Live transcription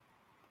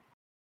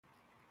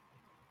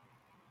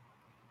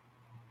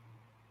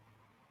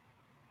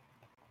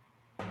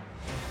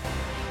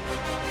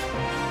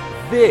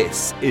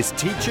This is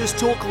Teachers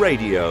Talk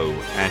Radio,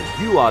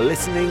 and you are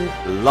listening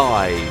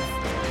live.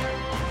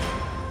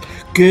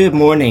 Good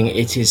morning,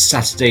 it is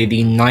Saturday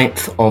the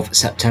 9th of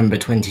September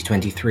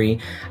 2023,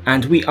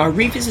 and we are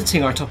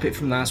revisiting our topic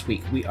from last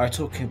week. We are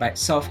talking about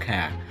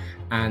self-care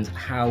and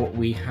how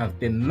we have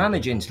been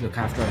managing to look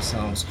after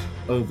ourselves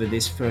over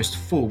this first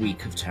full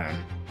week of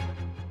term.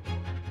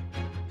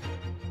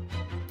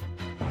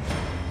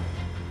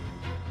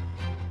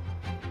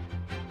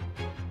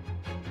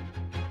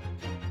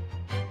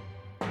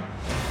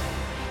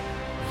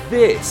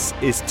 This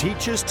is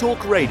Teachers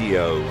Talk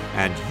Radio,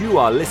 and you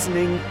are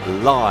listening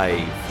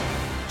live.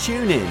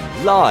 Tune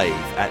in live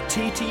at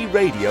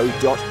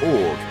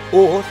ttradio.org,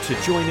 or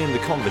to join in the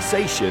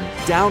conversation,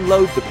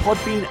 download the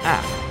Podbean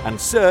app and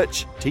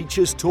search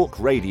Teachers Talk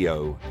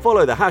Radio.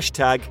 Follow the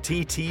hashtag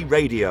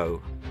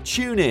TTRadio.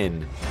 Tune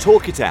in,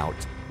 talk it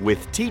out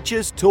with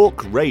Teachers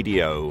Talk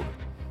Radio.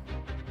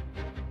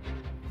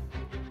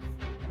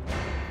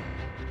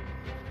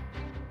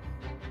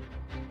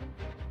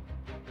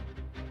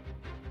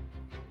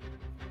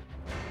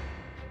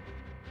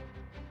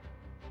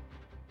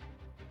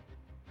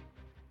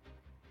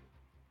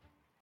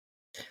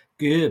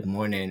 Good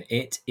morning.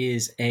 It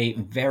is a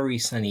very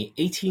sunny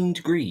 18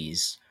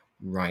 degrees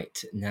right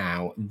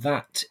now.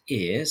 That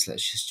is,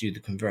 let's just do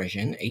the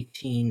conversion,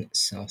 18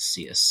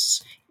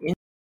 Celsius in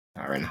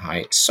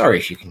Fahrenheit. Sorry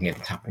if you can hear the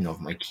tapping of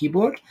my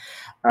keyboard.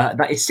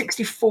 That is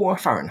 64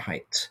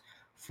 Fahrenheit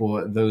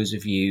for those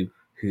of you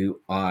who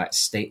are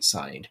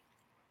stateside.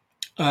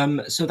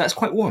 So that's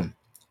quite warm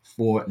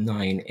for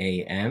 9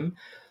 a.m.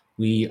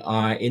 We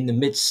are in the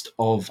midst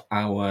of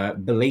our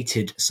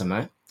belated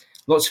summer.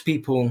 Lots of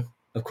people,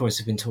 of course,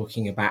 have been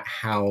talking about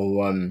how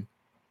in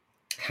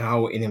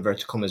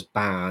inverted commas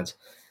bad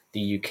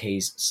the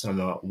UK's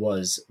summer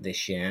was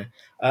this year.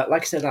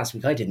 Like I said last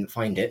week, I didn't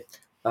find it.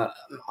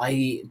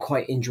 I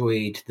quite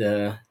enjoyed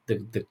the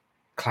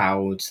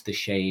clouds, the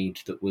shade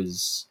that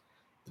was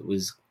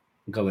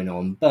going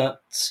on,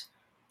 but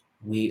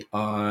we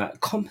are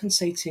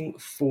compensating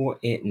for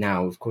it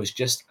now, of course,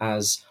 just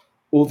as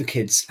all the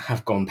kids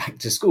have gone back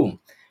to school,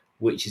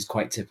 which is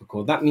quite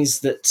typical. That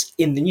means that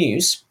in the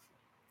news,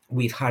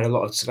 we've had a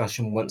lot of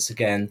discussion once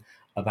again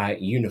about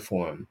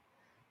uniform.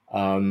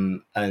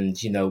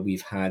 And, you know,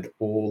 we've had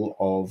all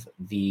of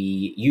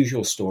the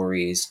usual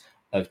stories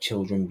of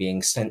children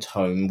being sent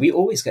home. We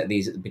always get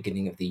these at the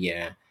beginning of the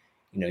year.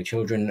 You know,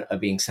 children are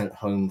being sent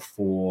home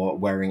for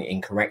wearing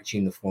incorrect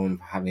uniform,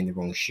 for having the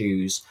wrong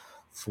shoes,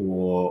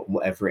 for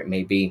whatever it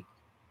may be.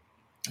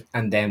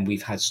 And then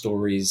we've had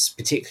stories,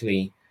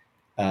 particularly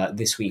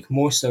this week,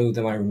 more so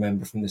than I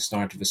remember from the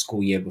start of the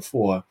school year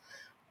before,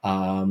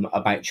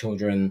 about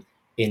children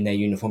in their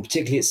uniform,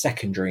 particularly at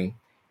secondary,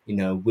 you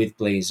know, with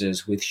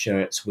blazers, with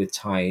shirts, with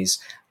ties,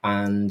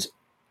 and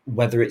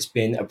whether it's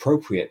been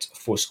appropriate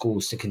for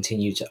schools to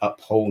continue to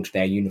uphold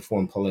their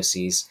uniform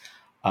policies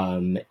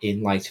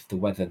in light of the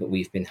weather that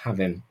we've been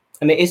having.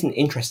 And it is an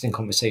interesting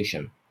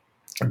conversation.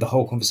 The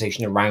whole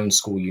conversation around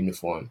school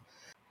uniform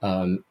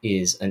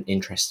is an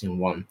interesting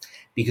one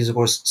because, of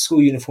course,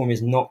 school uniform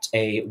is not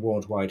a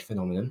worldwide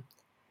phenomenon.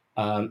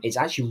 It's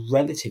actually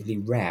relatively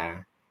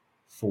rare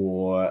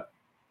for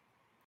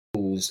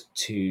schools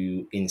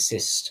to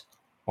insist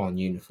on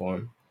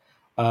uniform.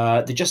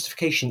 The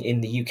justification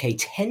in the UK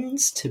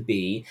tends to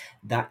be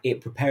that it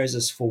prepares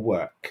us for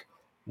work,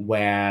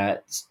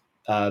 where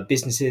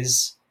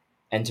businesses,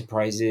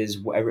 enterprises,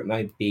 whatever it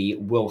might be,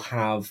 will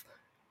have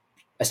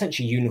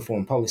essentially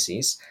uniform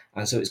policies.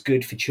 And so it's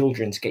good for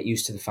children to get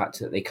used to the fact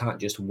that they can't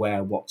just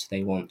wear what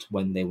they want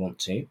when they want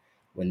to.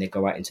 When they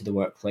go out into the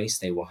workplace,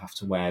 they will have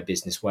to wear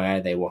business wear.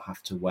 They will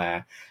have to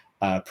wear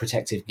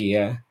protective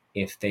gear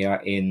if they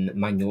are in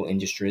manual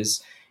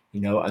industries,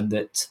 you know, and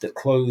that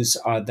clothes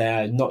are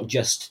there not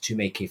just to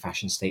make a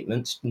fashion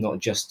statement, not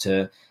just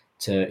to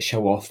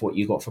show off what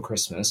you got for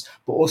Christmas,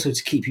 but also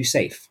to keep you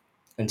safe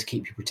and to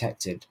keep you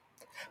protected.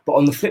 But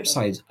on the flip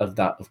side of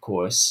that, of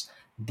course,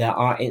 there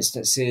are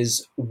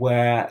instances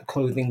where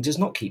clothing does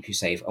not keep you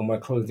safe and where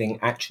clothing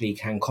actually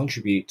can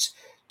contribute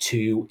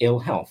to ill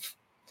health.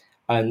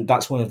 And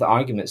that's one of the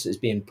arguments that has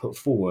been put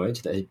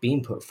forward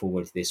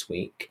this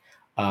week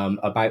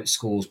about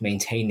schools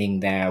maintaining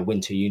their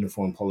winter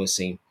uniform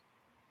policy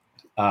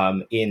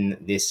in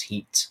this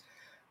heat.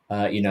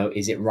 You know,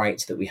 is it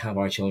right that we have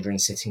our children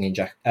sitting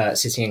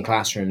in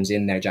classrooms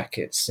in their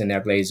jackets, in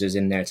their blazers,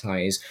 in their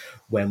ties,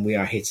 when we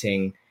are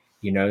hitting,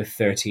 you know,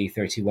 30,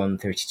 31,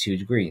 32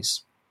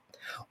 degrees?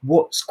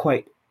 What's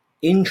quite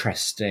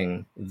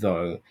interesting,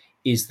 though,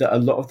 is that a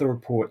lot of the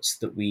reports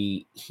that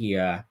we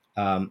hear,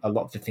 a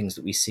lot of the things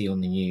that we see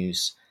on the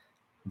news,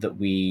 that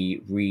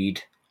we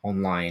read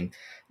online,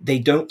 they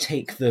don't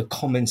take the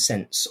common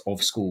sense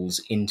of schools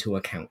into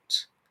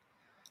account.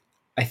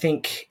 I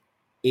think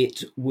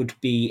it would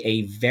be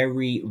a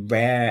very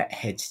rare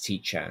head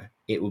teacher,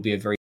 it would be a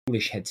very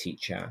foolish head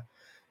teacher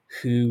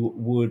who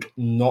would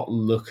not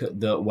look at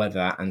the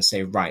weather and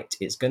say, right,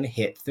 it's going to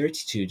hit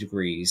 32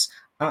 degrees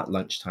at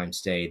lunchtime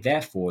today,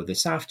 therefore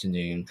this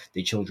afternoon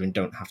the children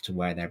don't have to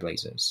wear their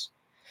blazers.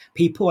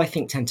 People, I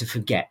think, tend to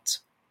forget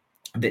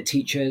that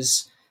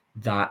teachers,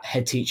 that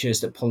head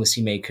teachers, that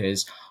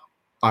policymakers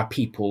are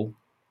people,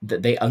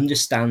 that they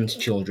understand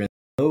children,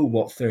 know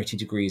what 30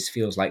 degrees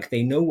feels like.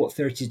 They know what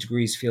 30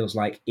 degrees feels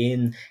like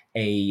in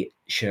a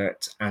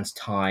shirt and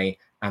tie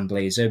and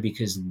blazer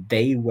because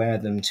they wear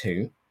them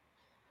too.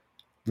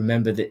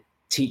 Remember that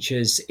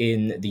teachers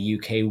in the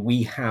UK,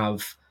 we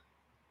have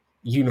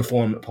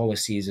uniform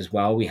policies as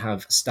well. We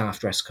have staff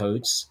dress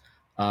codes,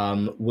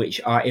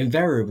 which are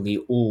invariably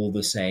all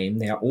the same.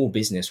 They are all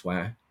business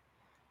wear.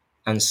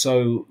 And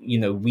so,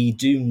 we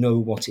do know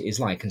what it is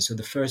like. And so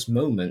the first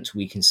moment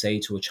we can say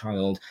to a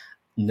child,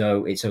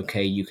 no, it's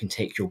okay, you can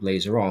take your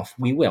blazer off,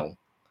 we will,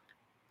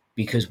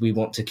 because we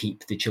want to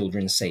keep the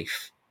children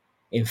safe.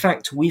 In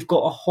fact, we've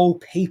got a whole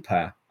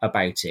paper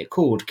about it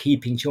called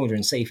Keeping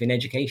Children Safe in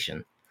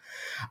Education.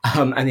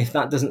 And if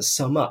that doesn't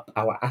sum up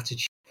our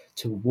attitude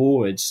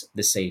towards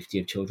the safety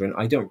of children,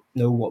 I don't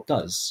know what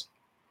does.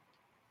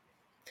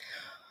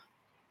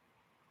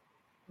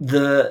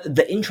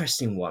 The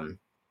interesting one,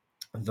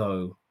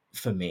 though,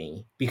 for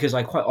me, because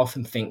I quite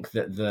often think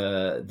that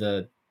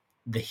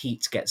the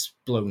heat gets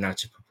blown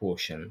out of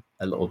proportion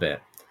a little bit.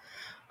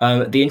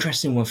 The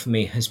interesting one for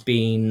me has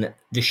been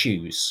the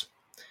shoes.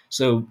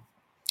 So,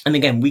 and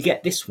again, we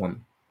get this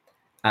one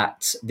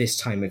at this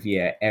time of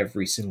year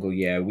every single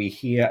year. We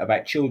hear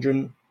about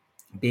children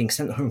being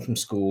sent home from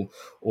school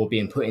or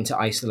being put into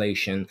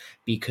isolation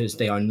because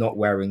they are not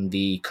wearing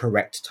the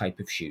correct type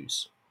of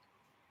shoes.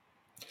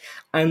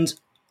 And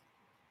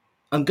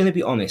I'm going to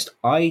be honest,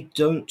 I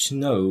don't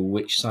know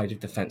which side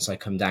of the fence I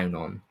come down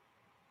on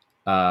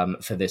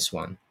for this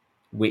one,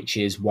 which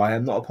is why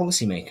I'm not a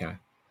policymaker.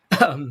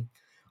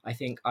 I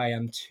think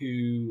I'm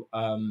too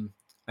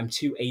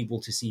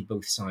able to see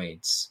both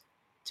sides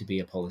to be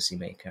a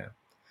policymaker,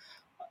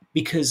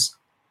 because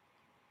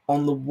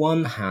on the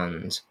one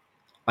hand,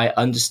 I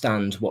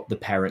understand what the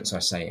parents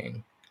are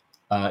saying.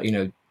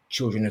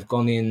 Children have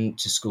gone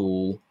into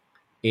school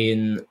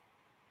in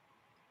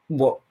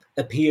what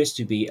appears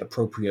to be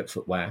appropriate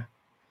footwear.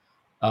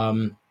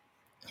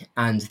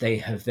 And they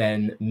have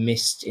then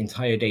missed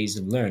entire days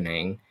of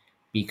learning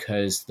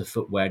because the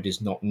footwear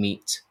does not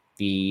meet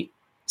the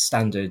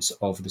standards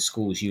of the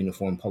school's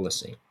uniform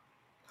policy.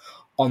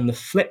 On the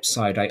flip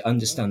side, I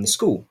understand the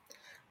school,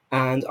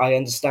 and I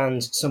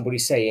understand somebody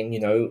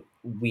saying,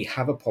 we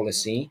have a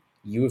policy,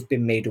 you have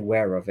been made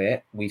aware of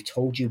it, we've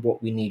told you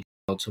what we need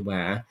to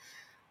wear,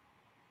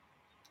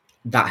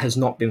 that has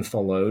not been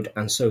followed,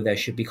 and so there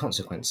should be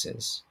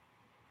consequences.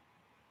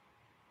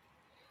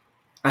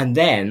 And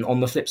then on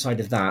the flip side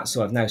of that,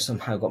 so I've now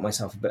somehow got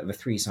myself a bit of a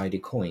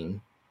three-sided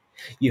coin.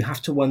 You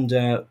have to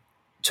wonder,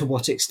 to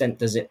what extent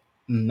does it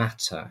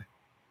matter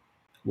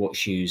what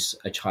shoes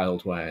a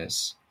child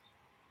wears?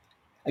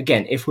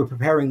 Again, if we're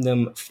preparing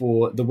them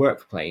for the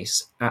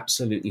workplace,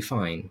 absolutely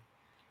fine.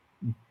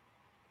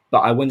 But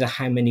I wonder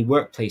how many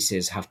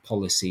workplaces have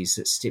policies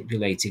that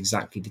stipulate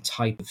exactly the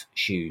type of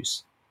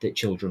shoes that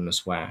children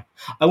must wear.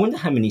 I wonder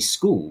how many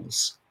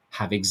schools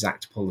have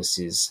exact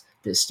policies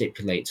that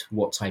stipulate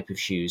what type of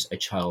shoes a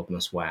child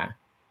must wear.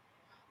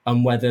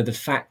 And whether the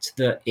fact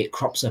that it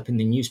crops up in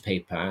the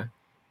newspaper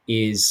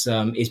is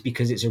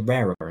because it's a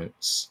rare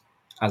occurrence,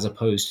 as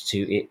opposed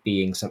to it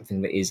being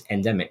something that is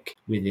endemic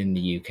within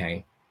the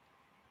UK.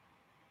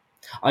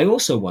 I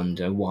also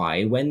wonder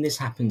why, when this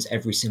happens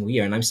every single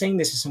year, and I'm saying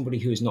this as somebody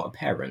who is not a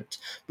parent,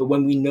 but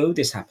when we know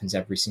this happens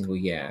every single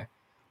year,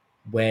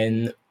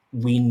 when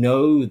we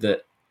know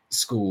that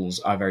schools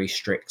are very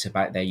strict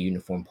about their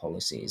uniform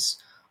policies,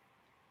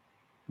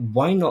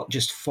 why not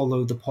just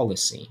follow the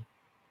policy?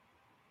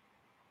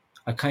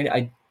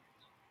 I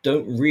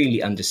don't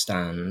really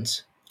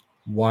understand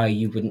why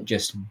you wouldn't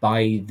just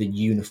buy the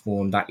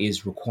uniform that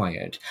is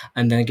required.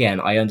 And then again,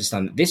 I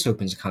understand that this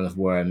opens a can of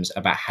worms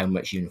about how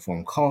much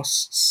uniform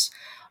costs,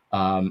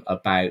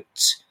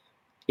 about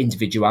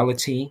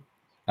individuality,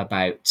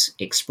 about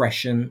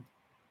expression,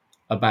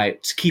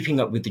 about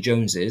keeping up with the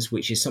Joneses,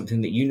 which is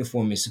something that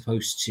uniform is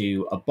supposed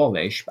to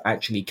abolish, but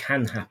actually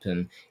can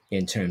happen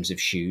in terms of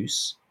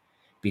shoes,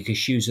 because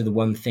shoes are the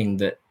one thing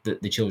that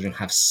the children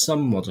have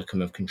some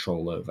modicum of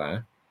control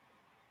over.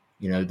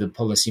 The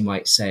policy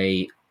might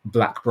say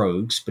black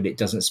brogues, but it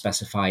doesn't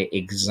specify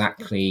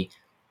exactly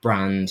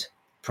brand,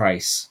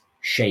 price,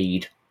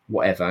 shade,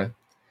 whatever.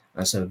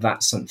 And so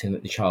that's something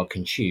that the child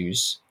can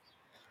choose.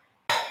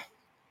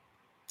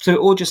 So it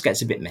all just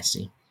gets a bit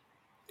messy.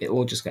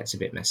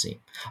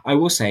 I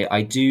will say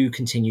I do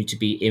continue to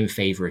be in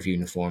favour of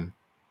uniform,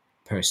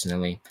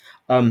 personally.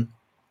 Only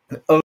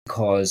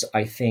because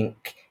I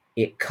think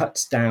it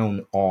cuts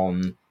down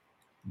on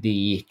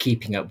the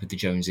keeping up with the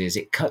Joneses.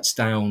 It cuts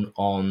down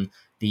on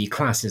the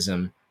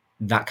classism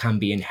that can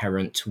be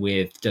inherent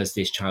with, does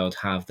this child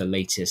have the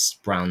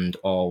latest brand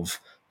of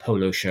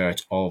polo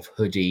shirt, of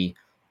hoodie,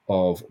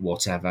 of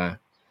whatever.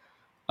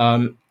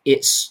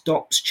 It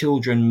stops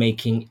children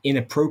making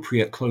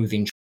inappropriate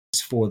clothing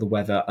choices for the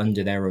weather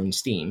under their own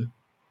steam.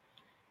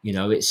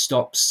 It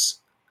stops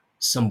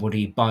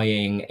somebody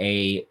buying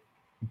a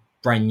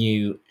brand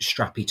new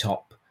strappy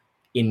top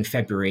in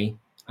February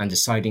and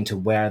deciding to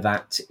wear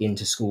that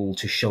into school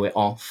to show it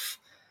off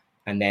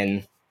and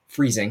then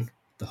freezing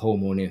the whole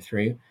morning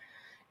through.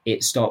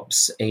 It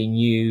stops a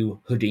new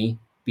hoodie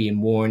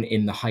being worn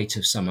in the height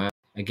of summer,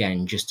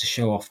 again, just to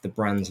show off the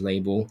brand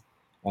label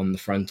on the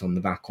front, on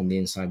the back, on the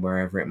inside,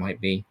 wherever it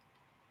might be.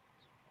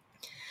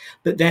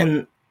 But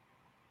then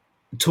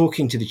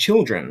talking to the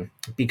children,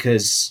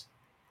 because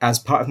as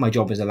part of my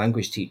job as a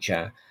language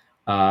teacher,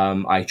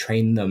 I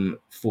train them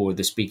for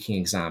the speaking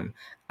exam.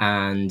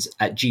 And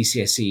at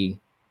GCSE,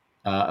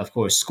 of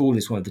course, school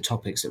is one of the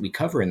topics that we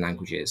cover in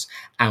languages.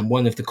 And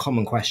one of the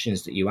common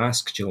questions that you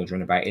ask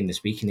children about in the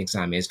speaking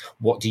exam is,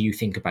 what do you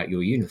think about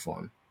your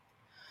uniform?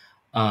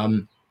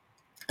 And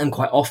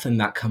quite often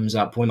that comes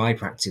up when I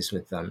practice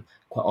with them.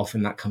 Quite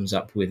often that comes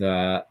up with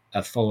a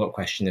follow-up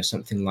question of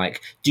something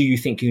like, do you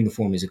think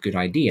uniform is a good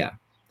idea?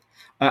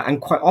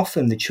 And quite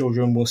often the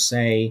children will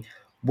say,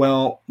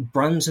 well,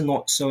 brands are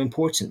not so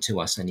important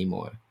to us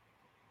anymore.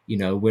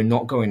 We're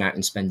not going out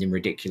and spending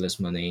ridiculous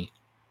money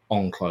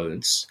on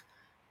clothes.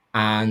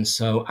 And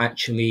so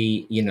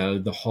actually,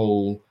 the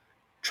whole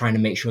trying to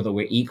make sure that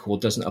we're equal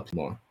doesn't apply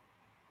more.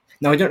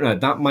 Now, I don't know,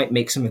 that might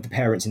make some of the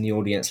parents in the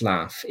audience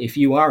laugh. If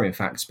you are, in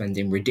fact,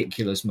 spending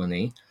ridiculous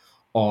money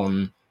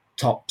on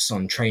tops,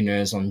 on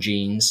trainers, on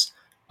jeans,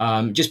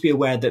 just be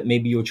aware that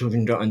maybe your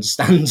children don't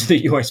understand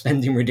that you are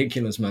spending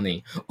ridiculous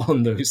money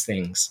on those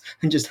things,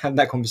 and just have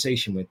that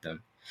conversation with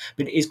them.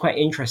 But it is quite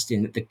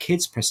interesting that the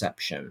kids'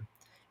 perception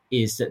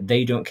is that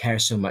they don't care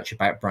so much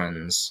about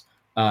brands,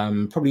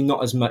 probably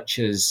not as much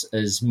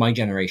as my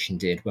generation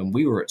did when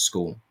we were at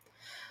school.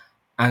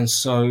 And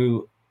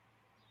so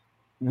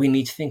we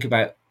need to think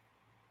about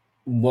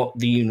what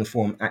the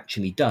uniform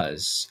actually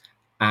does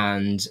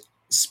and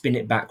spin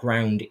it back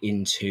round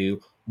into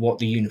what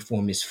the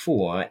uniform is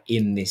for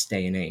in this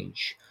day and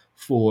age,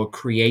 for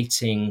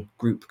creating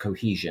group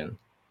cohesion,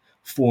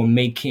 for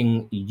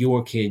making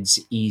your kids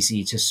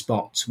easy to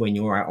spot when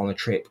you're out on a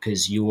trip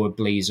because your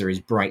blazer is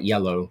bright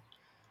yellow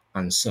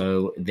and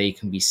so they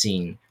can be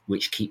seen,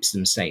 which keeps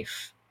them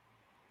safe,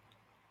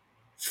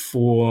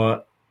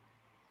 for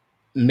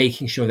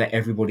making sure that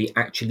everybody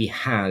actually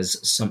has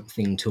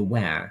something to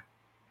wear.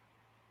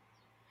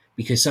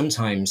 Because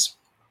sometimes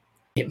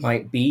it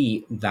might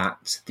be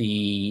that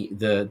the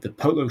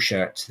polo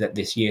shirt that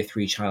this year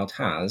 3 child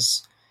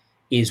has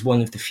is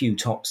one of the few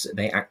tops that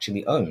they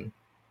actually own.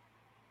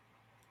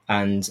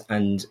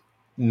 And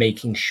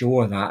making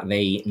sure that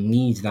they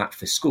need that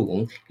for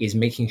school is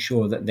making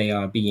sure that they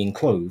are being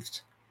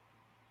clothed.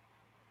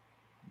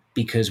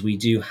 Because we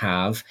do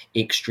have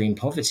extreme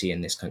poverty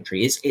in this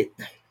country.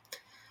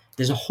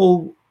 There's a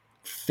whole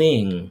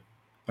thing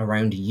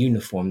around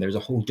uniform. There's a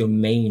whole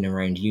domain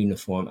around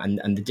uniform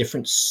and the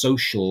different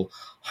social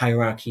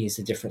hierarchies,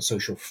 the different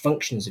social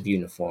functions of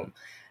uniform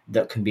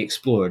that can be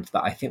explored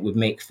that I think would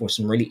make for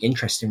some really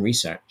interesting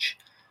research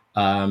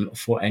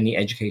for any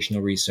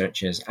educational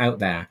researchers out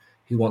there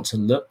who want to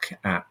look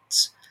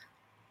at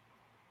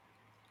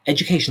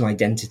educational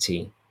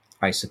identity,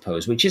 I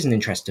suppose, which is an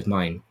interest of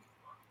mine,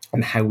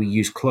 and how we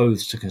use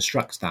clothes to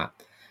construct that.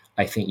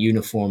 I think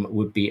uniform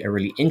would be a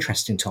really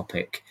interesting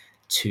topic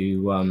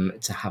to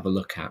have a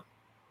look at.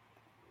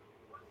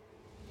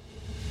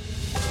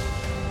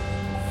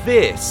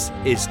 This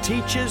is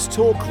Teachers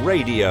Talk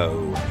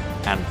Radio,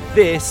 and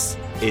this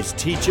is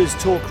Teachers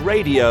Talk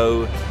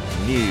Radio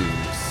News.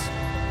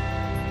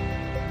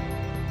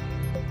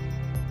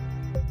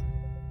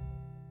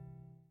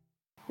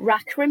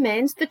 RAC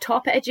remains the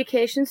top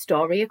education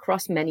story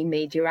across many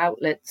media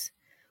outlets,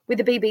 with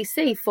the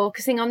BBC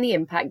focusing on the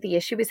impact the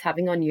issue is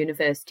having on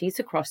universities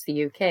across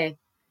the UK.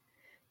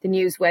 The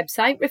news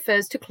website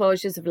refers to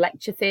closures of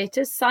lecture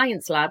theatres,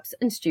 science labs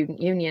and student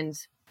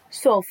unions.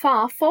 So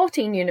far,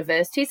 14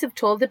 universities have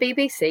told the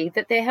BBC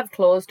that they have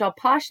closed or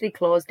partially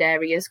closed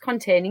areas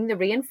containing the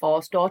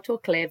reinforced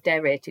autoclaved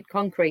aerated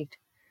concrete.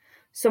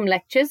 Some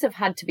lectures have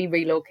had to be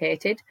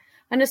relocated,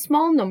 and a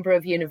small number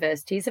of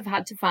universities have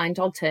had to find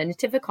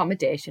alternative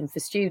accommodation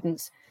for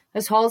students,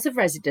 as halls of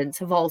residence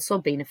have also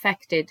been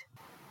affected.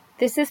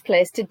 This has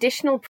placed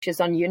additional pressures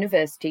on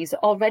universities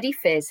already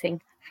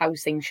facing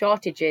housing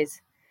shortages,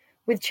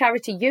 with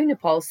charity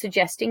Unipol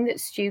suggesting that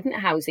student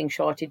housing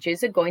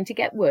shortages are going to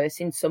get worse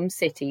in some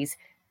cities.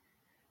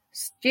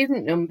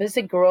 Student numbers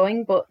are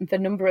growing, but the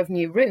number of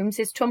new rooms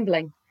is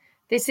tumbling.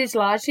 This is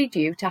largely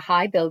due to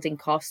high building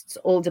costs,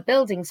 older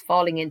buildings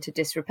falling into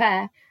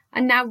disrepair,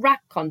 and now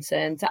RAC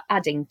concerns are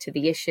adding to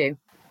the issue.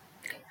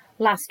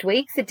 Last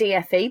week, the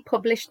DfE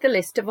published the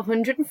list of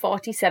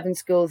 147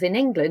 schools in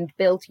England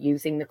built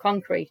using the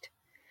concrete.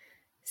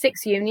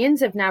 6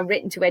 unions have now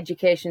written to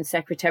Education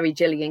Secretary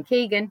Gillian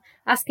Keegan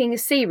asking a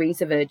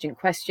series of urgent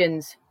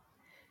questions.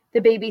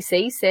 The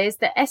BBC says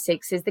that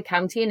Essex is the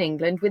county in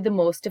England with the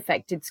most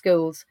affected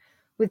schools,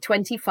 with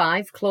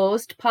 25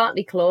 closed,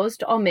 partly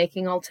closed or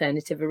making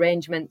alternative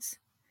arrangements.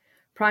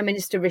 Prime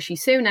Minister Rishi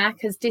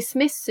Sunak has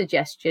dismissed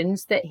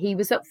suggestions that he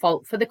was at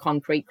fault for the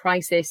concrete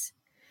crisis.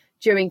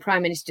 During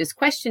Prime Minister's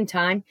question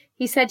time,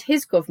 he said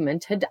his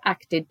government had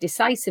acted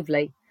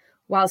decisively,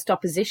 whilst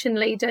opposition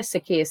leader Sir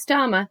Keir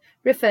Starmer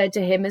referred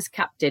to him as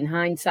Captain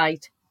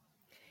Hindsight.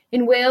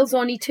 In Wales,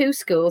 only 2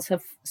 schools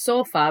have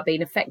so far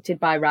been affected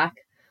by RAC,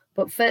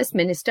 but First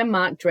Minister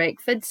Mark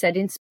Drakeford said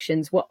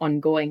inspections were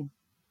ongoing.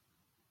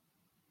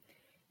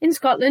 In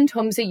Scotland,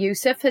 Humza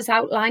Yousaf has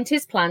outlined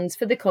his plans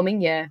for the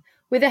coming year,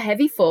 with a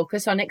heavy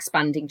focus on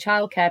expanding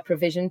childcare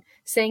provision,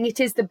 saying it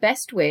is the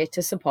best way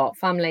to support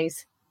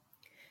families.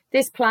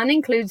 This plan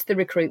includes the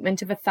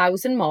recruitment of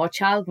 1,000 more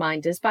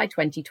childminders by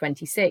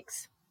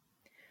 2026.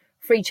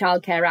 Free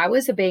childcare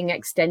hours are being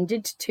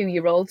extended to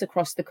 2-year-olds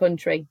across the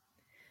country.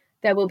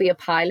 There will be a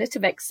pilot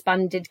of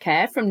expanded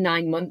care from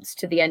 9 months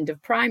to the end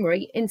of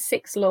primary in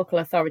 6 local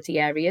authority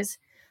areas,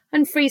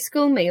 and free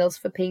school meals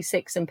for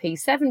P6 and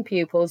P7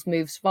 pupils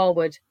moves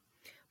forward.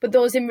 But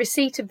those in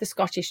receipt of the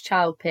Scottish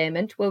Child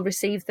Payment will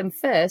receive them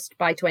first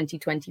by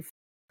 2024,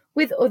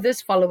 with others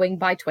following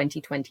by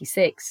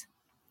 2026.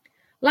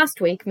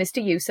 Last week,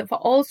 Mr Yousaf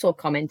also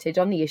commented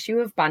on the issue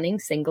of banning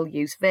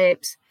single-use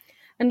vapes,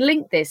 and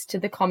linked this to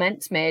the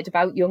comments made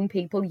about young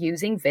people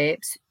using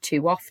vapes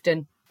too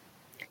often.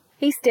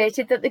 He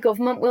stated that the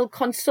government will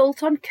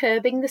consult on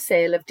curbing the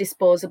sale of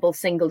disposable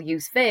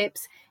single-use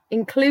vapes,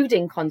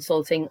 including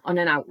consulting on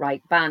an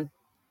outright ban.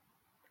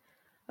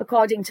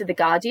 According to The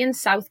Guardian,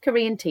 South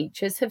Korean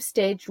teachers have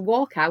staged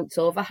walkouts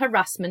over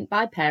harassment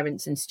by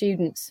parents and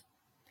students.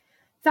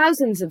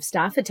 Thousands of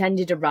staff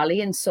attended a rally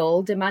in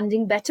Seoul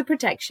demanding better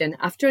protection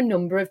after a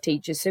number of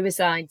teacher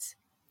suicides.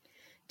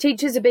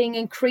 Teachers are being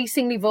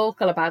increasingly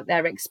vocal about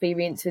their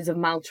experiences of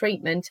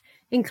maltreatment,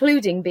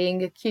 including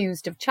being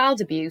accused of child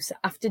abuse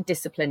after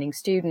disciplining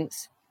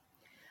students.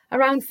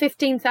 Around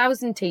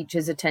 15,000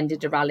 teachers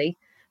attended a rally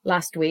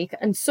last week,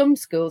 and some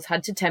schools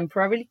had to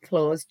temporarily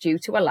close due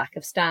to a lack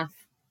of staff.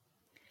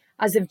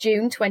 As of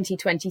June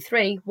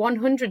 2023,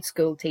 100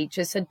 school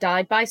teachers had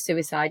died by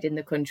suicide in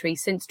the country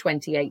since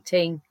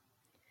 2018.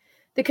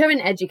 The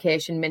current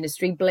Education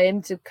Ministry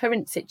blamed the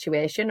current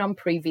situation on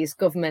previous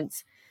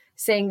governments,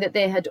 saying that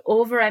they had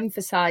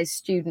overemphasised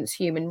students'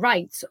 human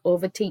rights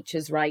over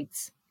teachers'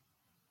 rights.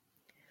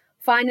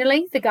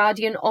 Finally, The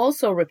Guardian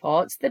also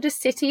reports that a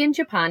city in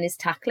Japan is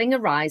tackling a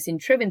rise in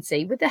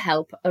truancy with the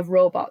help of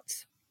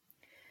robots.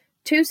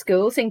 2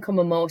 schools in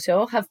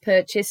Kumamoto have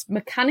purchased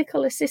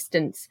mechanical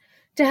assistants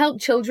to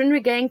help children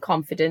regain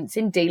confidence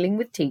in dealing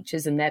with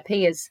teachers and their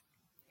peers.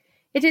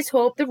 It is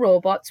hoped the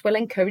robots will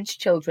encourage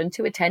children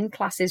to attend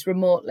classes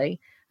remotely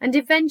and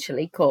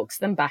eventually coax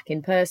them back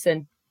in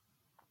person.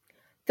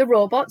 The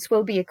robots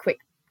will be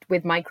equipped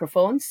with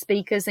microphones,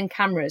 speakers and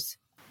cameras.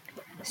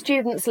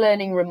 Students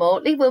learning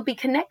remotely will be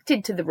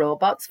connected to the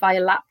robots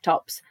via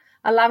laptops,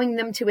 allowing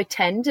them to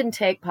attend and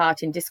take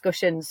part in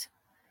discussions.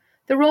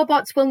 The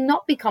robots will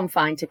not be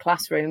confined to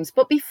classrooms,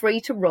 but be free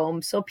to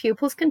roam so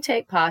pupils can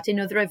take part in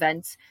other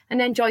events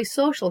and enjoy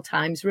social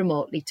times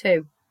remotely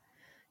too.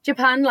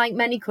 Japan, like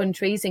many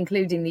countries,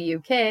 including the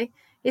UK,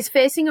 is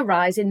facing a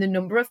rise in the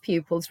number of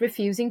pupils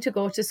refusing to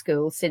go to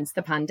school since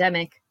the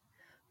pandemic.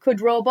 Could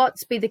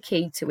robots be the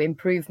key to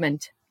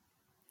improvement?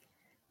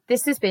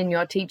 This has been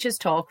your Teachers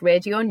Talk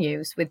Radio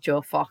News with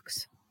Joe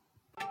Fox.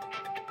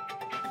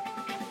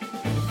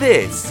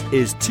 This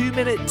is 2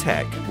 Minute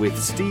Tech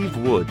with Steve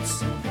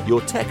Woods, your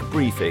tech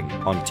briefing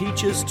on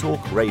Teachers Talk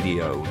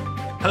Radio.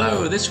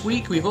 Hello, this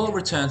week we've all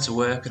returned to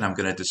work and I'm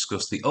going to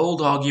discuss the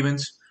old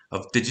argument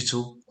of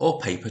digital or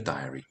paper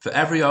diary. For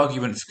every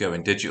argument for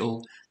going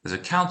digital, there's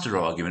a counter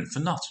argument for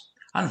not,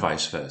 and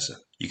vice versa.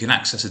 You can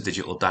access a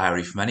digital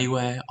diary from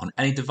anywhere, on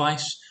any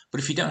device, but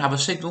if you don't have a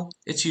signal,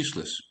 it's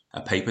useless.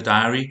 A paper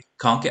diary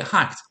can't get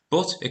hacked,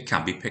 but it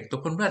can be picked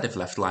up and read if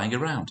left lying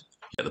around.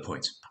 You get the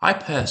point. I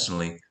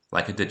personally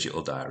like a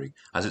digital diary,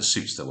 as it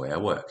suits the way I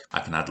work.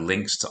 I can add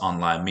links to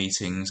online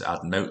meetings,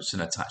 add notes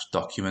and attach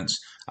documents.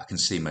 I can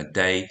see my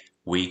day,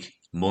 week,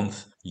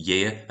 month,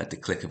 year at the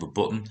click of a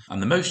button, and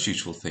the most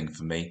useful thing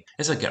for me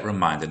is I get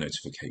reminder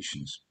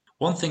notifications.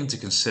 One thing to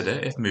consider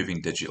if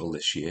moving digital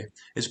this year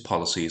is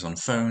policies on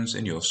phones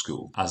in your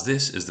school, as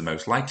this is the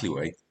most likely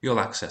way you'll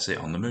access it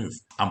on the move.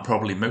 And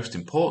probably most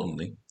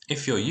importantly,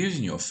 if you're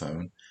using your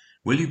phone,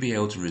 will you be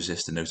able to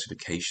resist the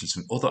notifications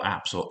from other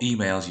apps or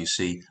emails you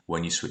see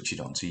when you switch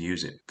it on to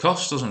use it?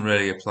 Cost doesn't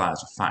really apply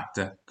as a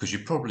factor because you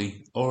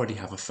probably already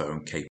have a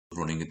phone capable of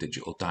running a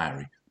digital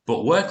diary.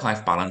 But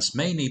work-life balance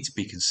may need to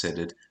be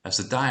considered as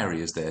the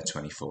diary is there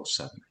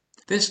 24/7.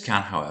 This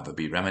can, however,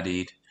 be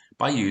remedied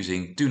by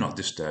using Do Not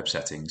Disturb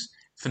settings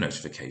for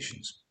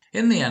notifications.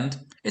 In the end,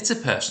 it's a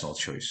personal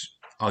choice.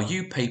 Are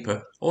you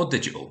paper or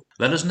digital?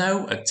 Let us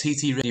know at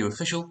TT Radio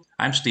Official.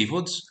 I'm Steve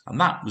Woods, and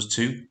that was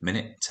 2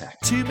 Minute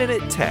Tech. 2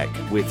 Minute Tech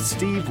with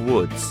Steve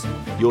Woods,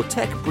 your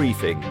tech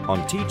briefing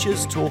on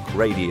Teachers Talk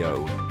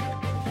Radio.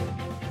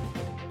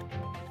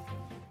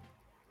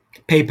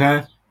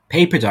 Paper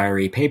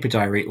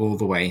diary all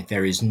the way.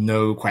 There is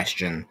no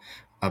question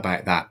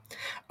about that.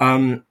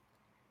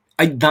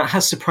 That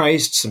has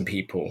surprised some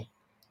people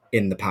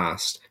in the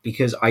past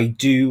because I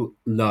do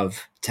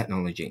love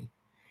technology.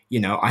 You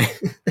know,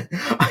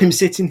 I'm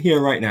sitting here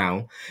right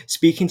now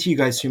speaking to you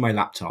guys through my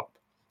laptop.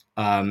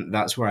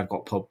 That's where I've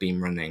got Podbeam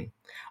running.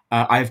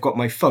 I've got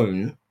my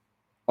phone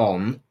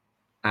on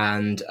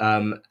and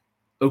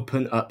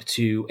open up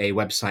to a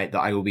website that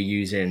I will be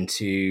using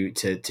to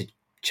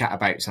chat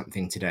about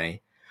something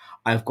today.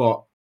 I've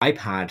got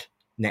iPad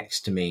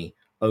next to me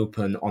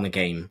open on a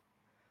game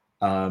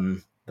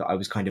that I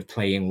was kind of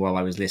playing while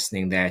I was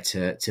listening there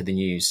to the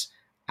news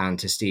and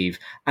to Steve.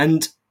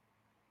 And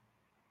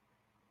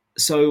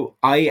so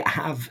I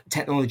have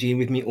technology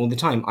with me all the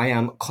time. I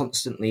am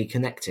constantly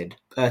connected,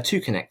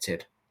 too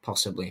connected,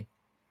 possibly.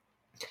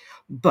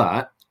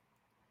 But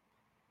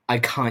I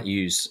can't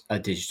use a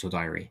digital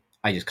diary.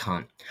 I just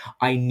can't.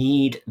 I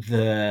need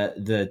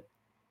the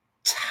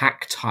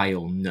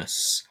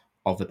tactileness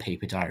of a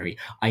paper diary.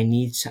 I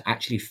need to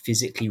actually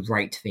physically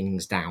write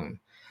things down.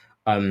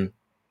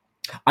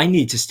 I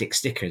need to stick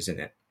stickers in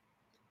it.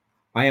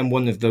 I am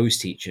one of those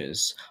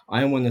teachers.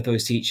 I am one of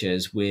those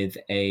teachers with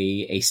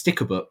a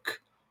sticker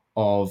book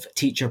of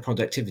teacher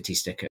productivity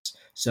stickers.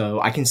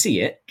 So I can see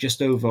it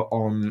just over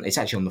on, it's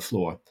actually on the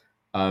floor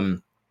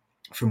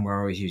from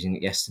where I was using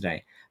it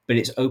yesterday. But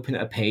it's open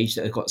at a page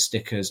that has got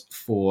stickers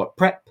for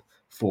prep,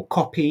 for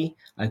copy.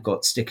 I've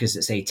got stickers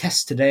that say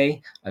test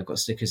today. I've got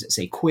stickers that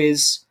say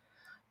quiz.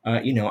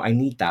 I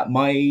need that.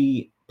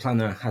 My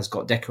planner has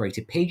got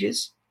decorated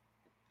pages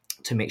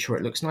to make sure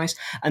it looks nice.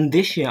 And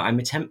this year I'm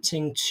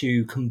attempting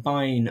to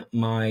combine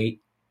my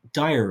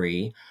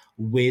diary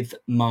with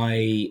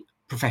my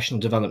professional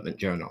development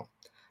journal,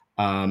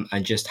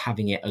 and just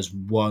having it as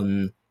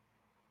one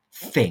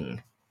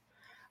thing.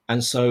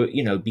 And so,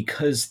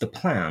 because the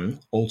plan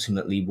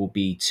ultimately will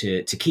be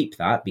to keep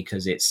that,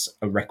 because it's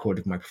a record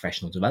of my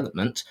professional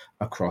development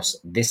across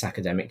this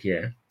academic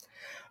year,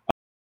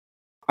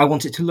 I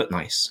want it to look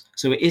nice.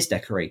 So it is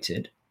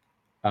decorated.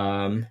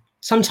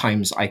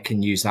 Sometimes I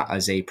can use that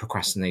as a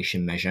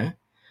procrastination measure,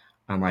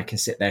 and I can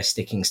sit there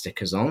sticking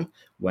stickers on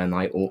when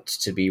I ought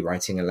to be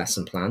writing a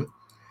lesson plan.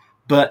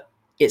 But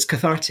it's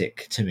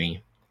cathartic to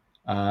me.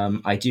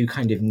 I do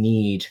kind of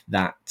need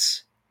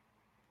that.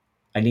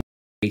 I need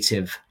a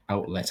creative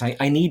outlet.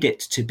 I need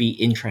it to be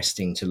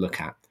interesting to look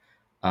at.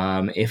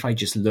 If I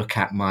just look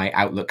at my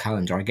Outlook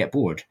calendar, I get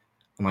bored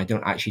and I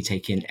don't actually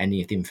take in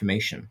any of the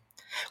information.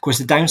 Of course,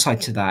 the downside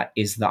to that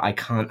is that I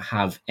can't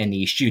have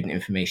any student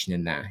information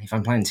in there. If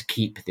I'm planning to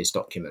keep this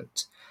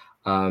document,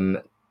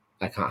 I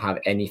can't have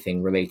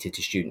anything related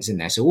to students in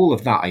there. So all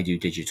of that I do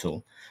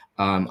digital.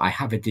 I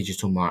have a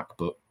digital mark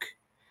book.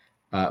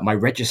 My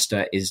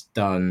register is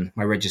done.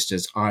 My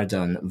registers are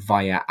done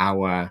via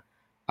our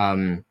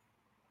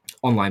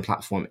online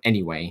platform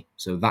anyway,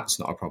 so that's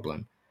not a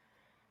problem.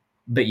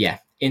 But yeah,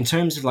 in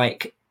terms of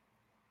like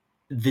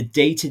the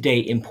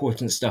day-to-day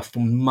important stuff for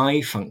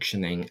my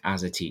functioning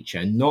as a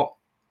teacher, not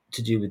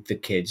to do with the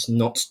kids,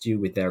 not to do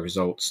with their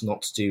results,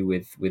 not to do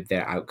with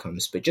their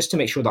outcomes, but just to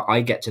make sure that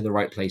I get to the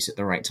right place at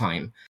the right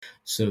time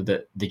so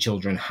that the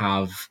children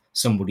have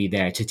somebody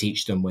there to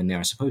teach them when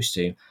they're supposed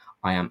to.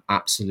 I am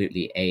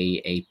absolutely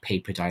a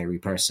paper diary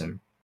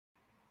person.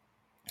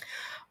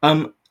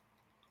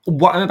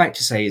 What I'm about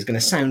to say is going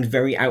to sound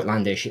very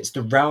outlandish. It's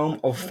the realm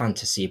of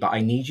fantasy, but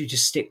I need you to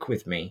stick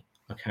with me,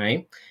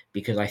 okay?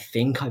 Because I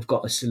think I've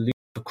got a solution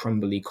for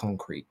crumbly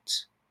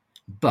concrete.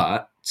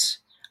 But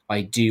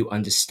I do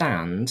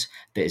understand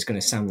that it's going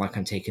to sound like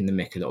I'm taking the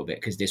mick a little bit,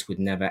 because this would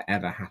never,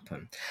 ever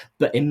happen.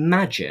 But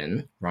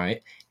imagine,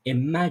 right?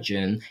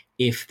 Imagine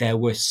if there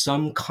was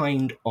some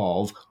kind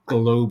of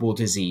global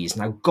disease.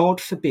 Now, God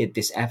forbid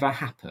this ever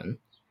happen,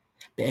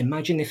 but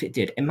imagine if it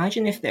did.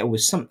 Imagine if there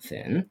was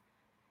something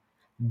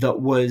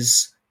that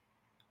was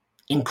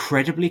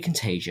incredibly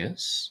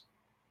contagious,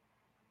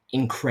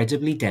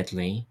 incredibly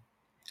deadly,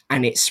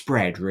 and it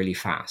spread really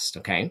fast.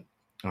 Okay,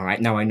 all right.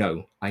 Now I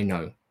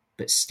know,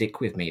 but stick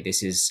with me.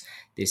 This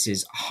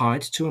is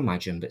hard to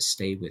imagine, but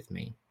stay with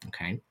me.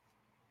 Okay.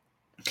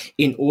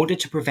 In order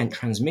to prevent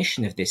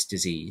transmission of this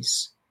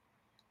disease,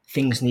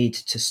 things need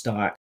to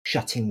start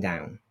shutting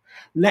down.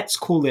 Let's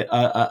call it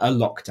a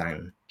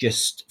lockdown,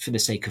 just for the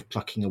sake of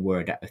plucking a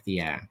word out of the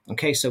air.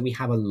 Okay, so we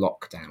have a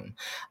lockdown.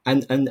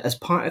 And as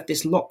part of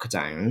this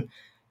lockdown,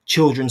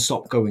 children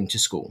stop going to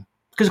school.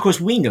 Because, of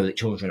course, we know that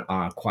children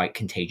are quite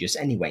contagious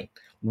anyway.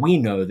 We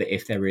know that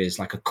if there is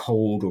like a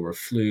cold or a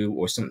flu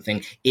or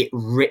something, it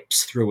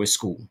rips through a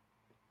school.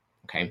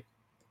 Okay,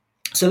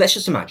 so let's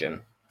just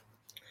imagine,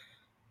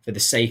 for the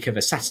sake of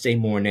a Saturday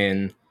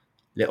morning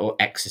little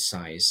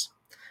exercise,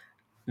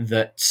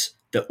 that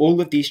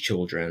all of these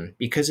children,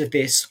 because of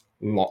this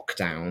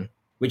lockdown,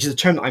 which is a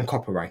term that I'm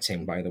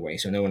copywriting, by the way,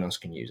 so no one else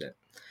can use it,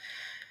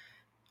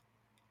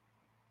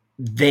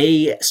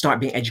 they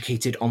start being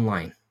educated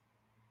online.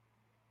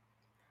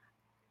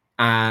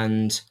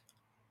 And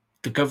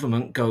the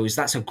government goes,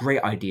 that's a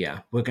great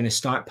idea. We're going to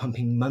start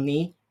pumping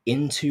money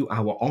into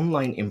our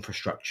online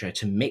infrastructure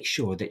to make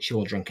sure that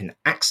children can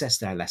access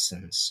their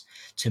lessons,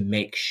 to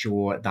make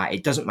sure that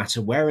it doesn't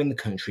matter where in the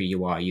country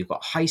you are, you've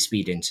got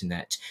high-speed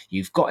internet,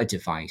 you've got a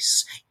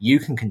device, you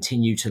can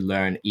continue to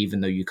learn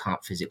even though you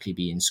can't physically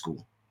be in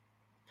school.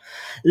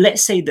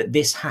 Let's say that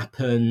this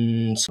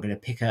happened, I'm going to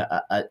pick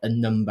a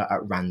number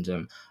at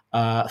random,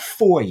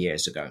 4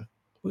 years ago.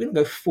 We're going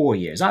to go 4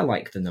 years. I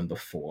like the number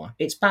 4.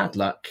 It's bad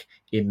luck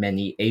in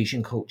many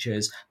Asian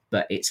cultures,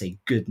 but it's a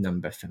good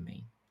number for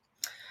me.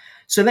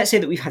 So let's say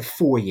that we've had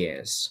 4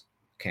 years,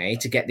 okay,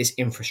 to get this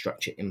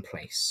infrastructure in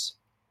place.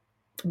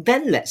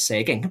 Then let's say,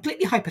 again,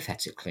 completely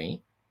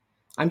hypothetically,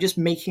 I'm just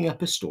making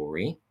up a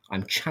story.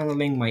 I'm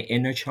channeling my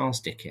inner Charles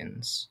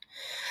Dickens.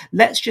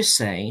 Let's just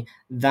say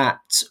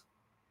that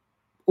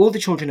all the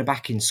children are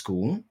back in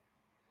school.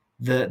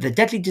 The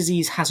deadly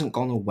disease hasn't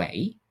gone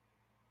away,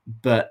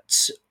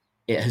 but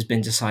it has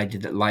been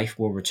decided that life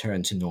will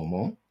return to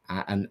normal.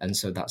 And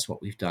so that's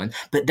what we've done.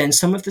 But then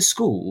some of the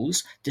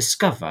schools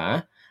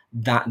discover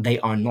that they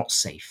are not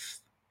safe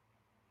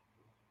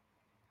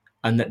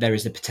and that there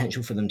is the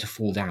potential for them to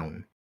fall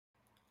down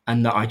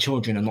and that our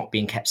children are not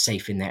being kept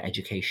safe in their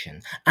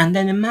education. And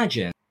then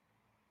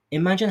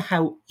imagine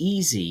how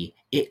easy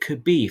it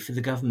could be for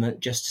the government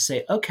just to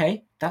say,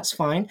 okay, that's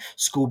fine.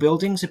 School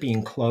buildings are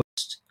being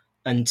closed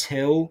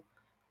until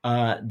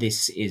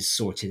this is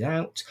sorted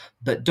out.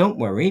 But don't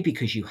worry,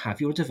 because you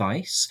have your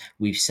device.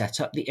 We've set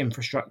up the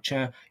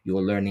infrastructure.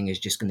 Your learning is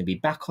just going to be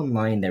back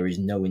online. There is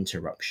no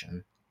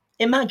interruption.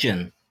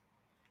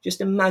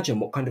 Just imagine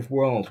what kind of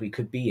world we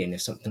could be in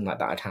if something like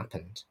that had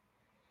happened.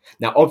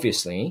 Now,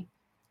 obviously,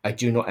 I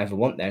do not ever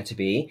want there to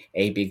be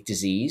a big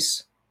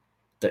disease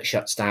that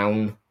shuts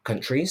down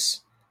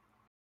countries,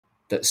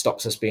 that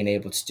stops us being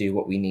able to do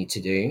what we need to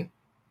do.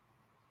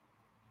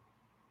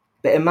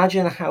 But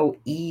imagine how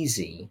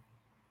easy,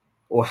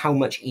 or how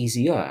much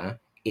easier,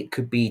 it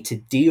could be to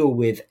deal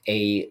with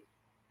a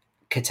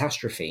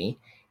catastrophe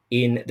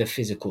in the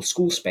physical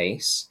school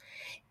space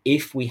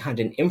if we had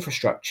an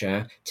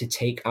infrastructure to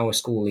take our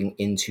schooling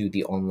into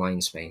the online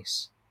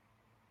space.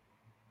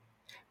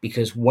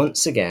 Because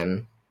once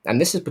again, and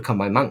this has become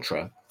my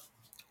mantra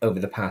over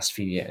the past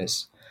few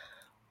years,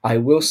 I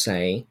will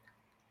say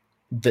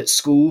that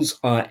schools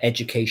are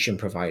education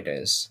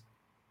providers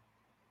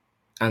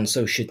and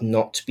so should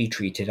not be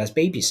treated as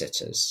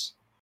babysitters.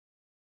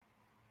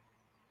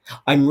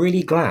 I'm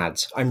really glad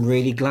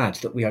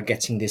that we are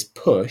getting this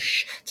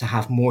push to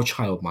have more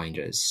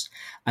childminders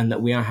and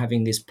that we are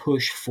having this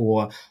push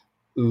for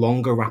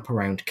longer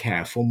wraparound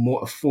care, for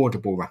more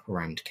affordable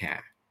wraparound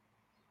care.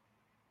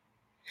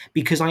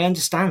 Because I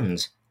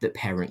understand that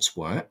parents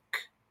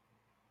work.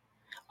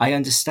 I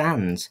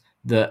understand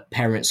that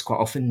parents quite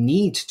often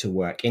need to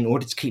work in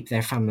order to keep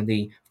their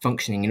family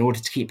functioning, in order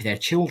to keep their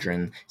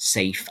children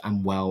safe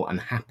and well and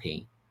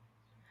happy.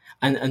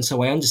 And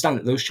so I understand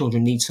that those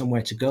children need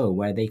somewhere to go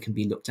where they can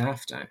be looked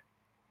after.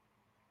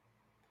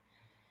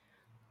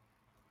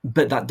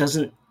 But that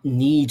doesn't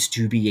need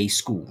to be a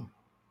school.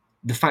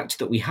 The fact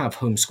that we have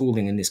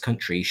homeschooling in this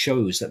country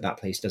shows that that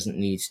place doesn't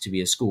need to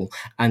be a school.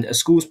 And a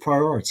school's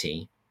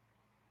priority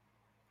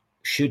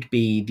should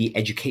be the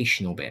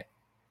educational bit.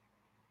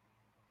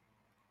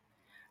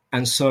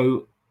 And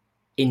so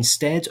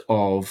instead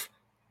of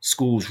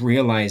schools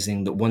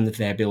realizing that one of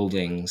their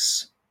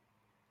buildings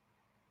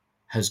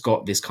has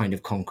got this kind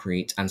of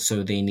concrete and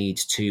so they need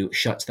to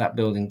shut that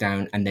building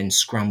down and then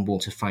scramble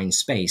to find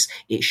space,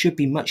 it should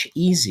be much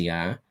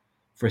easier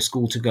for a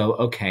school to go,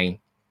 okay,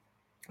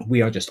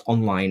 we are just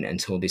online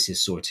until this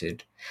is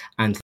sorted.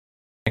 And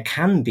there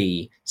can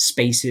be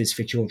spaces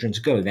for children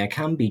to go. There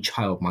can be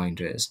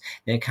childminders.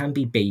 There can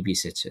be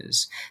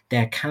babysitters.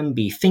 There can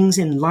be things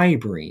in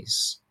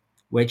libraries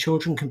where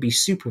children can be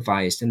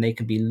supervised and they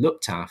can be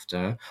looked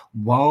after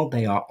while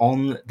they are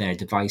on their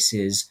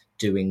devices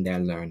doing their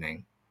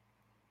learning.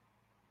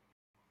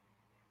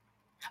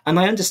 And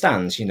I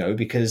understand,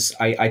 because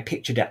I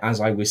pictured it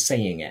as I was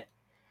saying it,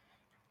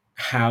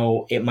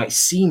 how it might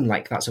seem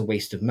like that's a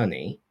waste of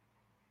money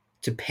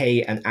to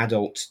pay an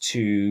adult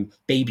to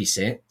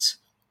babysit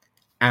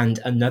and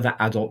another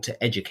adult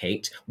to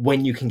educate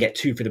when you can get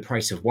two for the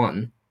price of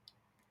one.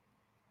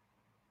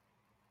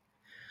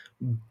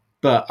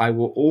 But I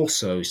will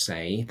also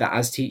say that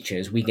as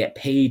teachers, we get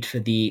paid for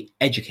the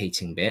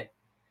educating bit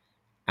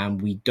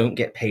and we don't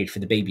get paid for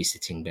the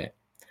babysitting bit.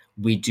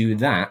 We do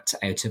that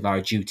out of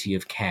our duty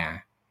of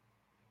care.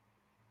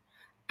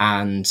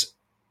 And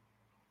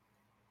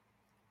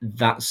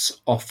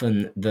that's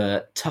often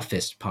the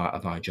toughest part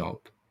of our job.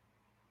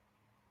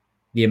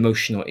 The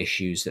emotional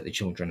issues that the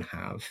children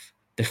have,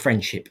 the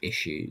friendship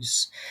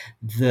issues,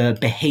 the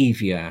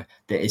behavior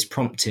that is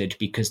prompted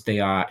because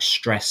they are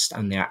stressed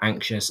and they are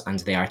anxious and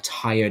they are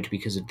tired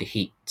because of the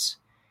heat.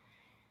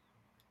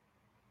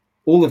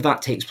 All of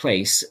that takes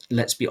place,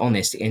 let's be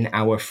honest, in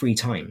our free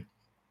time,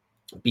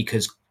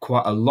 because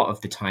quite a lot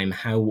of the time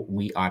how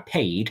we are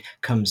paid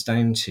comes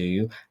down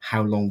to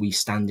how long we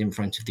stand in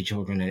front of the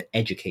children and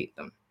educate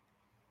them.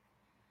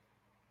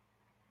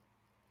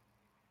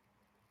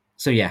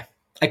 So yeah,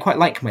 I quite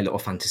like my little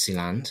fantasy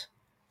land,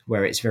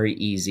 where it's very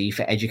easy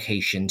for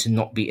education to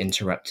not be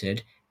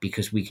interrupted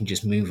because we can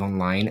just move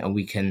online and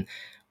we can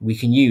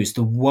use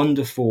the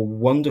wonderful,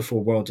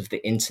 wonderful world of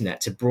the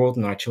internet to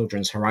broaden our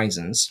children's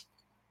horizons.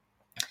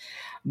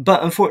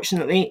 But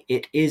unfortunately,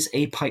 it is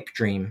a pipe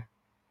dream.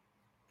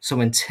 So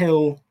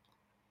until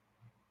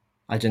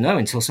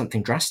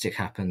something drastic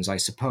happens, I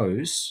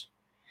suppose,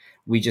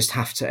 We just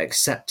have to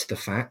accept the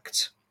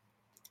fact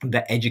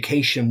that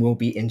education will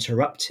be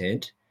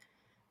interrupted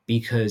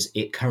because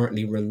it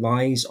currently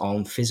relies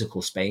on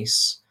physical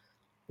space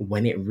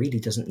when it really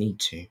doesn't need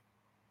to.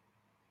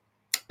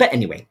 But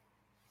anyway,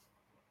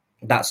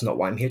 that's not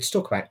what I'm here to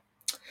talk about.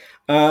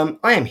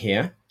 I am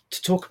here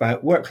to talk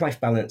about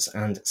work-life balance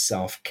and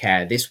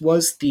self-care. This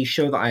was the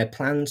show that I had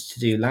planned to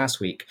do last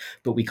week,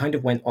 but we kind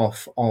of went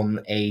off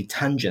on a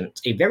tangent,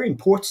 a very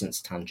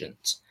important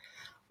tangent,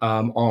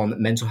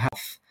 on mental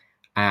health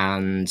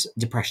and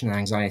depression and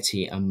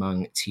anxiety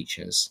among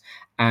teachers.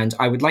 And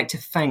I would like to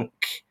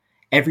thank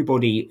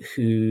everybody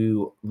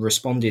who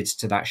responded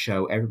to that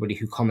show, everybody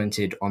who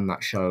commented on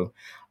that show,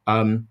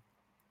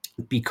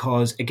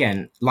 because,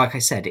 again, like I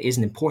said, it is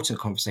an important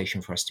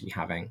conversation for us to be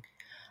having.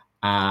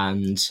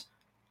 And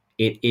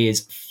it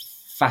is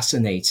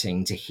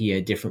fascinating to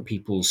hear different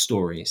people's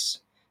stories.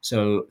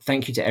 So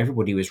thank you to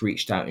everybody who has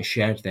reached out and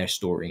shared their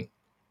story.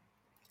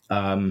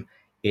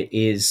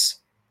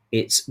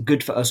 It's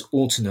good for us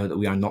all to know that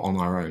we are not on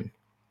our own.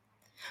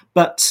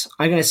 But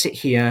I'm going to sit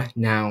here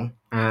now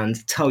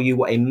and tell you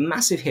what a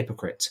massive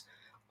hypocrite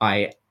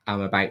I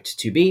am about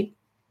to be,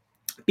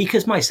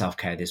 because my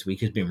self-care this week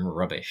has been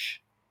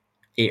rubbish.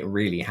 It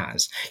really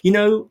has. You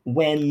know,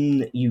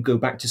 when you go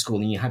back to school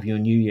and you have your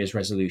New Year's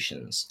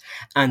resolutions,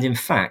 and in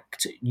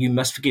fact, you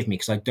must forgive me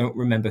because I don't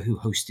remember who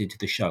hosted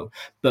the show,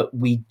 but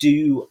we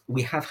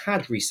have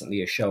had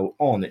recently a show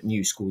on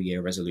New School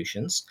Year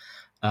resolutions,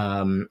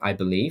 I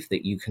believe,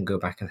 that you can go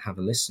back and have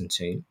a listen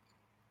to.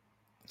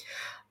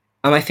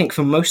 And I think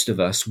for most of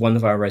us, one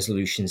of our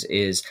resolutions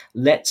is,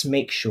 let's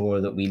make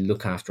sure that we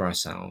look after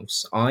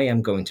ourselves. I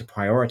am going to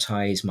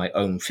prioritize my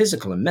own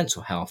physical and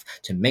mental health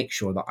to make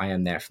sure that I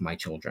am there for my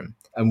children.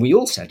 And we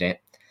all said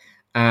it.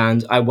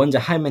 And I wonder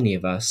how many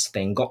of us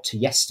then got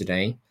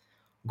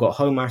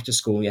home after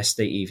school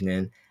yesterday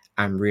evening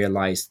and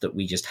realized that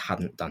we just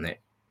hadn't done it.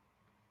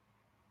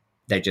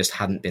 There just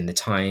hadn't been the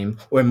time,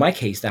 or in my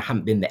case, there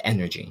hadn't been the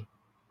energy.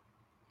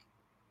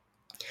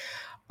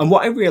 And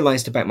what I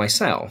realized about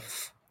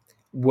myself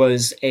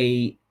was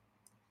a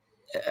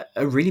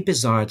really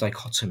bizarre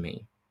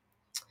dichotomy.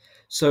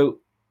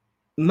 So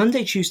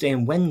Monday, Tuesday,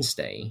 and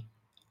Wednesday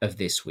of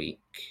this week,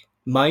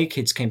 my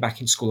kids came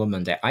back in school on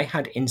Monday. I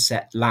had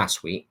inset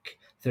last week,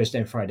 Thursday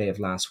and Friday of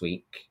last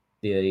week,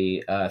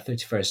 the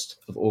 31st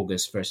of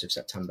August, 1st of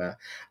September,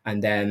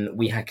 and then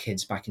we had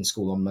kids back in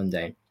school on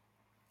Monday.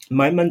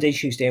 My Monday,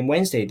 Tuesday, and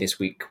Wednesday this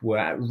week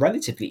were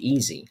relatively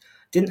easy.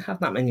 Didn't have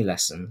that many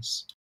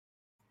lessons.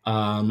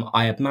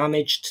 I had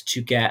managed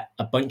to get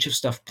a bunch of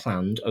stuff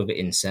planned over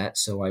inset,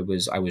 so I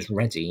was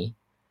ready.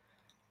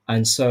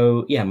 And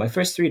so, yeah, my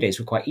first 3 days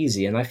were quite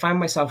easy, and I found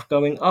myself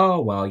going, oh,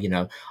 well,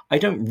 I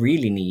don't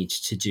really need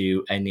to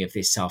do any of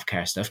this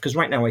self-care stuff, because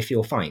right now I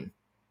feel fine.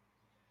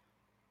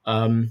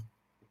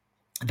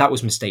 That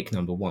was mistake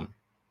number one.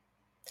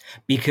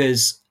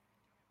 Because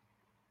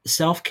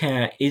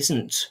self-care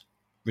isn't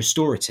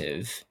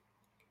restorative,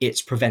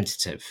 it's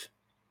preventative.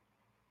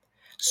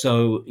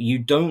 So you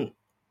don't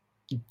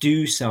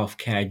do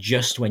self-care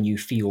just when you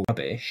feel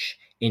rubbish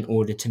in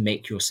order to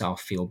make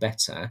yourself feel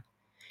better.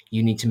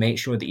 You need to make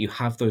sure that you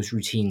have those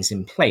routines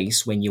in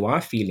place when you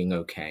are feeling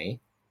okay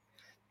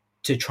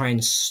to try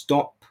and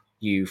stop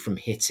you from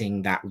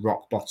hitting that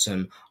rock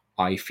bottom,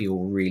 I feel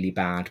really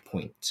bad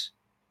point.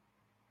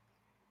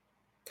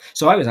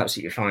 So I was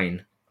absolutely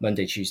fine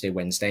Monday, Tuesday,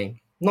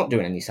 Wednesday, not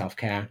doing any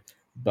self-care,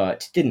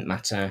 but it didn't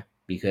matter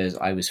because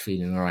I was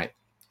feeling all right.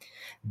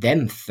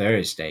 Then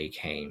Thursday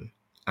came,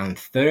 and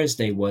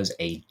Thursday was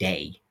a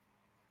day.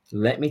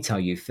 Let me tell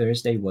you,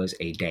 Thursday was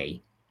a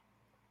day.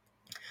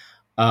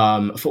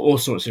 For all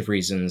sorts of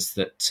reasons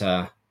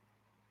that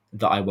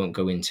I won't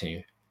go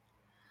into.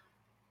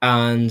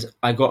 And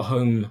I got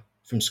home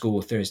from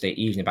school Thursday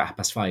evening about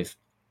 5:30.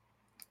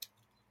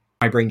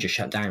 My brain just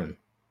shut down.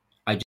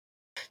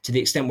 To the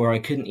extent where I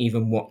couldn't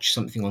even watch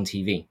something on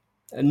TV.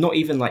 Not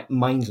even like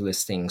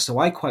mindless things. So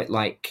I quite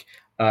like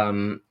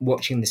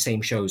watching the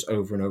same shows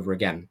over and over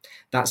again.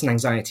 That's an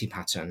anxiety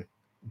pattern,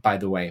 by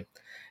the way.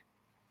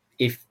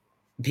 If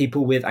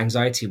people with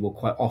anxiety will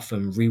quite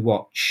often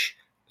rewatch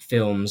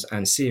films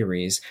and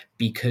series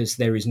because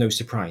there is no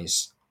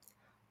surprise.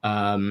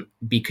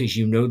 Because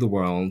you know the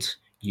world,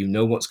 you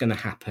know what's going to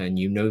happen,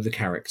 you know the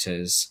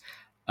characters.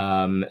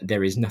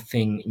 There is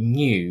nothing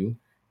new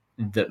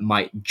that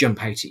might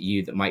jump out at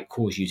you that might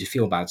cause you to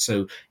feel bad.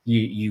 So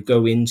you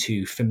go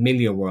into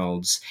familiar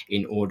worlds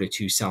in order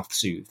to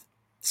self-soothe.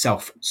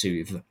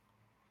 It's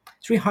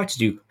really hard to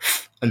do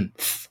and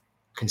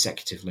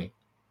consecutively.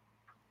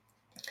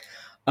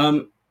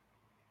 But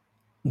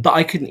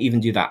I couldn't even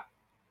do that.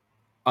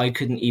 I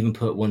couldn't even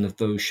put one of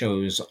those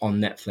shows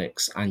on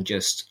Netflix and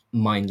just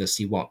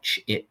mindlessly watch.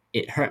 It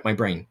hurt my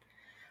brain.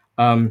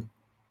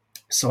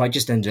 So I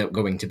just ended up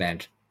going to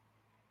bed.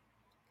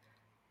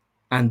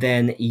 And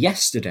then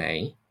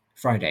yesterday,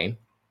 Friday,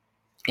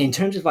 in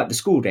terms of like the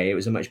school day, it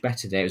was a much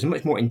better day. It was a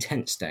much more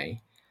intense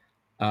day.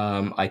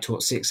 I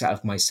taught 6 out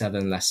of my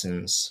 7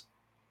 lessons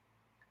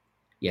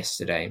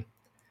yesterday.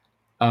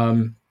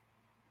 But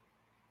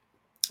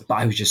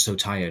I was just so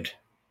tired.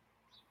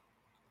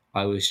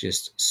 I was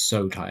just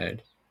so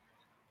tired.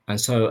 And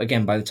so,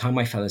 again, by the time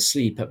I fell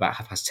asleep at about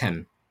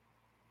 10:30,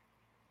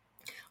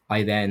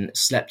 I then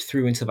slept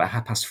through until about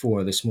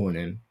 4:30 this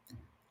morning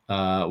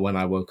when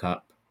I woke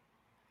up.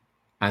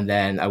 And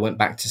then I went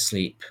back to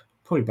sleep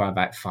probably by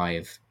about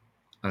 5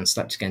 and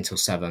slept again till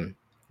 7,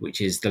 which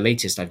is the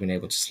latest I've been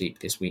able to sleep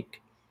this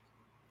week.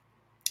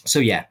 So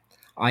yeah,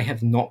 I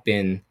have not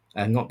been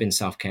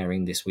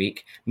self-caring this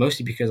week,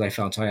 mostly because I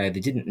felt I either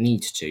didn't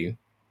need to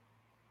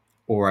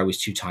or I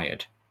was too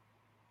tired.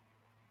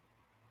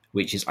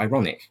 Which is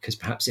ironic, because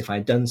perhaps if I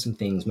had done some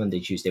things Monday,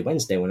 Tuesday,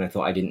 Wednesday when I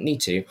thought I didn't need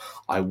to,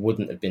 I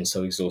wouldn't have been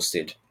so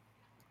exhausted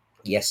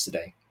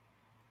yesterday.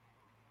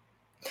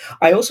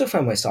 I also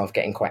found myself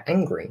getting quite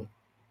angry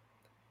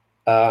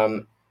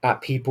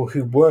at people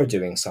who were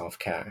doing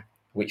self-care,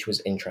 which was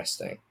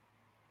interesting.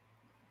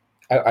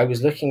 I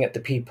was looking at the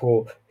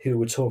people who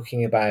were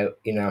talking about,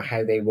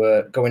 how they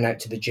were going out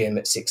to the gym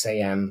at 6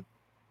 a.m.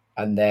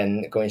 and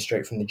then going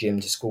straight from the gym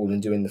to school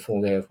and doing the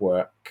full day of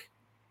work,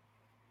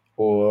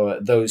 or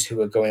those who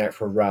were going out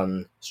for a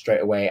run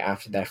straight away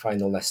after their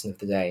final lesson of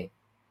the day.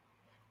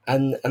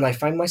 And I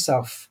find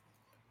myself,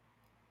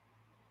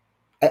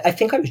 I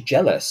think I was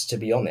jealous, to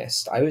be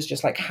honest. I was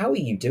just like, how are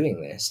you doing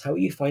this? How are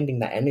you finding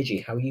that energy?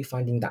 How are you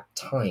finding that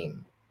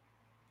time?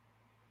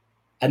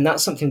 And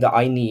that's something that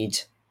I need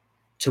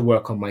to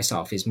work on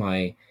myself, it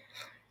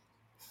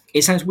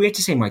sounds weird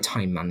to say my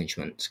time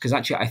management, because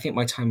actually I think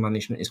my time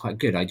management is quite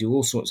good. I do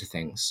all sorts of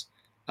things.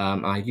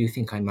 I do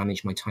think I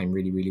manage my time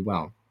really, really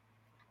well.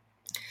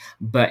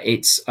 But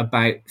it's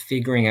about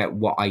figuring out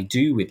what I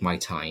do with my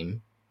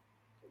time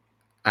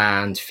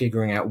and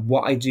figuring out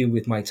what I do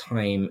with my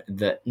time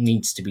that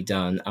needs to be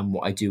done and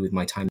what I do with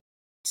my time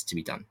that needs to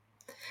be done.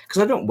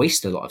 Because I don't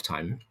waste a lot of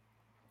time,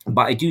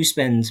 but I do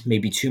spend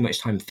maybe too much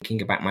time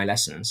thinking about my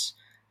lessons.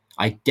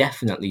 I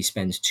definitely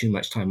spend too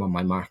much time on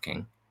my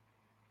marking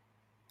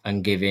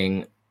and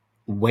giving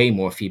way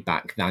more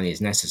feedback than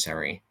is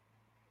necessary.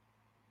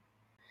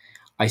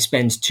 I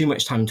spend too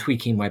much time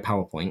tweaking my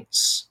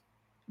PowerPoints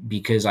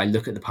because I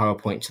look at the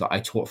PowerPoint that I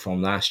taught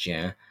from last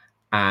year,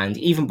 and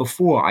even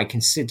before I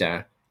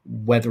consider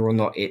whether or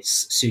not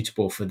it's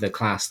suitable for the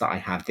class that I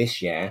have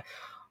this year,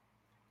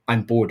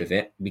 I'm bored of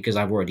it because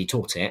I've already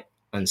taught it,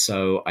 and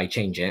so I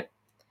change it.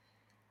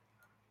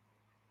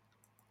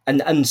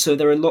 And so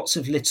there are lots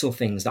of little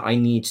things that I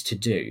need to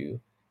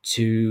do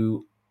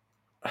to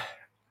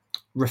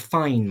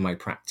refine my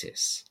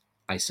practice,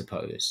 I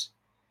suppose.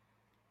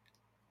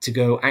 To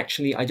go,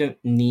 actually, I don't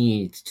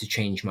need to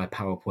change my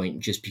PowerPoint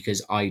just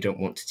because I don't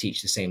want to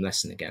teach the same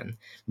lesson again.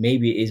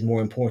 Maybe it is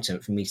more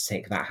important for me to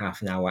take that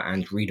half an hour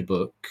and read a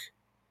book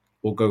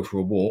or go for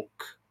a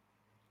walk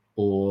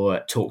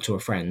or talk to a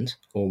friend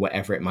or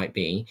whatever it might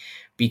be,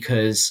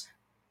 because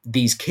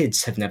these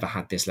kids have never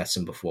had this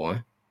lesson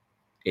before.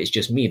 It's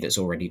just me that's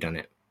already done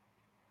it.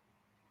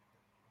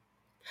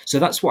 So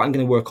that's what I'm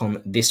going to work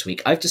on this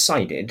week. I've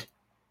decided,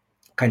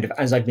 kind of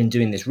as I've been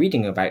doing this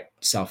reading about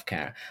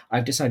self-care,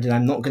 I've decided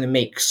I'm not going to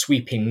make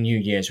sweeping New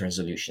Year's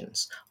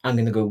resolutions. I'm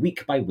going to go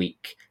week by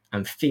week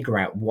and figure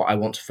out what I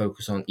want to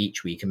focus on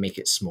each week and make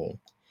it small.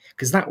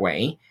 Because that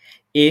way,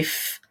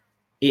 if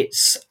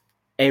it's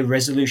a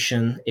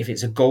resolution, if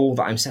it's a goal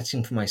that I'm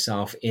setting for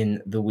myself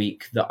in the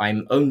week that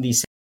I'm only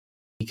setting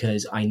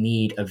because I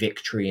need a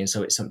victory and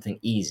so it's something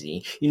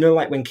easy.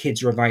 Like when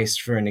kids revise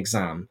for an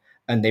exam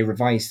and they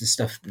revise the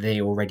stuff that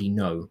they already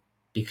know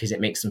because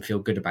it makes them feel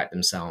good about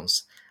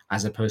themselves,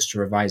 as opposed to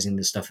revising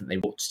the stuff that they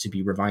want to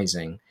be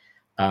revising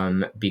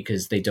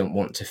because they don't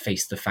want to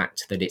face the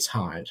fact that it's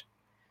hard.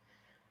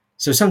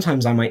 So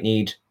sometimes I might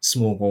need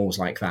small goals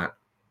like that.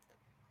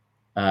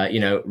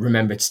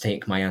 Remember to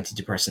take my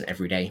antidepressant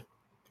every day.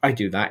 I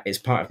do that. It's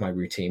part of my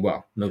routine.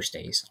 Well, most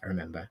days I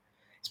remember.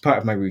 It's part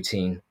of my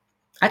routine.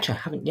 Actually,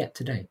 I haven't yet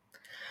today.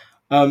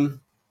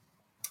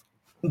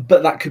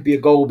 But that could be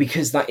a goal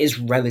because that is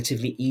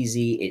relatively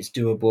easy. It's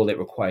doable. It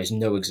requires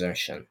no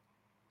exertion.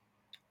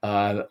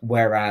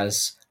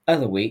 Whereas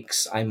other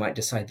weeks, I might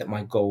decide that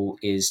my goal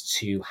is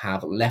to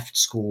have left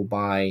school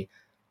by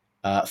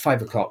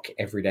 5 o'clock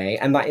every day.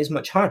 And that is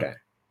much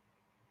harder.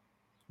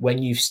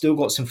 When you've still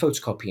got some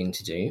photocopying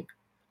to do,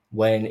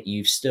 when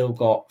you've still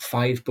got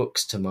 5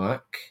 books to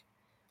mark,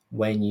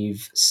 when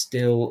you've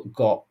still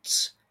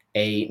got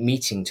a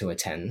meeting to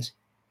attend,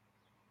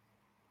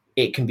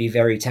 it can be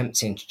very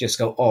tempting to just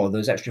go, oh,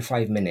 those extra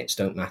 5 minutes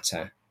don't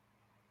matter.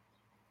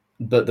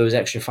 But those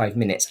extra 5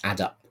 minutes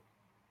add up.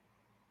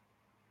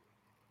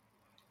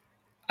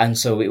 And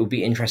so it would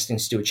be interesting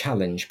to do a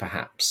challenge,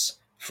 perhaps,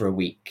 for a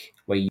week,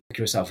 where you make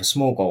yourself a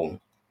small goal,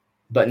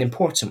 but an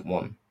important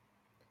one,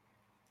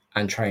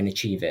 and try and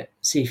achieve it.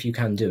 See if you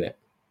can do it.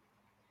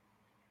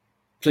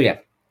 So yeah,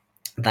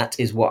 that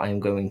is what I'm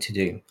going to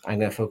do. I'm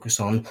going to focus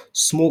on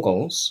small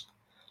goals,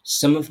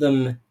 some of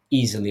them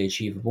easily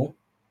achievable,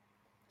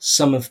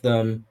 some of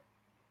them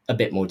a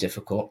bit more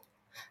difficult,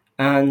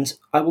 and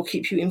I will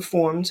keep you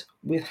informed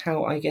with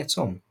how I get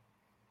on.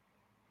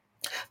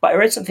 But I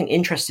read something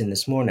interesting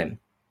this morning,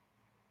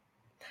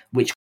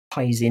 which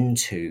ties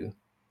into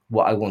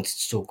what I wanted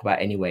to talk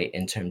about anyway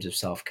in terms of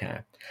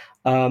self-care.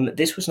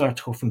 This was an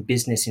article from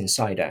Business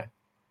Insider,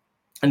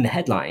 and the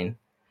headline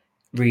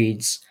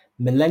reads,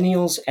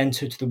 "Millennials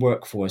entered the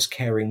workforce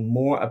caring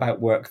more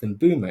about work than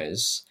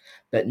boomers,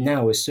 but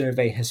now a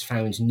survey has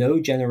found no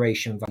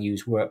generation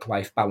values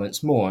work-life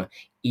balance more,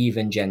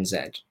 even Gen Z."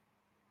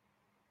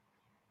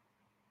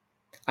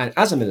 And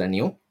as a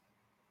millennial,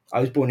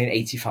 I was born in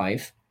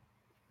 85,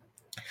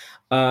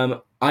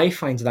 I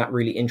find that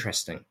really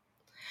interesting.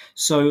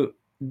 So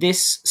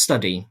this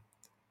study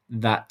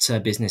that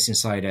Business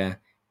Insider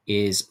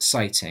is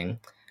citing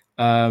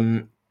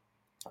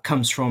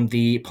comes from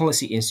the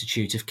Policy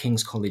Institute of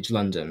King's College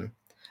London,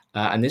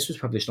 and this was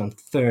published on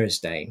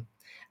Thursday.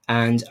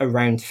 And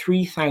around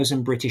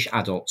 3,000 British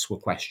adults were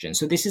questioned.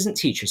 So this isn't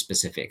teacher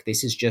specific.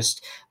 This is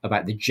just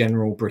about the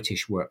general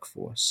British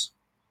workforce.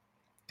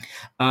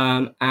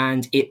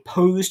 And it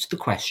posed the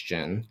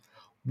question,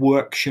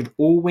 work should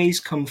always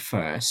come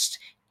first,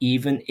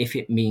 even if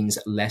it means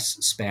less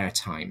spare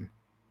time.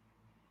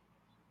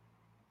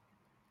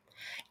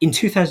 In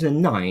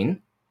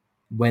 2009,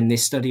 when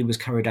this study was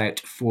carried out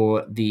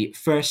for the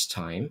first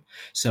time,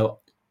 so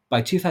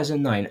by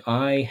 2009,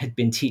 I had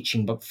been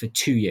teaching for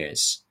 2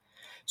 years.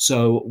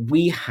 So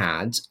we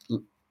had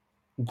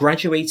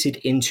graduated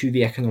into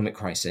the economic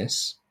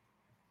crisis.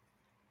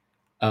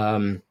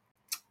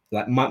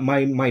 Like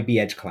my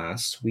B.Ed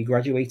class, we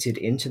graduated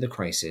into the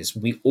crisis.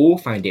 We all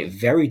found it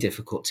very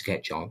difficult to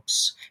get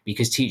jobs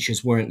because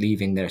teachers weren't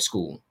leaving their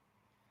school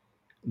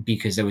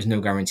because there was no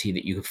guarantee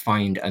that you could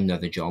find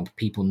another job.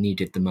 People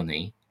needed the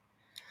money.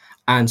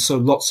 And so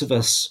lots of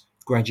us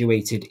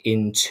graduated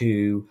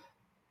into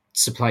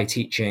supply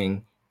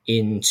teaching,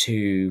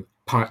 into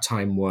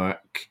part-time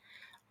work.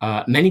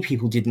 Many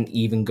people didn't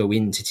even go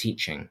into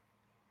teaching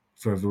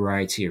for a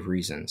variety of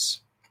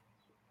reasons.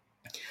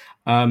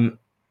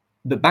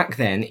 But back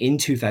then, in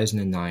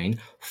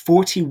 2009,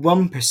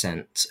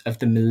 41% of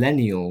the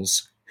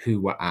millennials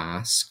who were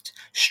asked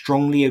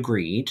strongly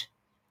agreed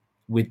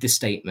with the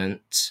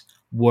statement,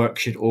 work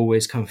should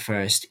always come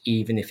first,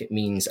 even if it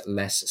means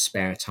less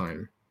spare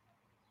time.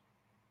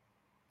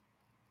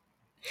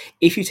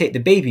 If you take the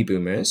baby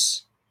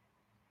boomers,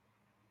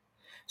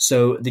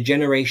 so the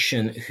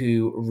generation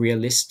who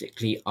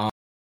realistically are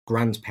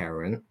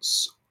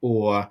grandparents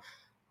or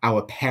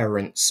our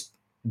parents,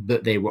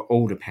 but they were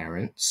older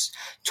parents,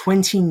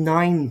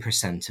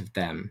 29% of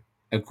them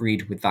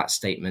agreed with that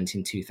statement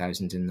in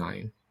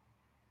 2009.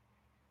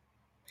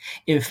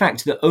 In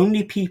fact, the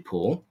only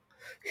people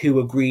who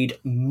agreed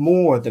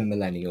more than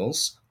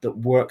millennials that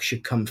work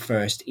should come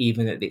first,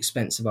 even at the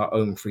expense of our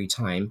own free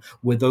time,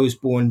 were those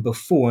born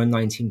before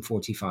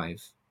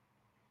 1945.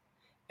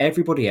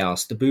 Everybody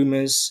else, the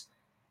boomers,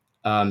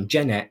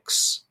 Gen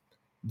X,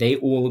 they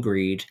all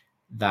agreed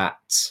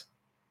that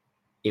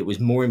it was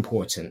more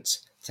important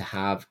to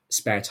have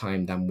spare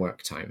time than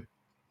work time.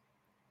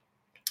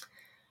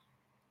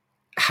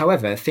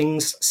 However,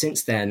 things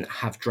since then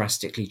have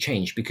drastically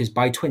changed because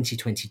by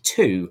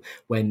 2022,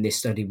 when this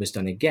study was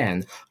done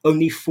again,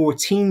 only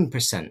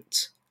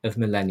 14% of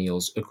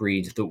millennials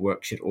agreed that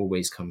work should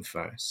always come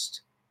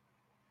first,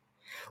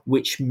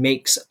 which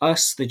makes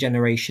us the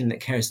generation that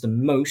cares the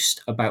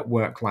most about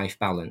work-life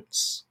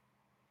balance.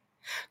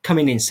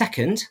 Coming in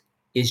second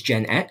is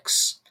Gen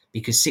X,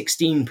 because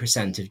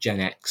 16% of Gen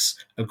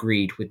X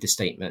agreed with the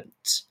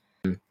statement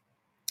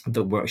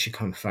that work should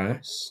come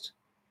first.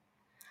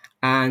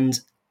 And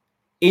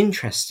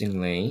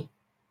interestingly,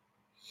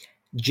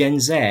 Gen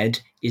Z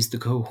is the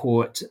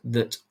cohort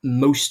that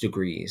most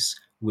agrees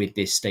with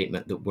this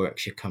statement that work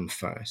should come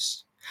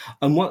first.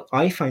 And what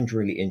I find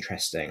really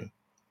interesting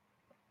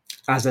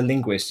as a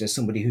linguist, as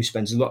somebody who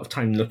spends a lot of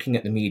time looking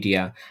at the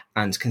media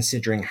and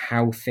considering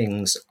how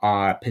things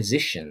are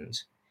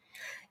positioned,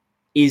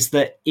 is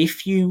that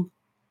if you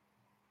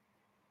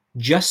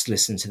just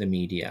listen to the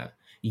media,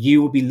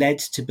 you will be led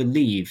to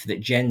believe that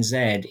Gen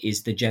Z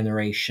is the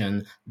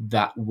generation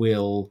that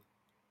will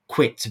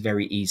quit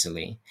very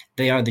easily.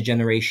 They are the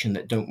generation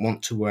that don't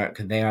want to work.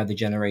 They are the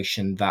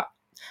generation that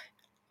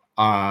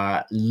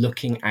are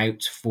looking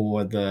out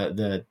for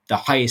the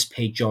highest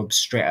paid jobs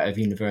straight out of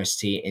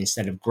university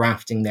instead of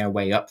grafting their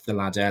way up the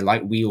ladder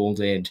like we all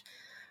did,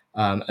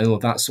 and all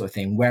that sort of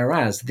thing.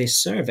 Whereas this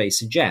survey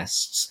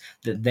suggests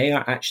that they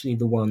are actually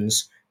the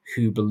ones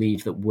who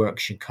believe that work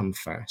should come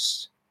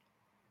first.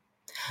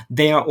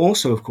 They are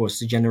also, of course,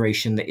 the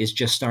generation that is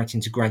just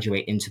starting to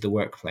graduate into the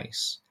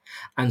workplace.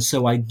 And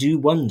so I do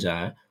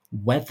wonder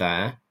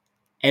whether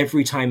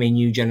every time a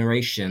new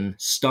generation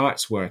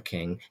starts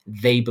working,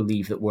 they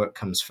believe that work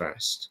comes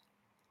first.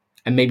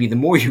 And maybe the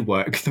more you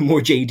work, the more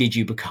jaded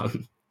you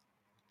become.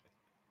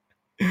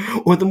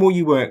 Or the more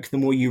you work, the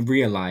more you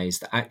realize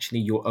that actually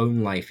your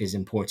own life is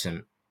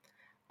important.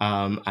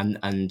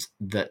 And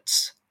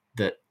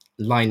that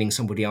lining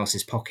somebody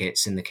else's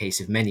pockets in the case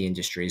of many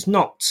industries,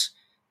 not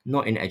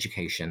in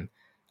education,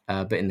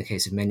 but in the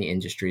case of many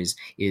industries,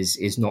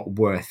 is not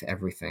worth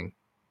everything.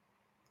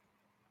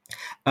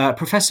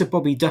 Professor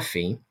Bobby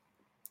Duffy,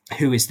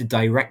 who is the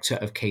director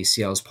of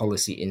KCL's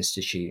Policy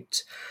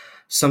Institute,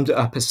 summed it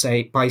up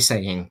by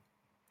saying,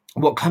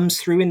 what comes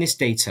through in this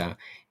data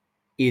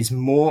is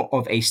more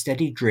of a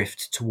steady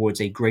drift towards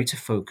a greater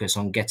focus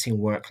on getting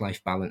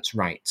work-life balance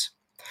right,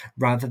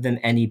 rather than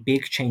any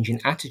big change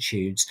in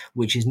attitudes,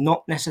 which is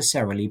not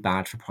necessarily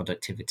bad for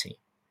productivity.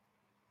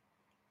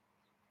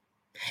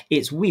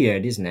 It's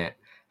weird, isn't it,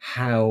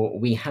 how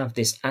we have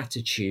this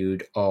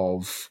attitude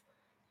of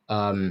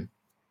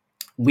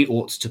we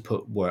ought to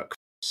put work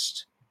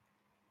first,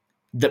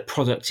 that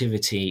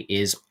productivity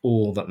is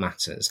all that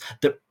matters,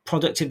 that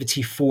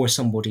productivity for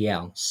somebody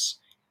else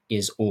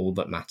is all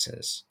that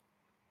matters.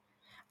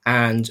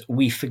 And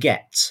we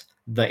forget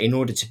that in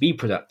order to be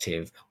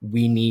productive,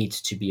 we need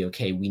to be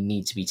okay. We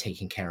need to be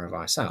taking care of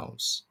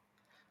ourselves.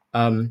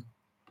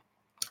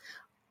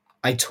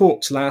 I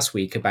talked last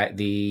week about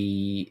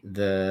the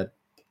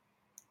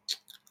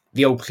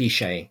old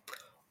cliche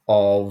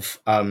of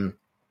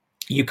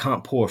you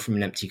can't pour from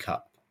an empty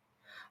cup.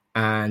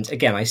 And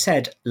again, I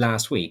said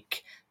last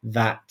week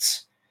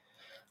that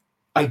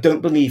I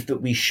don't believe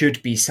that we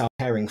should be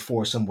self-caring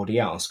for somebody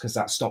else, because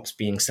that stops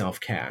being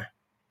self-care.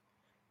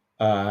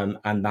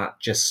 And that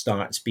just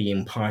starts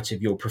being part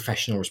of your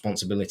professional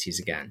responsibilities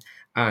again.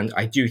 And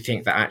I do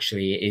think that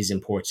actually it is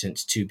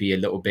important to be a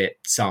little bit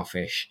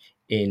selfish,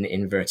 in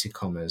inverted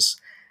commas,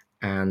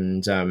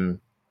 and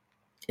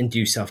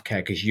do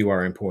self-care, because you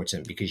are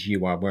important, because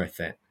you are worth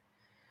it.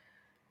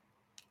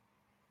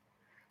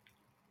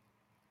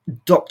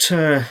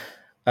 Professor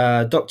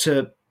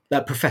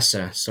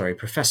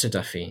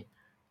Duffy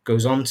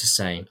goes on to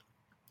say,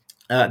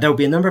 there will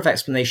be a number of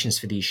explanations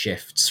for these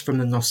shifts, from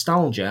the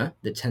nostalgia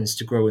that tends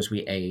to grow as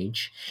we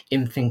age,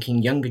 in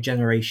thinking younger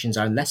generations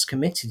are less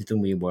committed than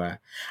we were,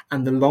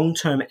 and the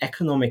long-term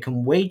economic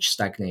and wage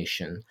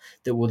stagnation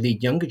that will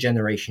lead younger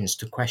generations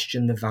to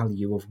question the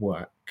value of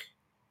work.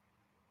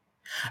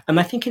 And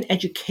I think in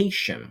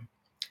education,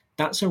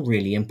 that's a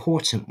really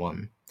important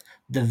one,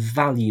 the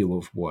value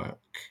of work.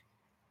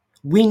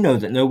 We know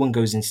that no one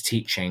goes into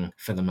teaching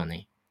for the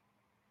money.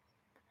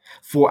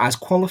 For as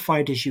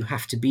qualified as you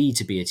have to be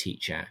a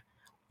teacher,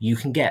 you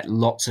can get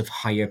lots of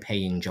higher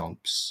paying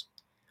jobs.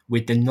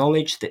 With the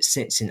knowledge that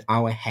sits in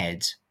our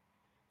head,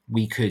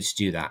 we could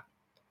do that.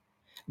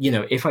 You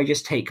know, if I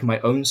just take my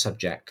own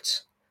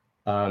subject,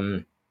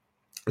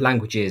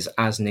 languages,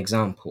 as an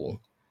example,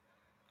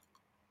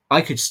 I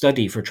could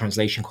study for a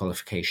translation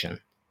qualification.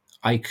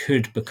 I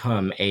could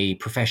become a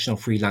professional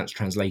freelance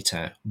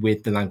translator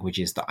with the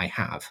languages that I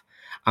have,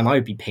 and I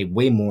would be paid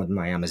way more than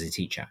I am as a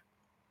teacher.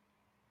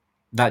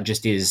 That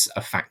just is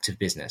a fact of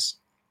business.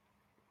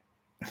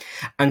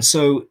 And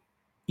so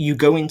you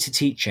go into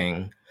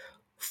teaching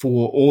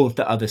for all of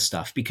the other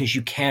stuff because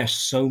you care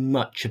so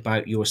much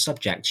about your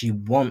subject. You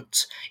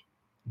want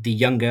the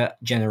younger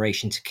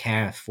generation to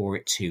care for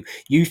it too.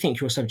 You think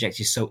your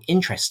subject is so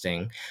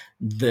interesting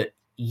that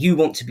you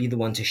want to be the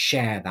one to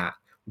share that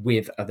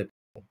with other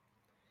people.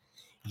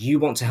 You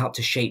want to help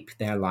to shape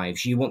their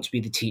lives. You want to be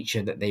the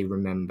teacher that they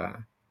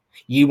remember.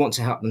 You want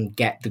to help them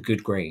get the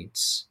good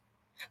grades.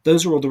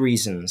 Those are all the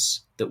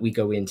reasons that we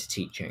go into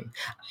teaching.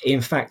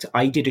 In fact,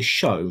 I did a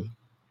show,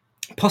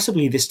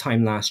 possibly this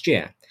time last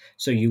year,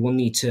 so you will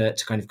need to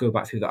kind of go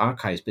back through the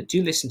archives, but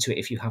do listen to it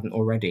if you haven't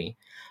already,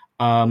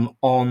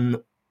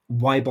 on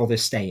why bother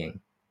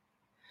staying,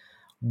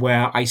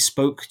 where I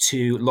spoke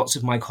to lots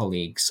of my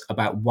colleagues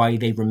about why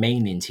they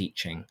remain in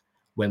teaching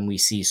when we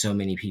see so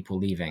many people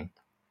leaving.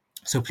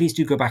 So please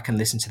do go back and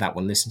listen to that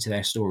one, listen to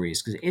their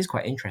stories, because it is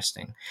quite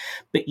interesting.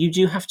 But you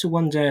do have to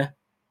wonder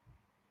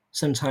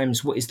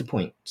sometimes, what is the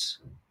point?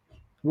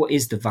 What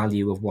is the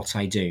value of what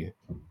I do?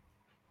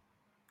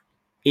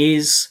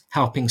 Is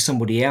helping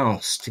somebody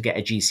else to get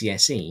a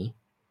GCSE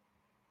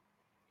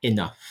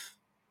enough?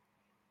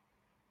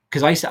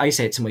 Because I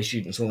say it to my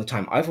students all the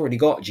time. I've already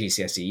got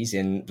GCSEs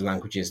in the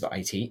languages that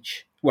I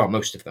teach. Well,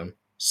 most of them.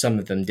 Some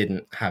of them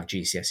didn't have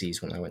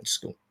GCSEs when I went to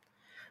school.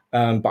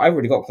 But I've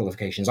already got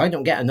qualifications. I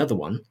don't get another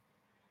one.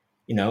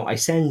 You know, I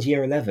send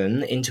year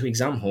 11 into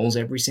exam halls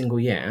every single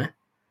year,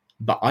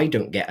 but I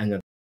don't get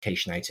another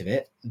qualification out of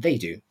it. They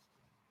do.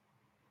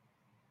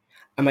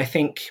 And I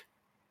think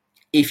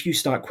if you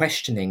start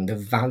questioning the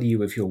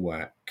value of your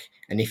work,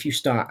 and if you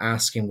start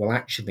asking, well,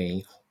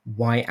 actually,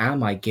 why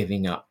am I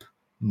giving up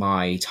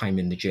my time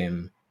in the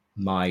gym,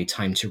 my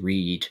time to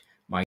read,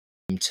 my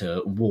time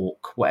to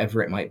walk,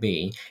 whatever it might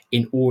be,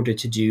 in order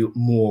to do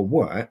more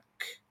work,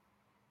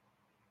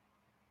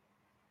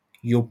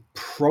 you're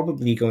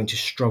probably going to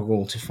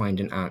struggle to find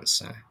an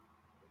answer.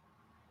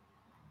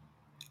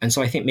 And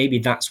so I think maybe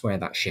that's where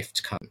that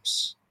shift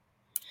comes.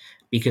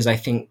 Because I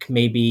think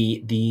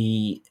maybe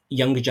the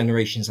younger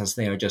generations, as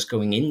they are just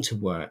going into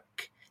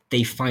work,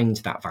 they find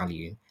that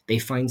value. They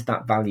find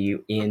that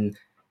value in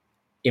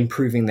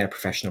improving their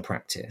professional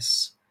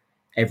practice.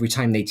 Every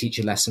time they teach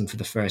a lesson for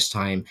the first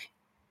time,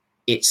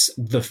 it's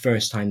the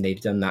first time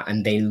they've done that,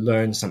 and they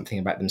learn something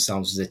about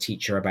themselves as a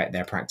teacher, about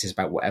their practice,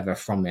 about whatever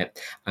from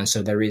it. And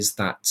so there is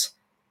that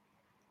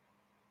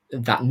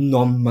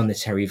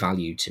non-monetary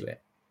value to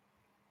it.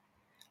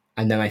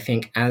 And then I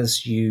think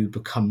as you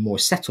become more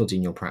settled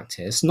in your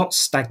practice, not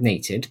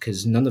stagnated,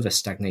 because none of us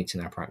stagnate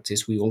in our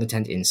practice, we all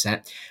attend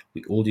inset,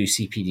 we all do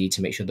CPD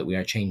to make sure that we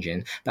are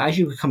changing. But as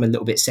you become a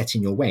little bit set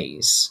in your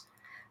ways,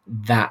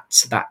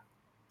 that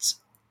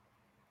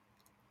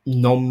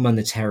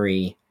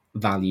non-monetary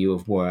value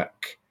of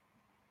work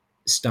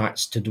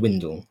starts to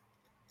dwindle.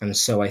 And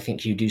so I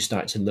think you do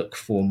start to look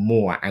for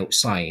more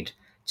outside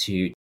to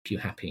keep you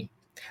happy.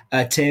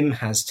 Tim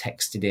has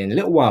texted in a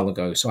little while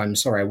ago, so I'm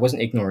sorry, I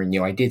wasn't ignoring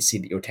you. I did see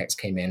that your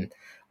text came in.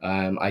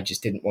 I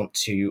just didn't want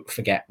to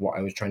forget what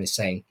I was trying to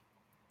say.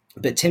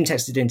 But Tim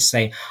texted in to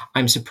say,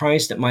 I'm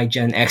surprised at my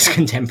Gen X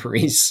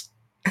contemporaries.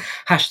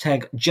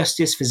 Hashtag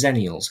justice for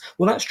Zennials.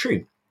 Well, that's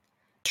true.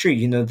 True.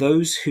 You know,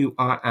 those who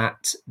are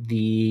at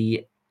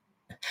the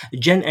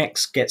Gen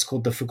X gets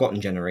called the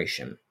forgotten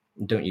generation,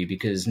 don't you?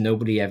 Because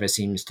nobody ever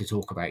seems to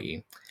talk about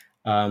you.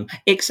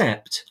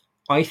 Except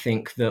I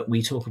think that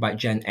we talk about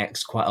Gen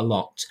X quite a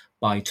lot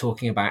by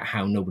talking about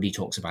how nobody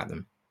talks about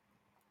them.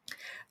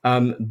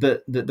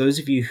 But those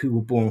of you who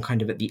were born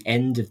kind of at the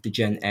end of the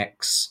Gen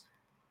X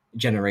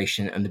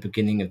generation and the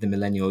beginning of the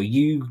millennial,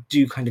 you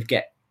do kind of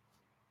get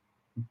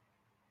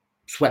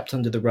swept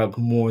under the rug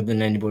more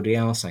than anybody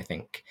else, I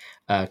think,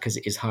 because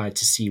it is hard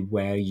to see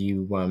where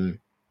you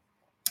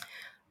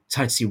it's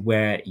hard to see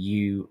where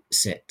you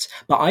sit.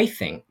 But I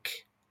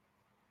think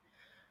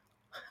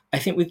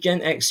with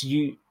Gen X,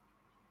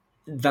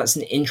 that's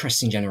an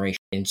interesting generation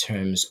in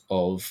terms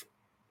of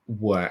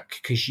work,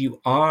 because you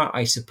are,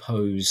 I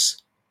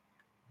suppose,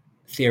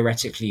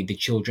 theoretically the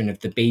children of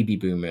the baby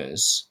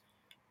boomers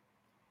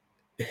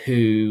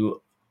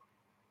who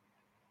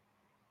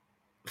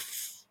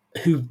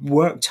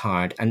worked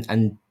hard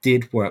and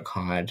did work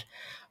hard,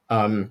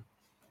 and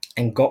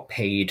got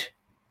paid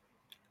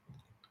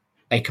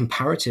a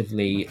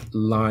comparatively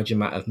large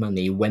amount of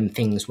money when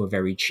things were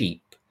very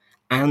cheap,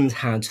 and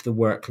had the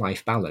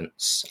work-life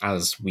balance,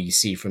 as we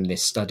see from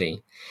this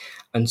study.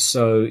 And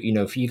so, you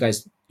know, for you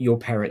guys, your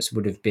parents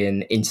would have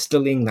been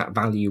instilling that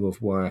value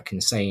of work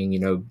and saying, you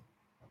know,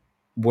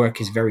 work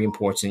is very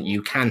important,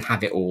 you can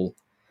have it all.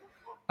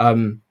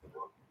 And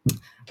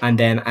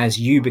then as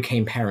you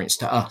became parents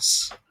to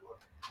us,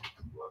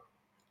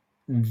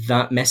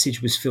 that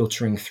message was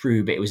filtering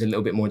through, but it was a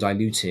little bit more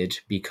diluted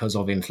because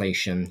of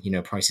inflation. You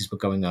know, prices were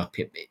going up.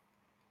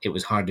 It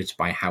was harder to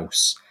buy a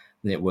house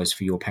than it was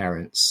for your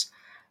parents.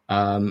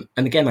 And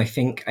again, I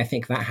think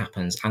that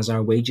happens as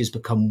our wages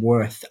become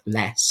worth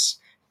less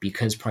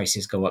because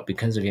prices go up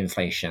because of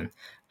inflation.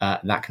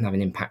 That can have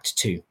an impact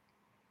too.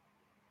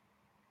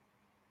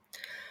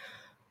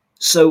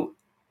 So,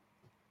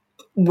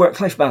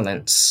 work-life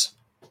balance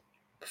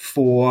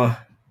for,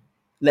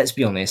 let's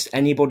be honest,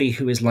 anybody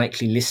who is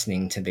likely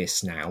listening to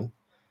this now,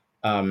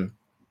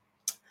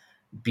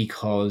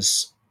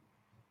 because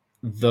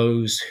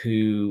those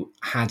who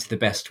had the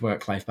best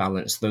work-life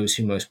balance, those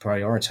who most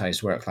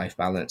prioritized work-life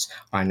balance,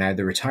 are now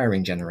the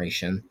retiring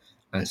generation,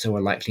 and so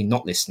are likely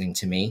not listening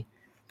to me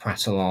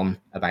prattle on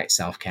about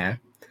self-care.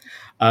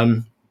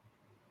 It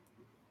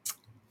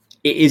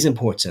is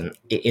important.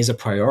 It is a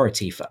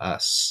priority for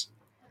us,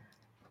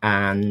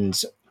 and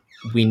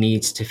we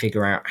need to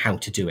figure out how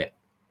to do it.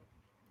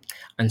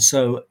 And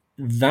so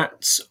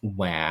that's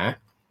where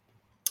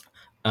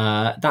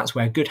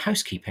good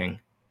housekeeping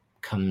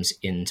comes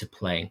into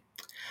play.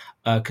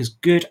 Because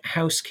good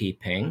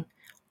housekeeping,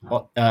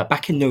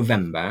 back in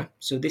November,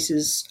 so this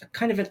is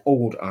kind of an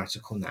old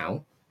article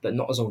now, but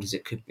not as old as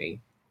it could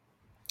be.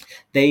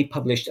 They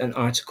published an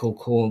article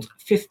called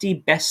 50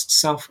 Best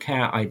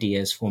Self-Care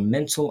Ideas for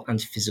Mental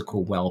and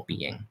Physical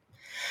Well-Being.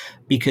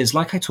 Because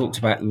like I talked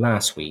about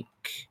last week,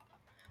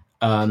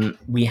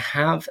 we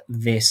have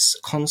this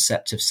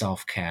concept of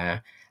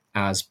self-care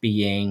as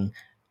being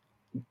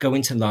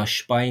going to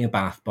Lush, buying a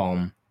bath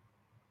bomb,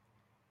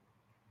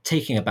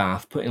 taking a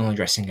bath, putting on a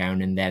dressing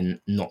gown, and then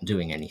not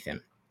doing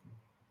anything.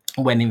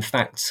 When in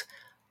fact,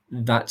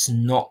 that's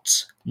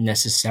not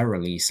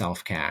necessarily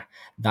self-care.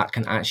 That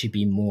can actually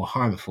be more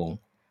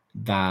harmful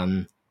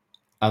than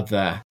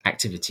other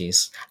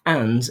activities.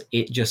 And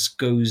it just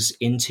goes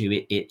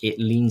into, it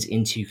leans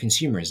into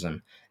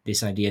consumerism.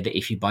 This idea that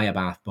if you buy a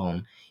bath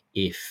bomb,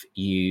 if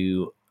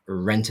you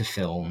rent a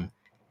film,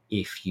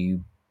 if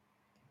you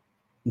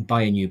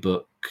buy a new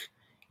book,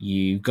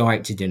 you go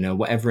out to dinner,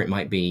 whatever it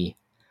might be,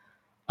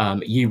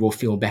 you will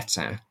feel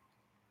better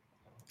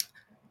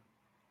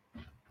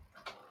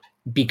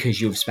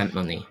because you've spent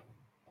money.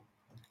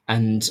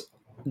 And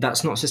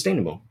that's not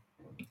sustainable.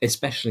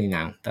 Especially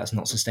now, that's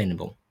not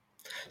sustainable.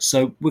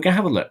 So we're going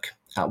to have a look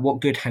at what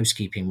Good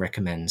Housekeeping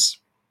recommends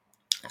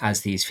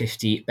as these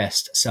 50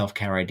 best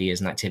self-care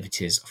ideas and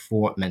activities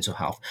for mental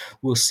health.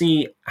 We'll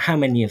see how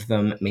many of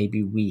them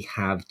maybe we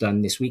have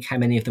done this week, how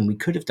many of them we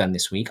could have done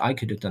this week, I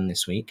could have done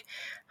this week,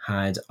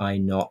 had I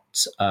not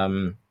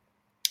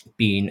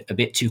been a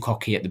bit too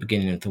cocky at the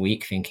beginning of the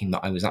week, thinking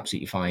that I was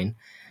absolutely fine,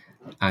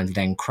 and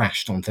then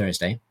crashed on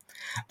Thursday.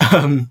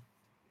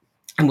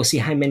 and we'll see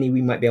how many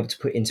we might be able to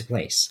put into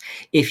place.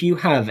 If you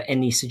have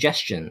any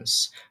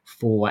suggestions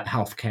for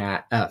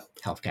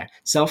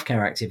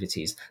self-care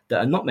activities that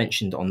are not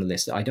mentioned on the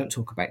list that I don't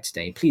talk about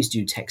today, please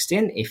do text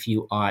in. If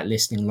you are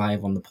listening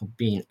live on the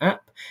Podbean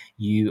app,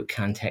 you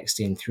can text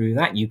in through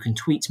that. You can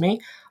tweet me.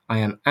 I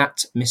am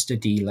at Mr.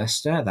 D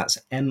Lester. That's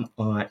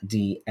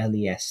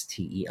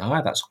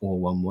MRDLESTER. That's all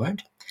one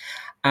word.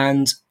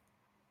 And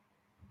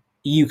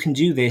you can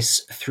do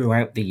this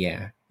throughout the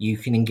year. You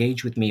can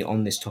engage with me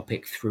on this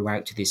topic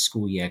throughout this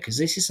school year, because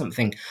this is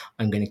something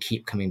I'm going to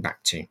keep coming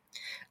back to,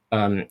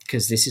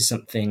 because this is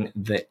something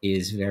that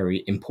is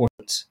very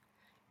important.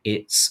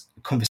 It's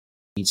a conversation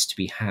that needs to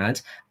be had.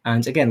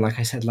 And again, like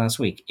I said last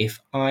week, if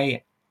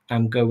I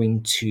am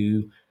going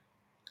to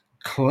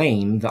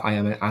claim that I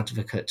am an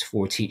advocate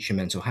for teacher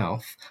mental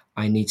health,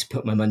 I need to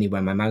put my money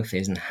where my mouth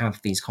is and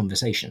have these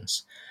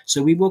conversations.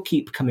 So we will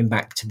keep coming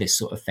back to this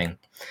sort of thing.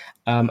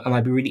 And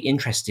I'd be really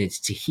interested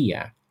to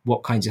hear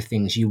what kinds of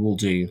things you will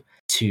do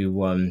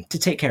to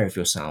take care of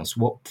yourselves,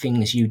 what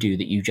things you do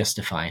that you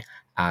justify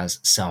as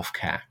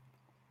self-care.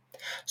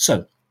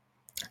 So,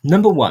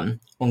 number 1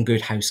 on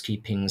Good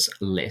Housekeeping's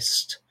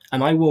list,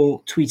 and I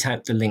will tweet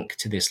out the link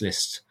to this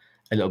list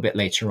a little bit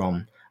later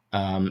on,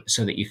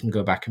 so that you can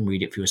go back and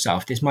read it for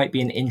yourself. This might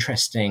be an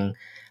interesting,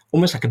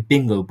 almost like a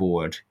bingo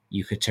board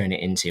you could turn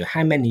it into.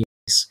 How many of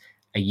these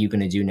are you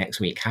going to do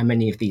next week? How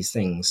many of these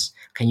things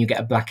can you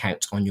get a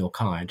blackout on your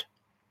card?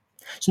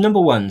 So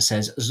number 1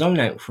 says, zone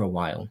out for a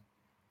while.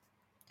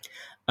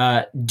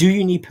 Do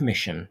you need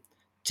permission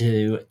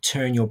to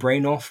turn your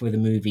brain off with a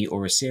movie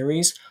or a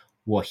series?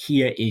 Well,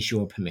 here is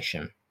your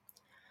permission.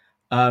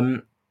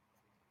 You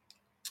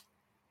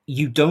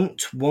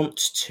don't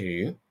want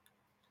to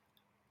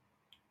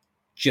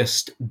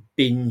just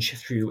binge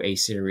through a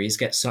series,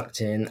 get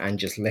sucked in, and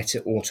just let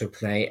it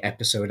autoplay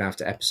episode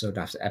after episode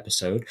after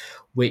episode,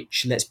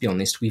 which, let's be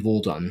honest, we've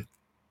all done,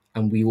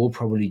 and we all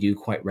probably do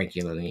quite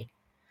regularly.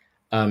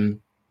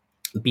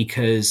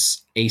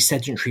 Because a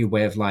sedentary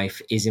way of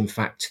life is, in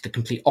fact, the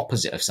complete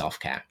opposite of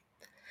self-care.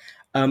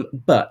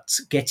 But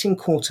getting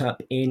caught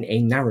up in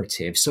a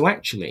narrative, so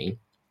actually,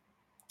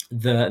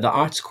 the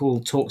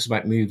article talks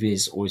about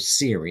movies or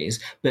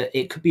series, but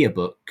it could be a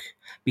book,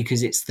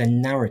 because it's the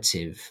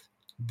narrative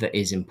that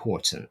is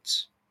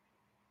important.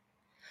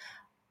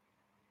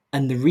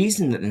 And the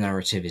reason that the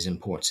narrative is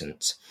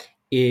important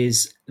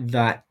is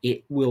that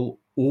it will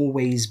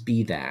always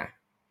be there.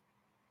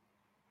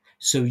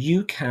 So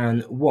you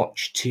can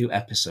watch 2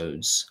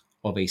 episodes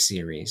of a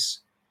series.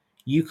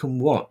 You can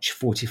watch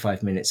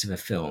 45 minutes of a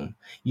film.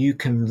 You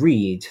can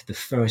read the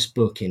first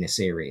book in a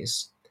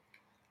series,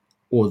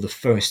 or the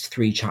first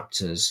 3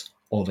 chapters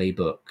of a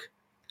book,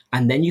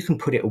 and then you can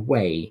put it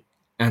away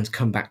and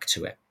come back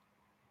to it.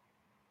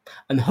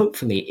 And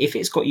hopefully, if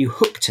it's got you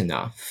hooked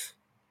enough,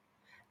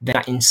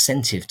 that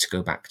incentive to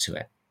go back to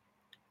it,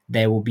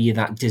 there will be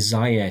that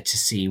desire to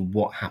see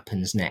what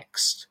happens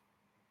next,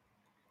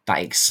 that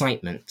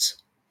excitement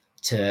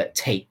to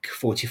take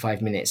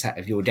 45 minutes out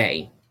of your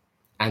day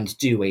and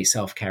do a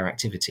self-care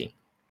activity.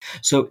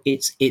 So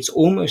it's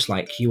almost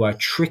like you are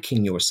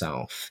tricking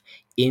yourself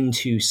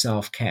into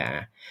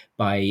self-care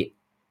by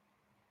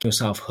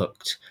yourself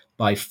hooked,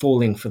 by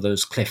falling for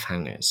those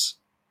cliffhangers.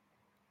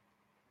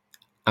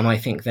 And I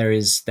think there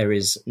is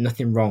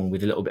nothing wrong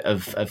with a little bit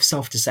of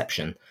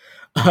self-deception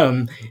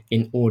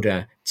in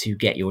order to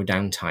get your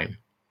downtime.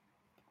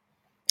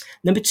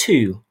 Number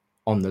 2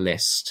 on the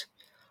list,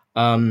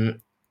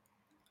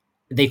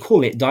 they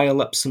call it dial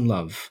up some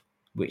love,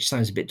 which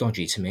sounds a bit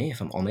dodgy to me,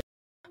 if I'm honest.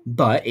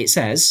 But it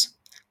says,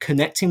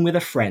 connecting with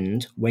a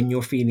friend when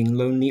you're feeling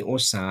lonely or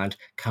sad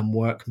can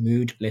work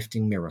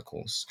mood-lifting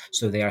miracles.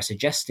 So they are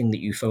suggesting that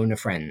you phone a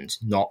friend,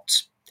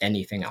 not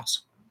anything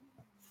else.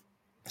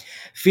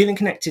 Feeling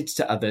connected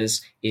to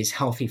others is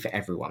healthy for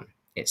everyone,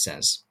 it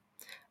says.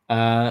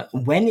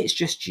 When it's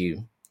just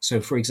you,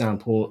 so for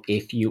example,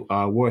 if you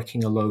are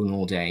working alone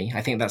all day,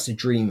 I think that's a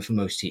dream for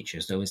most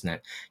teachers though, isn't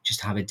it?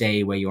 Just to have a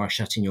day where you are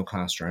shut in your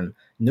classroom,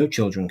 no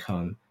children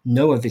come,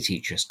 no other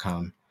teachers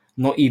come,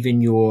 not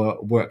even your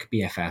work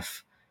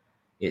BFF.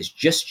 It's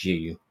just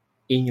you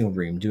in your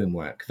room doing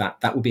work.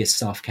 That would be a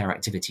self-care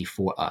activity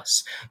for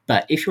us.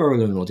 But if you're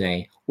alone all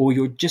day, or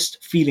you're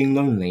just feeling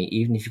lonely,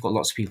 even if you've got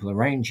lots of people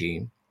around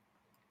you,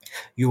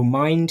 your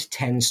mind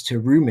tends to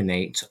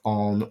ruminate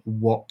on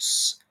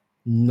what's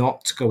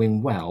not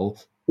going well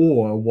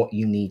or what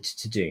you need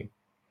to do.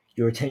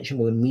 Your attention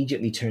will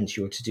immediately turn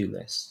to your to-do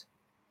list.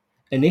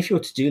 And if your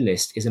to-do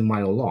list is a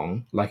mile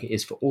long, like it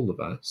is for all of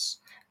us,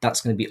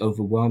 that's going to be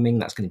overwhelming.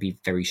 That's going to be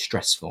very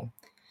stressful.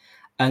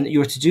 And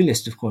your to-do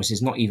list, of course,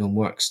 is not even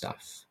work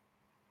stuff.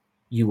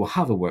 You will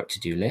have a work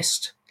to-do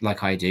list,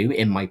 like I do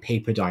in my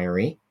paper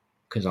diary,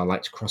 because I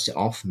like to cross it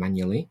off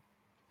manually.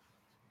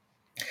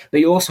 But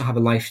you also have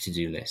a life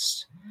to-do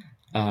list.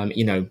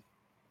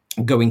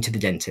 Going to the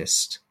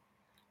dentist,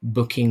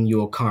 booking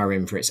your car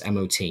in for its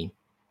MOT,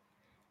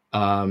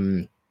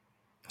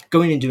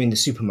 going and doing the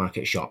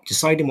supermarket shop,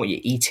 deciding what you're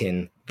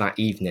eating that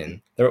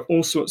evening. There are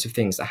all sorts of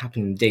things that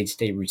happen in the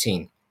day-to-day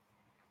routine.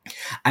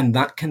 And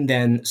that can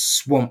then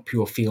swamp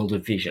your field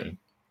of vision.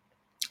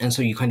 And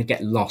so you kind of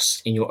get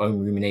lost in your own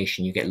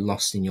rumination, you get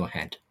lost in your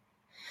head.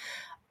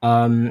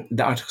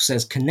 The article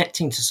says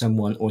connecting to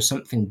someone or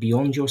something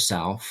beyond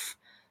yourself,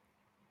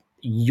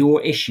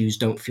 your issues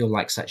don't feel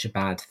like such a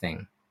bad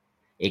thing.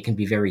 It can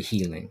be very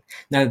healing.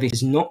 Now, this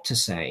is not to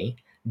say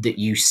that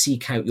you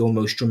seek out your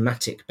most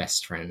dramatic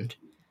best friend,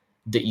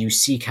 that you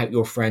seek out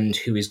your friend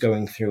who is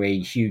going through a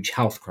huge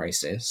health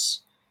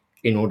crisis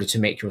in order to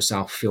make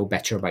yourself feel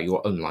better about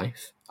your own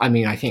life. I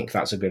mean, I think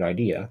that's a good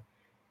idea,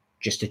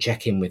 just to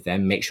check in with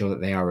them, make sure that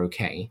they are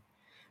okay.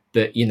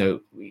 But,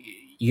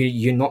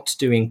 you're not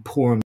doing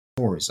poor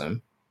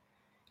tourism.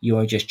 You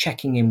are just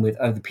checking in with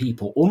other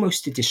people,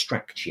 almost to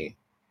distract you.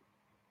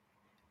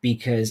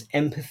 Because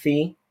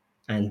empathy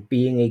and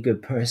being a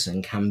good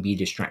person can be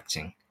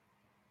distracting.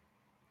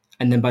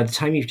 And then by the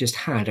time you've just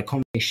had a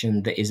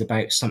conversation that is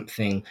about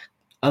something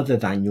other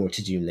than your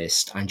to-do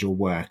list and your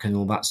work and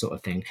all that sort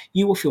of thing,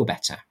 you will feel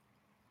better.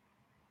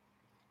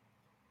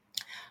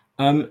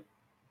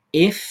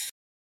 If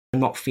you're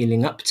not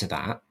feeling up to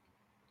that,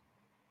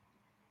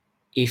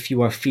 if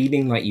you are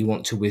feeling like you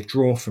want to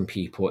withdraw from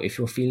people, if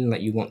you're feeling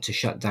like you want to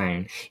shut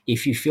down,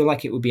 if you feel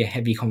like it would be a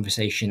heavy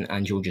conversation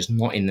and you're just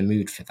not in the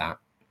mood for that,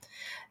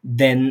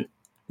 then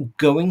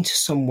going to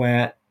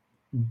somewhere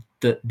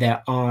that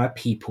there are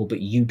people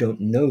but you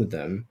don't know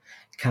them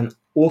can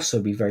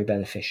also be very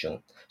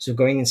beneficial. So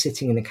going and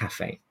sitting in a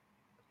cafe,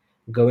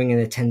 going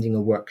and attending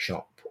a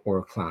workshop or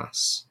a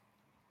class,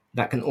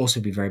 that can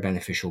also be very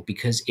beneficial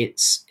because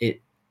it's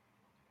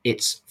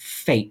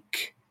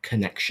fake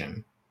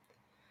connection.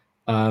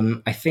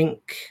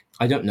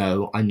 I don't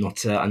know. I'm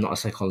not a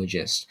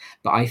psychologist,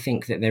 but I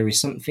think that there is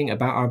something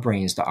about our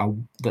brains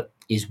that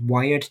is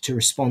wired to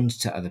respond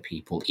to other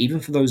people, even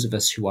for those of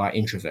us who are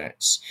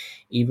introverts,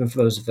 even for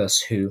those of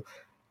us who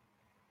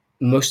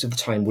most of the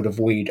time would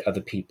avoid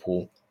other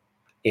people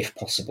if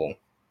possible.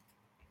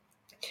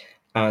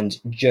 And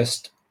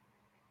just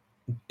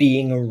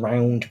being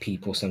around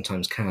people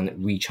sometimes can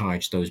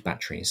recharge those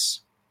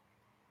batteries.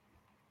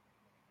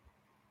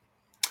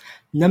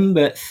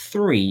 Number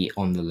 3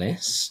 on the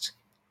list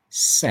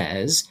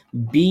says,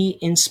 be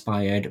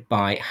inspired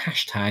by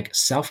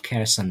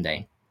 #selfcare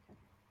Sunday.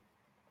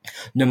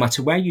 No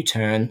matter where you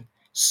turn,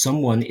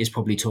 someone is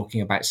probably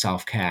talking about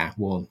self-care.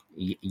 Well,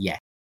 yeah,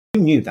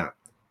 you knew that,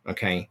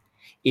 okay?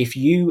 If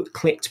you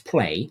clicked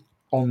play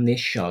on this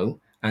show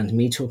and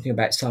me talking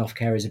about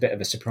self-care is a bit of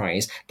a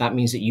surprise, that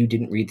means that you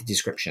didn't read the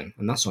description,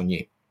 and that's on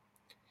you.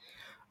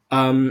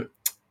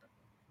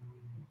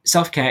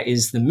 Self-care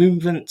is the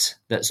movement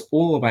that's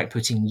all about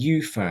putting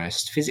you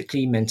first,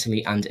 physically,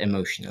 mentally, and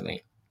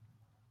emotionally.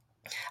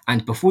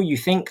 And before you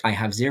think I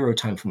have zero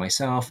time for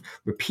myself,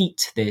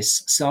 repeat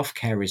this: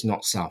 self-care is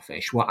not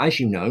selfish. Well, as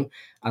you know,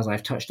 as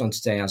I've touched on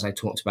today, as I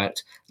talked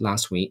about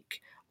last week,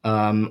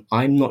 I'm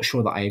not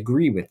sure that I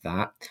agree with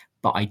that,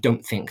 but I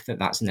don't think that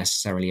that's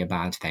necessarily a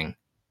bad thing.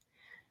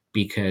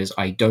 Because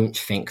I don't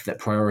think that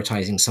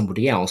prioritizing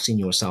somebody else in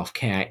your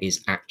self-care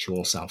is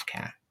actual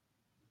self-care.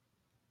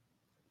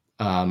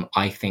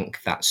 I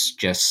think that's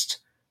just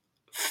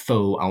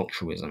faux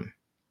altruism.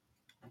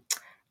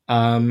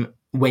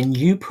 When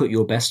you put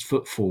your best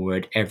foot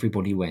forward,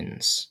 everybody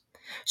wins.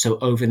 So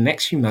over the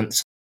next few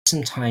months,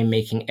 spend some time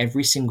making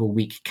every single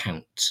week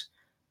count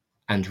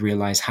and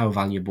realize how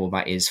valuable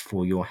that is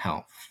for your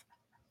health.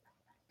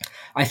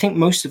 I think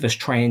most of us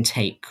try and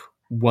take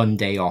one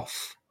day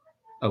off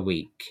a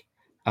week.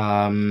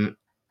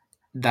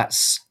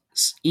 That's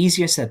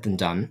easier said than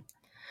done.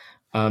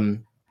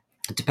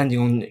 Depending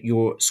on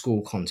your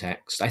school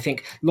context. I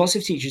think lots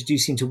of teachers do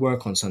seem to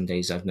work on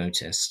Sundays, I've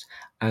noticed.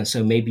 And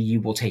so maybe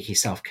you will take a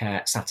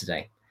self-care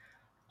Saturday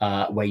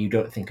where you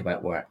don't think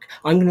about work.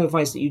 I'm going to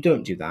advise that you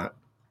don't do that.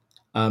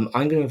 I'm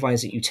going to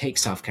advise that you take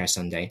self-care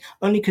Sunday,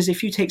 only because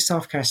if you take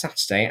self-care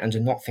Saturday and are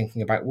not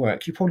thinking about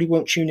work, you probably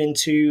won't tune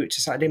into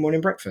Saturday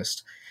morning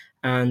breakfast.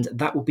 And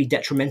that will be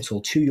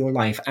detrimental to your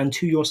life and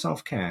to your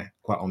self-care,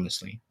 quite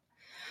honestly.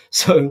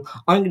 So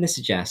I'm going to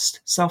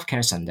suggest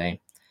self-care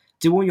Sunday.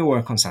 Do all your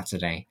work on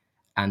Saturday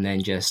and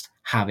then just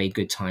have a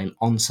good time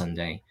on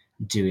Sunday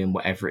doing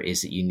whatever it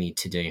is that you need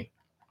to do.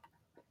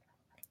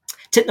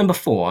 Tip number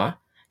 4,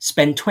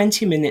 spend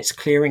 20 minutes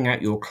clearing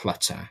out your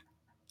clutter.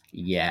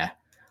 Yeah,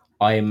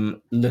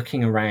 I'm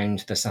looking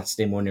around the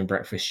Saturday morning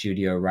breakfast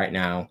studio right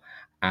now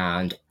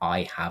and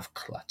I have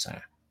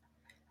clutter.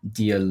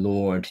 Dear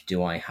Lord,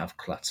 do I have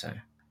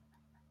clutter.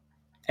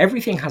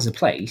 Everything has a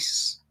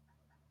place,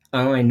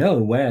 and I know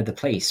where the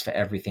place for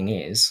everything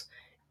is.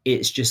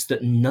 It's just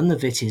that none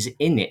of it is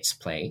in its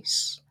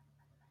place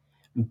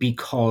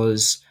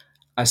because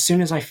as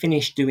soon as I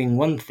finish doing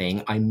one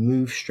thing, I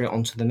move straight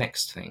on to the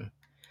next thing.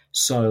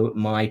 So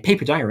my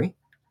paper diary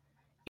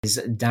is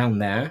down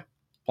there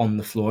on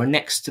the floor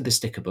next to the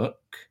sticker book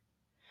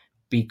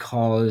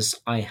because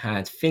I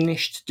had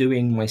finished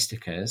doing my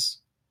stickers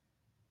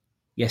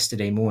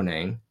yesterday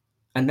morning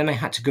and then I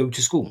had to go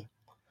to school.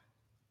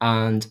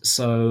 And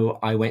so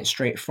I went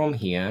straight from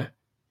here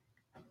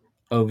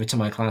over to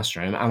my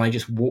classroom and I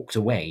just walked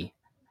away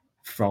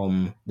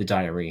from the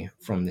diary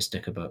from the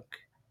sticker book.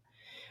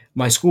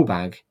 My school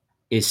bag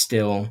is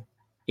still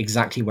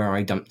exactly where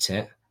I dumped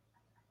it.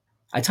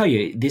 I tell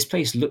you, this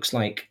place looks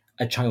like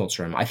a child's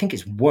room. I think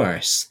it's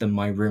worse than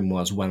my room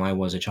was when I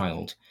was a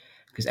child,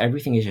 because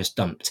everything is just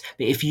dumped.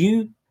 But if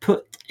you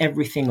put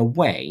everything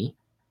away,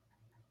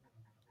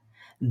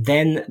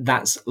 then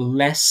that's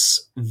less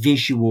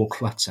visual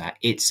clutter.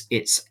 It's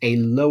a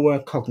lower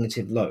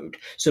cognitive load.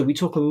 So we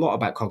talk a lot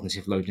about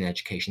cognitive load in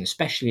education,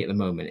 especially at the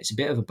moment. It's a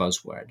bit of a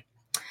buzzword.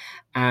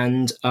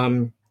 And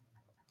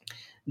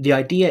the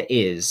idea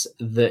is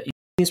that your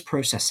brain is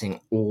processing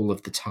all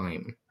of the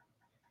time.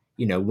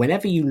 You know,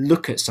 whenever you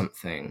look at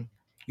something,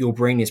 your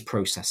brain is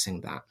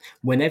processing that.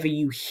 Whenever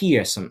you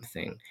hear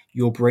something,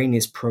 your brain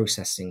is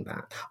processing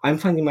that. I'm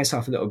finding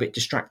myself a little bit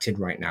distracted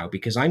right now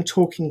because I'm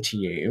talking to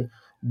you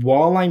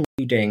while I'm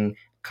reading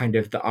kind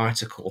of the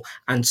article,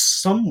 and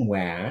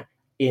somewhere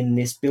in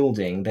this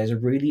building, there's a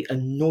really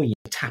annoying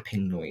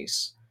tapping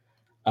noise.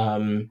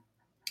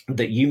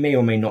 That you may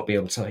or may not be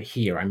able to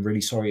hear. I'm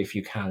really sorry if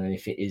you can, and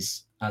if it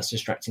is as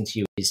distracting to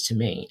you as it is to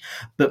me.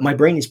 But my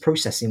brain is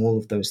processing all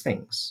of those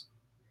things.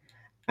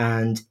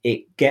 And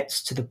it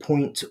gets to the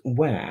point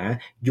where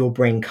your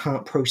brain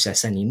can't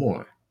process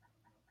anymore.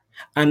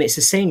 And it's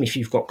the same if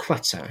you've got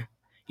clutter.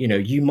 You know,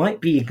 you might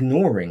be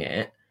ignoring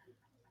it,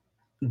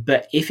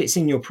 but if it's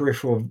in your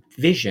peripheral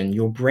vision,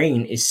 your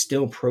brain is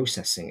still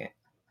processing it,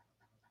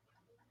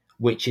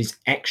 which is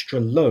extra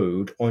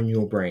load on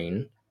your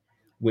brain,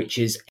 which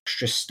is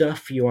extra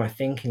stuff you are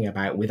thinking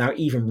about without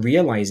even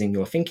realizing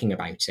you're thinking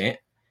about it,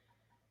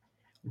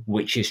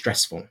 which is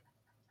stressful.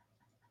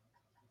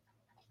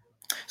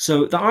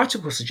 So the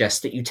article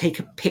suggests that you take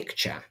a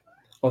picture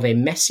of a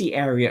messy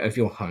area of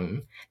your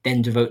home,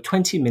 then devote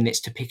 20 minutes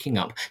to picking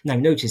up. Now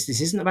notice,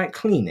 this isn't about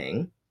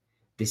cleaning,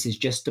 this is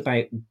just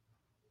about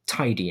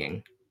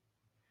tidying.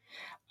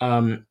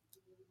 When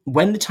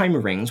the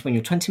timer rings, when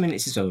your 20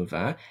 minutes is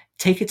over,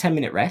 take a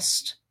 10-minute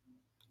rest,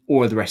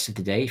 or the rest of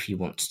the day if you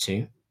want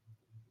to.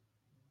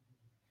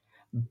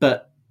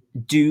 But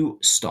do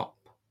stop.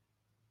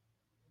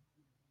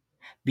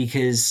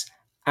 Because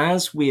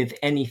as with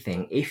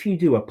anything, if you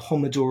do a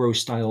Pomodoro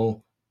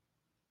style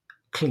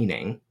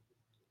cleaning,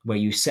 where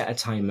you set a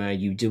timer,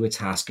 you do a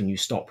task, and you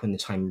stop when the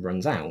timer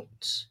runs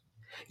out,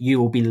 you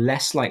will be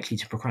less likely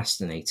to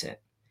procrastinate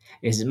it.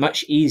 It's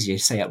much easier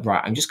to say,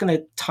 right, I'm just going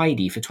to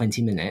tidy for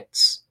 20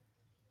 minutes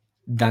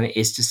than it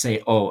is to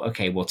say, oh,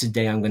 okay, well,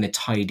 today I'm going to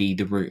tidy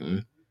the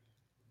room.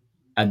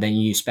 And then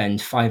you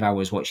spend 5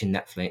 hours watching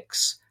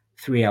Netflix,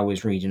 3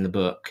 hours reading the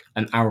book,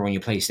 an hour on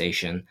your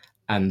PlayStation,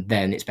 and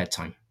then it's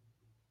bedtime.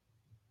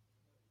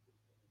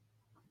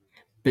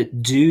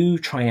 But do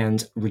try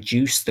and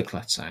reduce the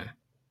clutter.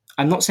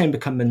 I'm not saying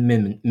become a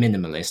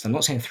minimalist. I'm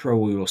not saying throw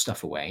all your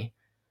stuff away.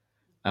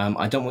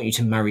 I don't want you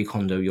to Marie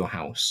Kondo your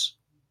house.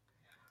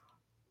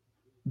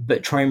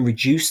 But try and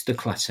reduce the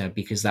clutter,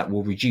 because that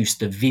will reduce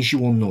the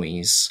visual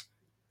noise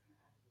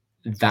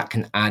that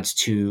can add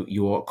to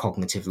your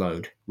cognitive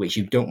load, which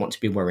you don't want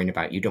to be worrying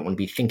about. You don't want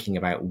to be thinking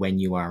about when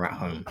you are at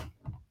home.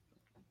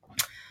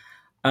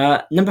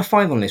 Number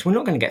 5 on the list. We're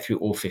not going to get through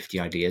all 50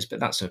 ideas,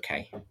 but that's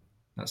okay.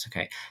 That's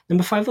okay.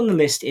 Number 5 on the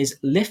list is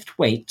lift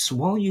weights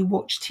while you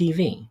watch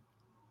TV.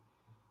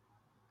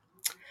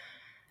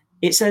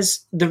 It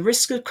says the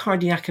risk of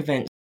cardiac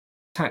event,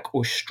 attack,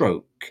 or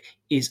stroke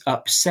is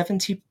up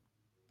to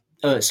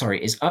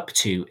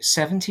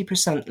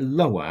 70%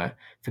 lower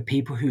for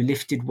people who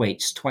lifted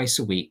weights twice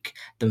a week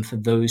than for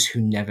those who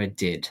never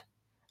did.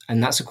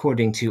 And that's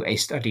according to a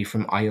study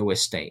from Iowa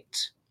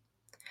State.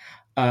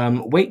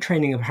 Weight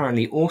training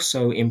apparently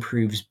also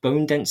improves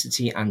bone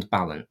density and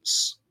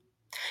balance.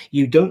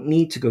 You don't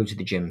need to go to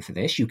the gym for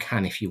this. You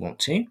can if you want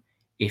to.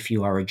 If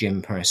you are a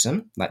gym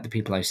person, like the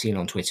people I've seen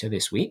on Twitter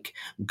this week,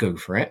 go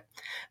for it.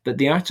 But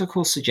the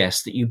article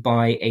suggests that you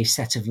buy a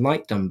set of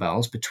light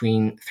dumbbells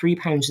between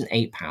 £3 and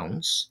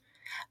 £8,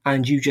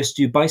 and you just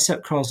do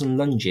bicep curls and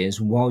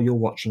lunges while you're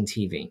watching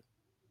TV.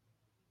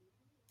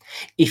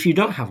 If you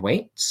don't have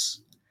weights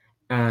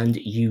and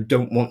you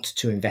don't want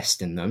to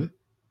invest in them,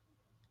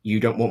 you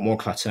don't want more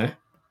clutter,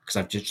 because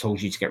I've just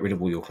told you to get rid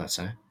of all your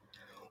clutter,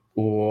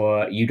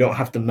 or you don't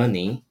have the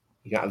money,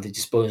 you don't have the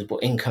disposable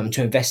income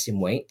to invest in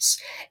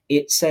weights,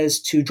 it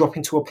says to drop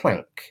into a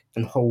plank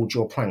and hold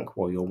your plank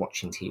while you're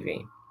watching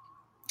TV.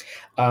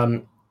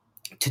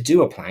 To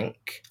do a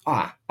plank,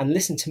 and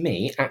listen to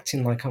me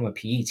acting like I'm a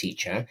PE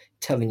teacher,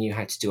 telling you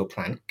how to do a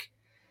plank.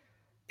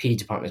 PE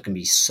department is going to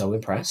be so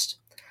impressed.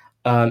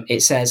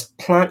 It says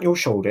plant your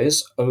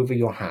shoulders over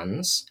your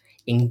hands,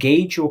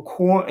 engage your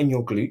core and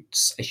your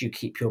glutes as you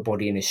keep your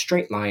body in a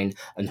straight line,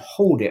 and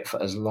hold it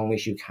for as long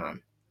as you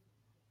can.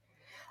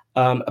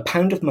 A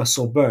pound of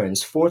muscle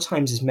burns 4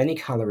 times as many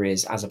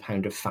calories as a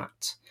pound of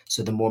fat.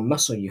 So the more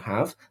muscle you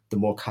have, the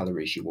more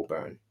calories you will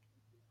burn.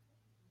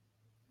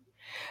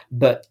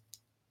 But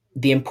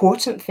the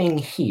important thing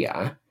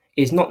here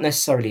is not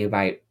necessarily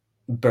about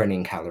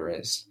burning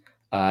calories.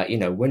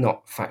 We're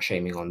not fat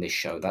shaming on this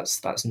show.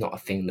 That's not a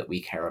thing that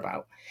we care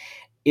about.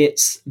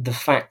 It's the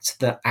fact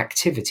that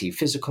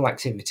physical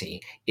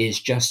activity, is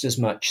just as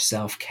much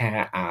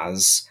self-care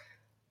as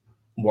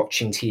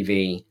watching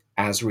TV,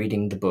 as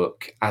reading the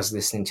book, as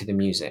listening to the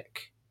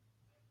music.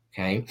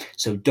 Okay,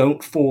 so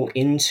don't fall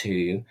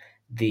into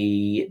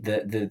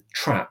the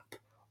trap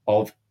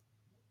of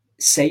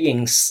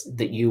saying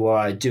that you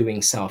are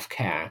doing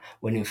self-care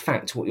when in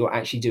fact what you're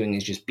actually doing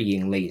is just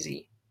being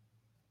lazy.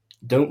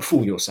 Don't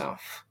fool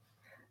yourself.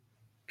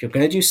 If you're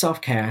going to do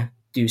self-care,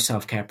 do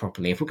self-care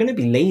properly. If we're going to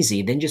be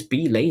lazy, then just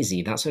be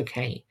lazy. That's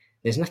okay.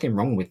 There's nothing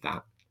wrong with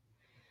that.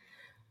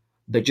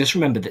 But just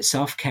remember that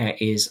self-care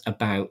is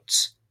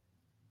about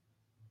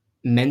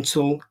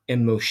mental,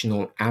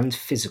 emotional, and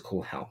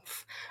physical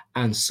health.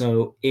 And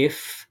so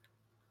if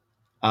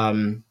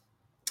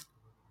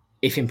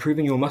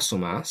improving your muscle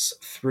mass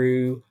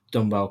through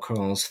dumbbell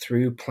curls,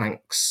 through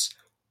planks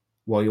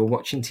while you're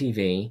watching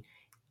TV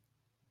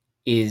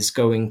is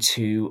going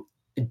to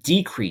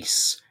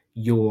decrease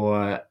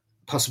your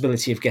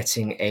possibility of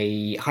getting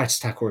a heart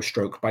attack or a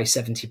stroke by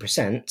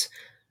 70%,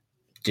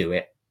 do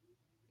it.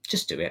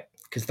 Just do it,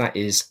 because that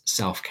is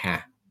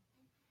self-care.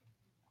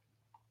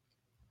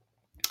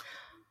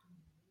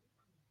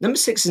 Number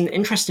 6 is an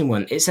interesting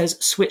one. It says,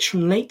 switch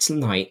from late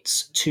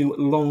nights to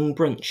long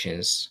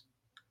brunches.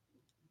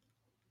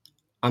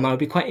 And I would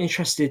be quite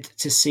interested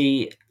to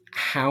see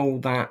how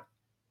that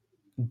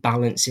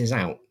balances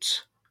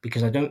out,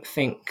 because I don't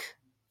think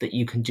that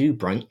you can do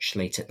brunch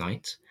late at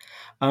night.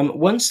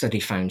 One study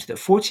found that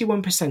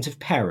 41% of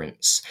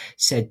parents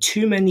said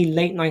too many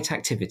late night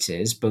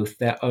activities, both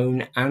their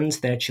own and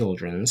their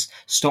children's,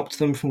 stopped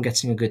them from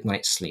getting a good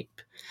night's sleep.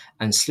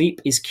 And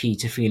sleep is key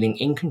to feeling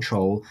in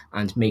control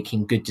and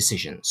making good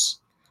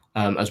decisions,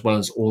 as well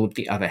as all of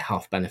the other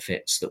health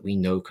benefits that we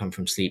know come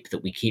from sleep,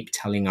 that we keep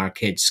telling our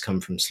kids come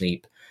from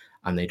sleep,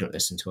 and they don't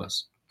listen to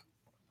us.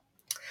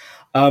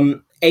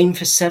 Aim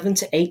for 7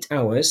 to 8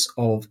 hours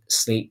of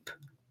sleep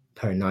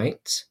per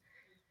night.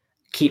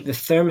 Keep the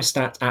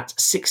thermostat at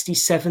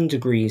 67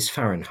 degrees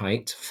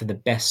Fahrenheit for the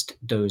best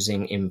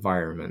dosing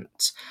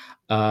environment.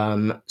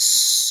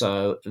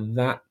 So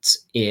that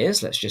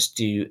is, let's just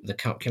do the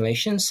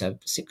calculation. So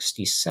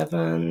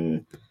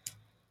 67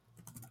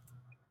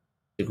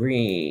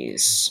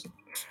 degrees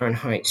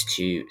Fahrenheit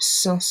to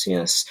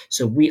Celsius.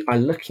 So we are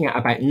looking at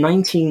about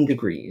 19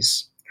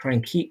 degrees. Try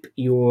and keep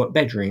your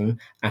bedroom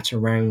at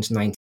around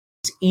 19.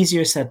 It's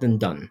easier said than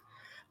done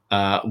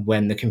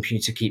when the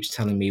computer keeps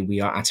telling me we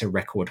are at a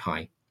record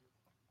high.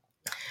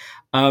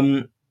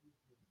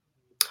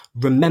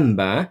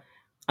 Remember,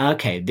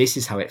 okay, this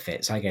is how it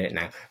fits. I get it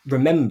now.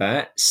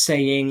 Remember,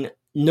 saying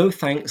no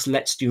thanks,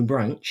 let's do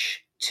brunch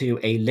to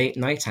a late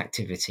night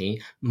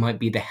activity might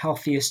be the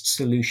healthiest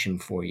solution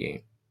for you,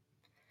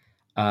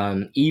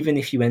 even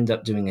if you end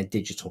up doing a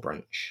digital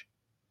brunch.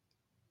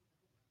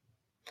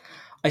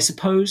 I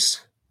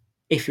suppose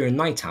if you're a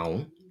night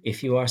owl,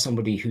 if you are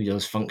somebody who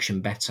does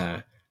function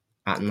better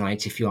at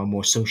night, if you are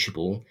more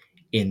sociable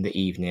in the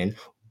evening,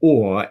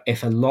 or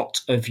if a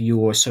lot of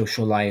your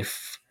social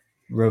life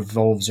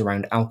revolves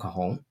around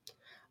alcohol,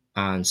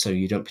 and so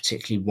you don't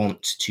particularly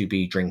want to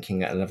be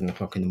drinking at 11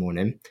 o'clock in the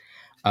morning,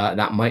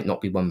 that might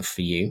not be one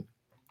for you.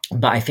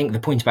 But I think the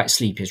point about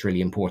sleep is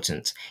really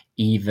important,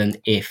 even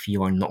if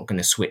you are not going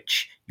to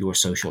switch your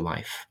social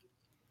life.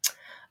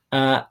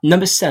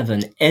 Number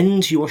 7,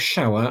 end your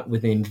shower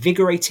with an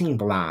invigorating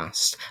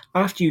blast.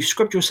 After you've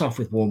scrubbed yourself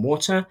with warm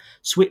water,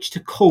 switch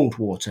to cold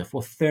water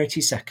for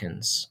 30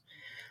 seconds.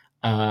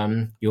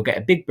 You'll get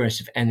a big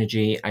burst of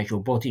energy as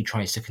your body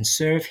tries to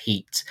conserve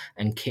heat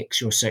and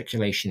kicks your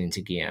circulation into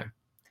gear.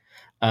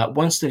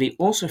 One study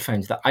also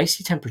found that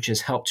icy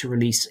temperatures help to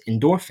release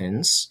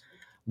endorphins,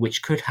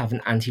 which could have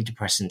an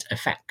antidepressant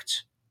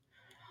effect.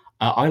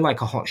 I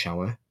like a hot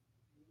shower.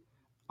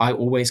 I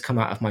always come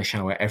out of my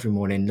shower every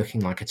morning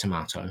looking like a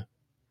tomato.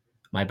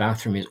 My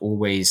bathroom is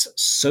always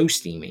so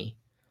steamy.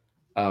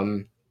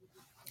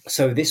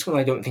 So this one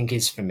I don't think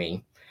is for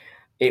me.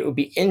 It would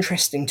be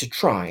interesting to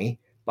try,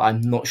 but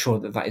I'm not sure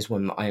that that is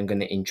one that I am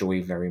going to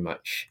enjoy very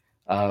much.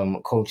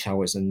 Cold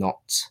showers are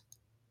not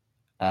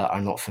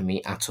for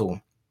me at all.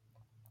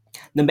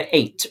 Number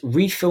 8,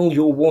 refill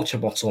your water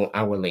bottle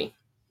hourly.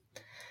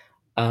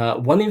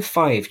 1 in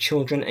 5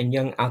 children and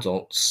young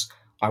adults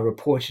are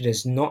reported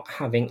as not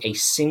having a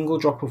single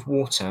drop of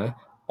water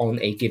on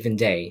a given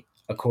day,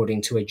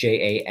 according to a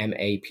JAMA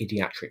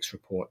pediatrics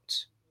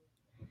report.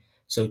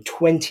 So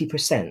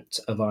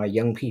 20% of our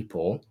young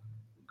people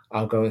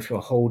are going through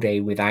a whole day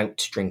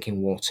without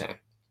drinking water.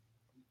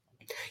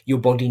 Your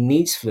body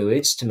needs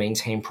fluids to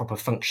maintain proper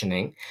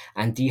functioning,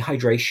 and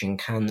dehydration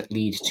can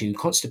lead to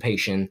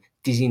constipation,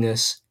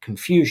 dizziness,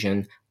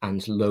 confusion,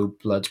 and low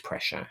blood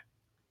pressure.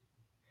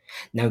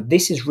 Now,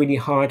 this is really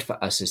hard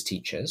for us as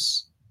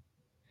teachers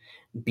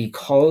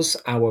because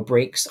our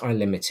breaks are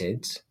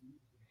limited,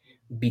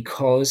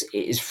 because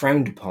it is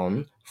frowned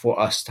upon for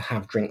us to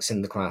have drinks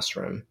in the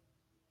classroom.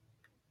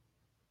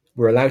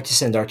 We're allowed to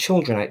send our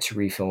children out to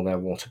refill their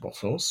water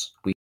bottles.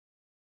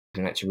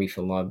 Out to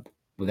refill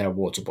their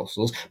water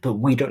bottles, but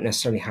we don't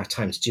necessarily have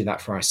time to do that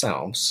for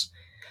ourselves.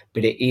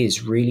 but it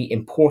is really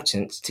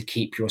important to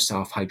keep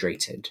yourself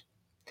hydrated.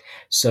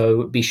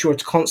 So be sure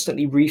to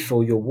constantly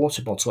refill your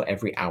water bottle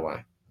every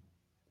hour.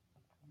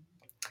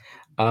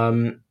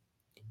 A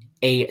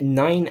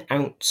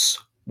 9-ounce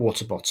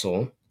water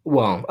bottle.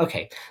 Well,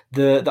 okay.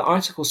 The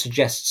article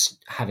suggests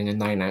having a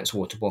 9-ounce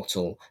water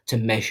bottle to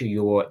measure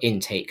your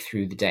intake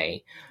through the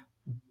day.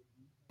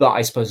 But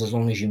I suppose as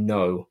long as you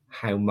know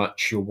how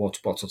much your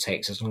water bottle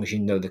takes, as long as you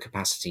know the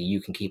capacity,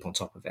 you can keep on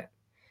top of it.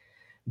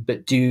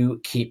 But do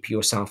keep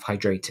yourself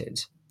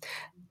hydrated.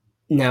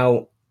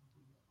 Now,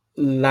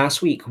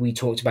 last week we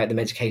talked about the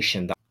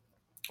medication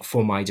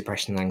for my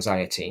depression and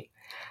anxiety.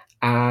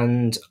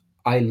 And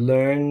I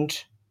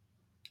learned,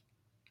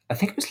 I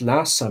think it was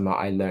last summer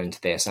I learned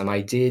this, and I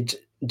did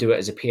do it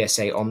as a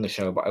PSA on the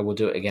show, but I will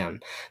do it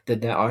again,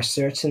 that there are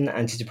certain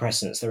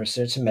antidepressants, there are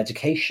certain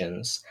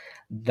medications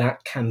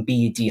that can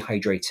be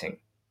dehydrating.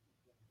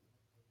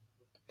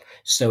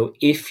 So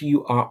if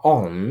you are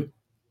on,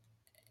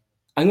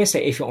 I'm going to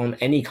say if you're on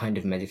any kind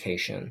of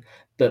medication,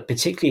 but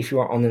particularly if you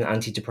are on an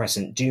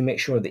antidepressant, do make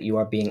sure that you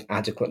are being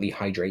adequately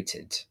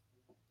hydrated.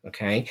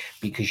 Okay,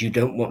 because you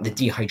don't want the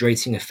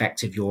dehydrating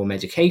effect of your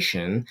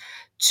medication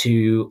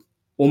to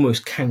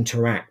almost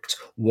counteract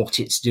what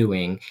it's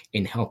doing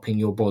in helping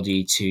your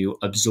body to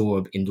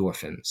absorb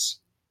endorphins.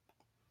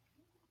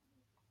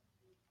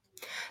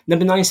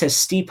 Number 9 says,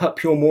 steep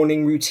up your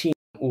morning routine.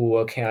 Oh,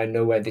 okay, I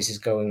know where this is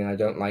going and I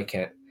don't like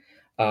it.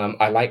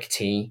 I like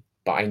tea,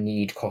 but I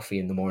need coffee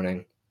in the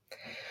morning.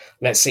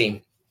 Let's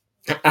see.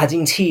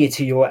 Adding tea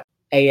to your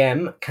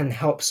AM can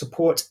help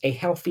support a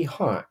healthy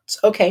heart.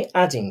 Okay,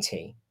 adding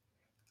tea.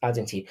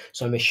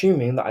 So I'm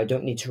assuming that I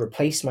don't need to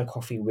replace my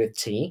coffee with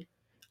tea.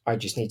 I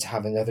just need to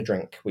have another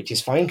drink, which is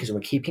fine because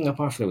we're keeping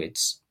up our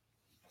fluids.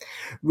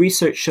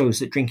 Research shows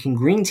that drinking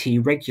green tea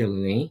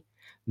regularly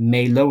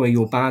may lower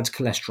your bad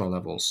cholesterol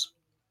levels.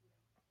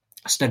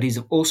 Studies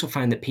have also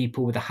found that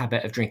people with a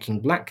habit of drinking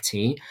black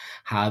tea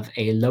have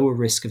a lower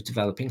risk of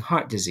developing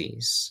heart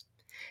disease.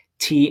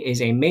 Tea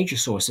is a major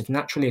source of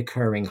naturally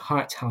occurring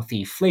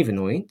heart-healthy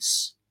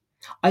flavonoids.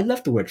 I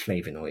love the word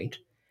flavonoid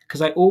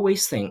because I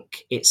always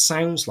think it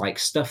sounds like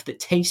stuff that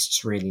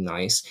tastes really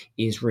nice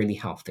is really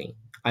healthy.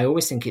 I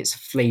always think it's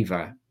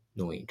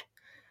flavonoid.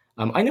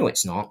 I know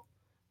it's not,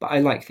 but I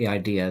like the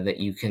idea that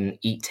you can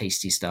eat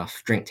tasty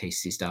stuff, drink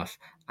tasty stuff,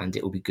 and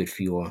it will be good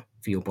for your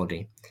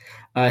body.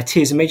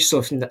 Tea is a major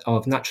source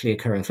of naturally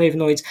occurring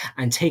flavonoids,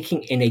 and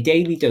taking in a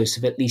daily dose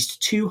of at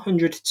least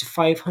 200 to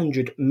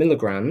 500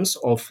 milligrams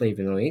of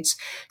flavonoids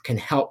can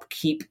help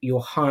keep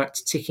your heart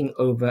ticking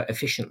over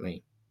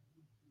efficiently.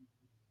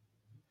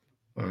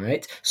 All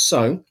right,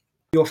 so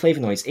your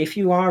flavonoids. If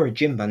you are a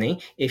gym bunny,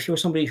 if you're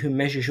somebody who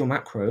measures your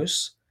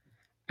macros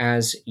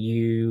as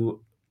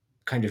you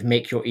kind of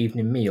make your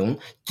evening meal,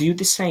 do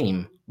the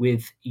same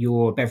with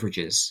your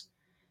beverages.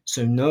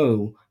 So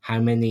know how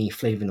many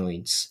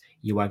flavonoids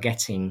you are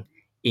getting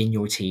in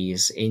your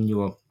teas, in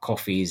your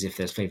coffees, if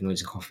there's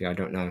flavonoids in coffee, I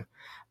don't know.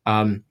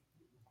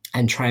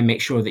 And try and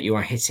make sure that you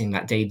are hitting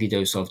that daily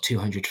dose of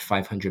 200 to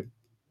 500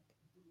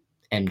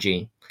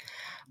 mg.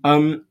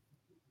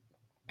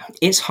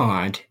 It's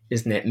hard,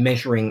 isn't it?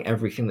 Measuring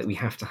everything that we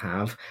have to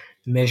have,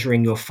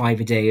 measuring your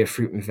 5 a day of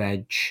fruit and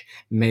veg,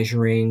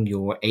 measuring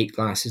your 8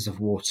 glasses of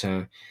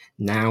water,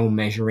 now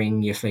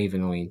measuring your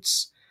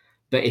flavonoids.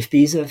 But if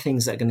these are the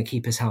things that are going to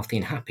keep us healthy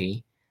and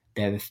happy,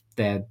 they're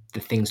the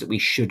things that we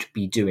should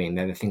be doing.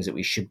 They're the things that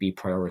we should be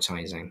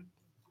prioritizing.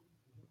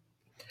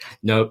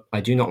 No,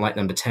 I do not like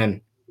number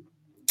 10.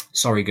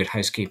 Sorry, good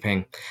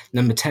housekeeping.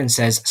 Number 10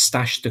 says,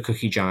 stash the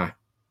cookie jar.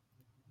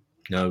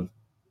 No,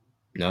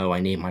 I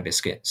need my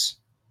biscuits.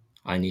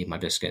 Set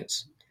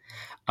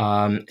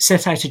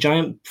out a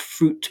giant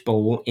fruit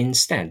bowl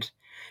instead.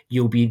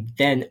 You'll be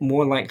then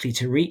more likely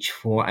to reach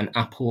for an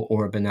apple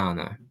or a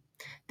banana.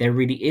 There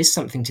really is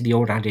something to the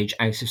old adage,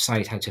 out of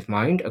sight, out of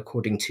mind,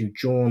 according to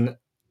Dawn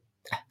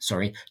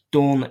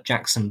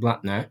Jackson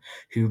Blattner,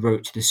 who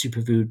wrote The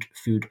Superfood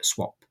Food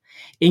Swap.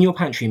 In your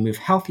pantry, move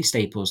healthy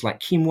staples like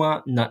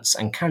quinoa, nuts,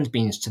 and canned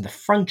beans to the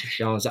front of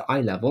shelves at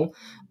eye level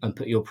and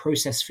put your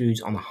processed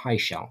foods on a high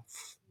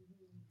shelf.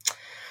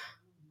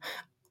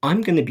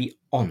 I'm going to be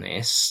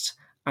honest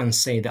and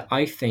say that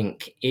I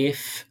think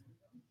if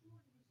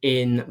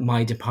in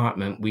my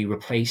department we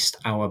replaced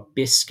our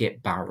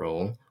biscuit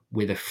barrel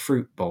with a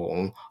fruit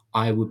bowl,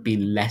 I would be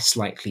less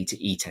likely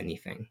to eat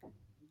anything.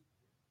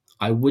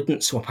 I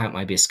wouldn't swap out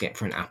my biscuit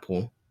for an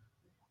apple.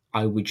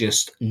 I would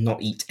just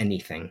not eat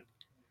anything.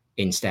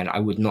 Instead, I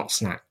would not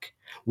snack,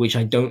 which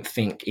I don't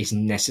think is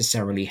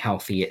necessarily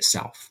healthy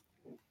itself.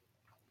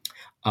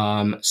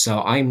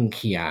 So I'm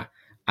here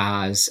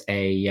as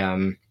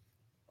an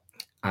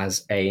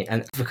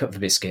advocate for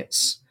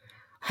biscuits.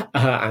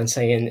 And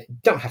saying,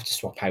 don't have to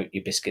swap out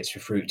your biscuits for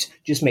fruit.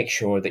 Just make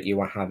sure that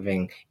you are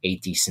having a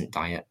decent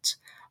diet.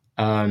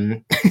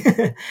 Tim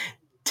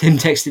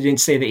texted in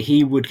to say that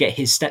he would get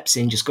his steps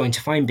in just going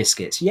to find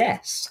biscuits.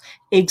 Yes,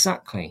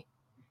 exactly.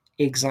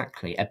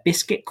 A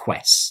biscuit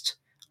quest,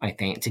 I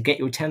think, to get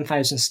your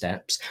 10,000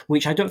 steps,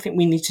 which I don't think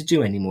we need to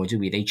do anymore, do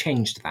we? They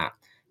changed that.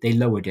 They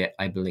lowered it,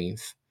 I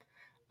believe.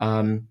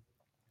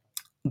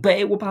 But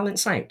it will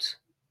balance out.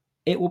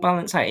 It will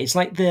balance out. It's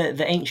like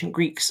the ancient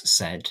Greeks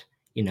said,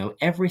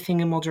 everything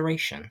in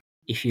moderation.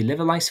 If you live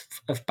a life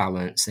of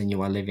balance, then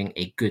you are living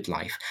a good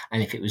life.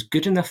 And if it was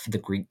good enough for the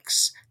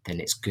Greeks, then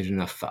it's good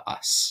enough for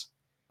us.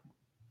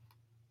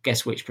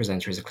 Guess which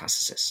presenter is a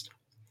classicist?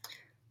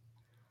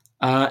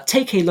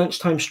 Take a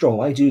lunchtime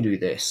stroll. I do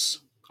this.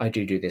 I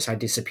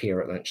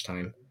disappear at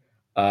lunchtime.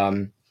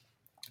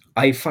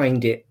 I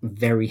find it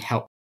very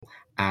helpful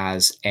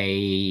as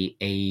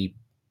a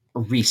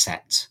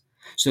reset.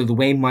 So the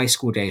way my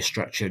school day is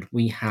structured,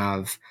 we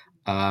have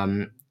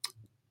 2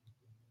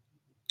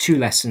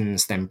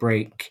 lessons, then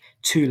break,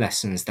 2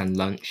 lessons, then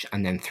lunch,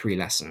 and then 3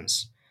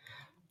 lessons.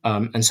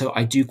 And so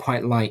I do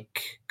quite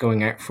like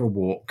going out for a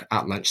walk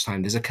at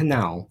lunchtime. There's a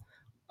canal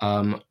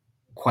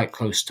quite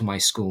close to my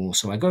school,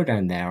 so I go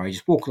down there. I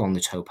just walk along the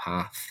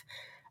towpath,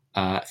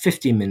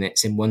 15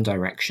 minutes in one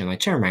direction. I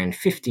turn around,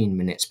 15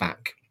 minutes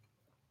back,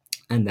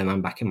 and then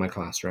I'm back in my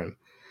classroom.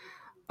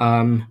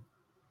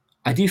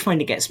 I do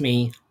find it gets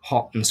me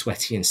hot and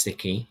sweaty and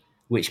sticky,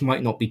 which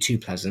might not be too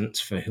pleasant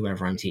for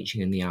whoever I'm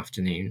teaching in the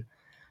afternoon.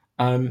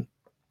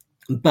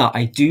 But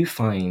I do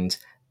find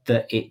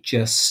that it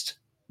just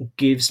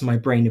gives my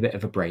brain a bit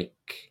of a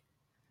break.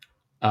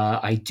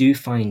 I do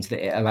find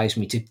that it allows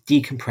me to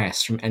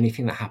decompress from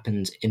anything that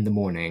happened in the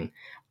morning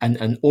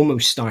and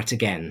almost start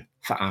again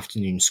for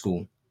afternoon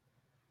school,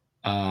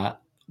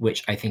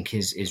 which I think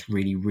is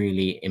really,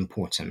 really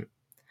important.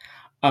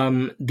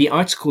 The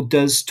article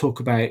does talk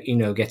about,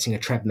 getting a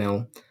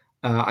treadmill.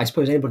 I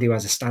suppose anybody who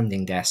has a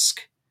standing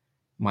desk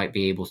might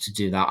be able to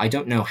do that. I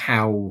don't know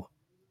how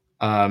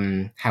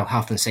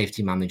health and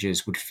safety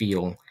managers would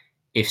feel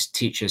if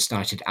teachers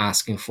started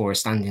asking for a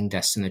standing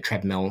desk and a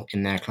treadmill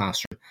in their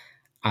classroom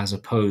as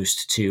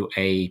opposed to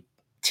a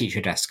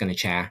teacher desk and a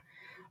chair.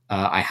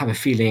 I have a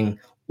feeling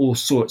all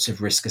sorts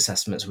of risk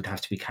assessments would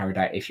have to be carried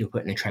out if you're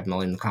putting a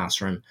treadmill in the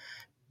classroom,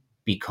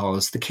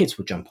 because the kids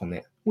would jump on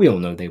it. We all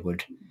know they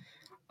would.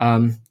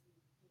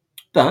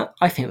 But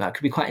I think that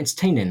could be quite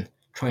entertaining,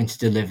 trying to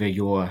deliver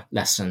your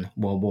lesson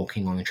while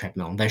walking on a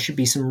treadmill. There should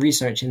be some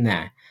research in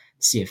there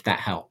to see if that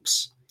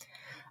helps.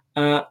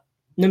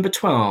 Number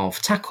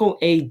 12, tackle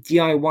a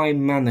DIY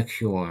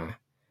manicure.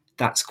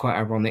 That's quite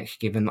ironic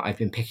given that I've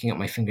been picking up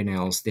my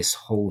fingernails this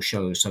whole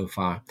show so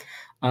far.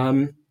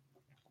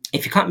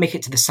 If you can't make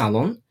it to the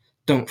salon,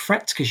 don't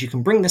fret, because you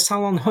can bring the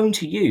salon home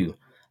to you.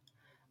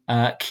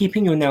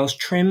 Keeping your nails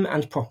trim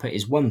and proper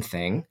is one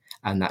thing,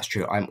 and that's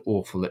true. I'm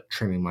awful at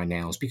trimming my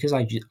nails because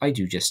I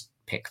do just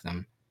pick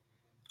them.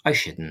 I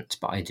shouldn't,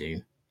 but I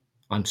do.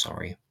 I'm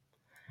sorry.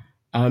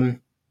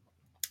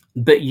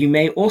 But you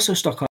may also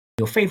stock up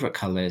your favourite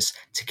colours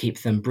to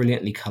keep them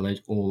brilliantly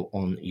coloured all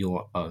on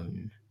your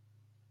own.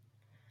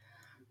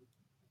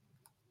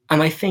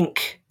 And I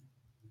think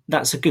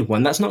that's a good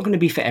one. That's not going to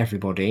be for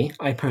everybody.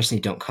 I personally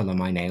don't colour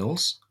my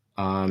nails.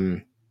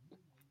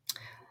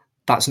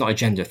 That's not a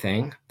gender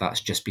thing.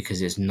 That's just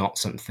because it's not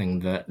something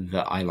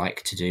that I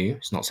like to do.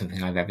 It's not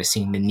something I've ever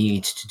seen the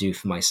need to do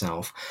for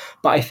myself.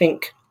 But I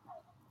think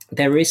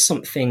there is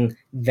something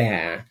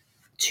there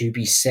to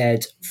be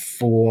said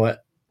for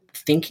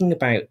thinking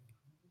about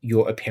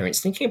your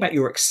appearance, thinking about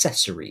your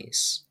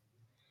accessories,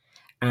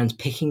 and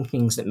picking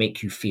things that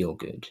make you feel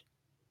good.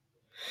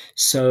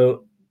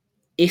 So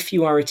if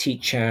you are a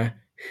teacher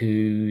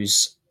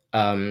whose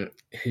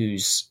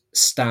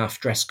staff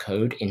dress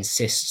code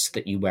insists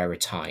that you wear a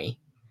tie,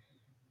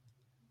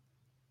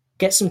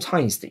 get some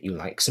ties that you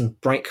like, some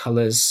bright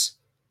colours,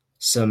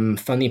 some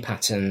funny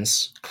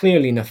patterns,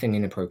 clearly nothing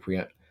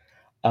inappropriate.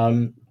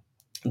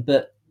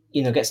 But,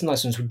 get some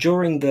nice ones.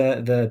 During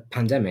the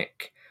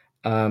pandemic,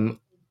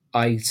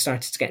 I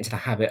started to get into the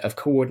habit of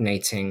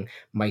coordinating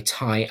my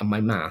tie and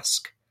my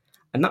mask.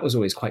 And that was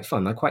always quite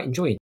fun. I quite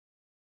enjoyed it.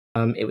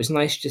 It was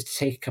nice just to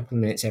take a couple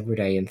of minutes every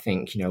day and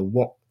think,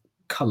 what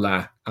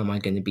colour am I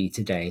going to be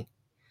today?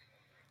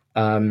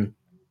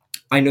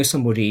 I know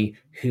somebody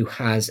who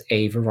has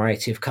a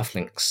variety of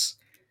cufflinks,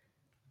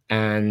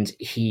 and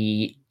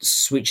he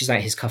switches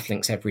out his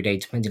cufflinks every day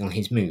depending on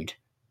his mood.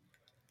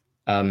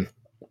 And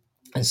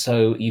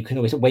so you can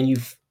always, when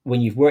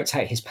you've worked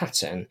out his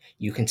pattern,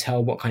 you can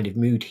tell what kind of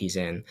mood he's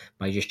in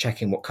by just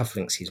checking what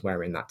cufflinks he's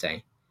wearing that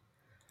day.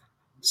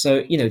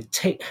 So,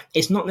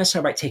 it's not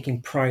necessarily about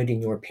taking pride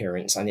in your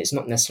appearance, and it's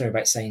not necessarily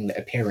about saying that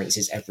appearance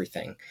is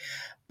everything,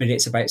 but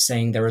it's about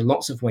saying there are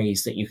lots of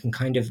ways that you can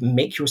kind of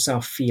make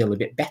yourself feel a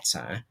bit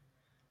better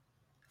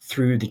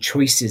through the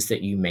choices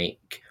that you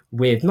make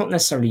with not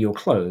necessarily your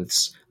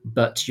clothes,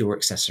 but your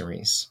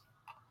accessories.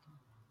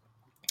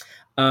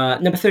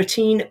 Number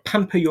 13,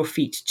 pamper your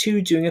feet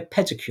too. Doing a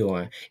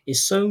pedicure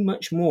is so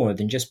much more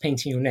than just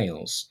painting your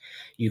nails.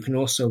 You can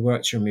also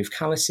work to remove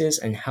calluses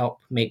and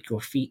help make your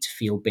feet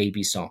feel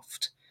baby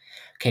soft.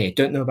 Okay, I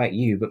don't know about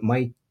you, but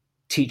my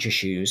teacher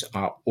shoes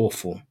are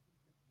awful.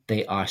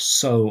 They are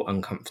so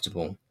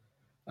uncomfortable.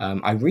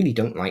 I really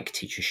don't like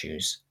teacher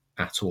shoes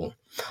at all.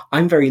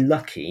 I'm very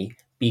lucky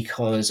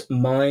because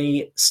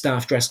my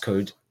staff dress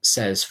code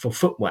says for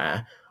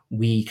footwear,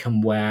 we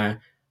can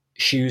wear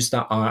shoes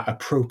that are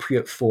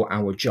appropriate for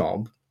our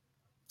job.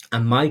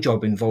 And my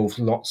job involved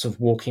lots of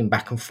walking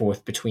back and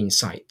forth between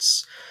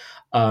sites.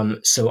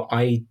 So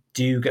I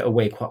do get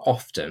away quite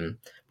often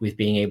with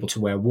being able to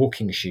wear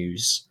walking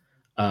shoes,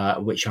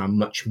 which are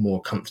much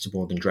more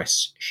comfortable than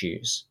dress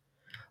shoes.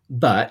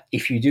 But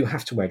if you do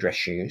have to wear dress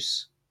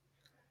shoes,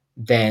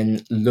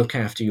 then look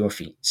after your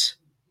feet.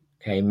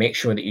 Okay, make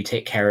sure that you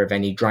take care of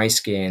any dry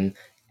skin,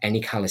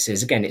 any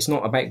calluses. Again, it's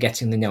not about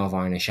getting the nail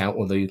varnish out,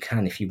 although you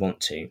can if you want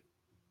to.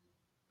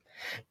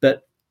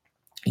 But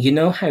you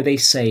know how they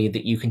say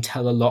that you can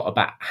tell a lot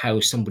about how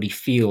somebody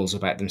feels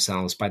about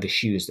themselves by the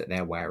shoes that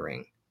they're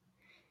wearing?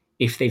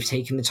 If they've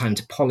taken the time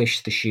to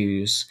polish the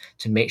shoes,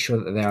 to make sure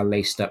that they are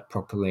laced up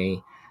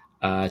properly,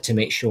 to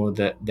make sure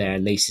that their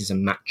laces are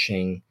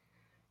matching,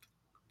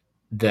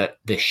 that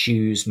the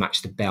shoes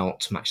match the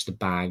belt, match the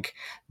bag,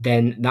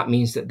 then that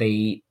means that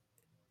they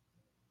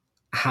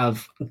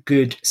have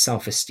good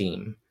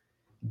self-esteem,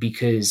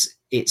 because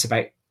it's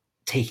about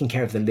taking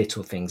care of the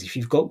little things. If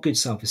you've got good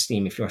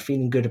self-esteem, if you're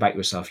feeling good about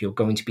yourself, you're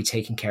going to be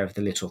taking care of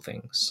the little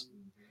things.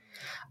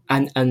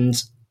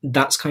 And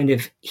that's kind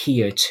of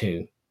here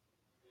too,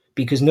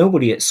 because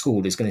nobody at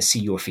school is going to see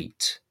your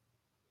feet.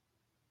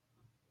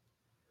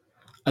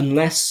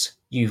 Unless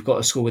you've got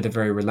a school with a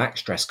very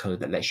relaxed dress code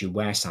that lets you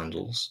wear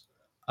sandals.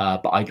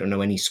 But I don't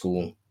know any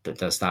school that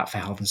does that for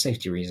health and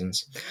safety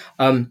reasons.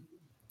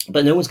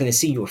 But no one's going to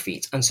see your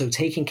feet. And so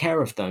taking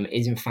care of them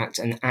is in fact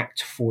an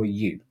act for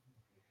you.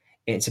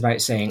 It's about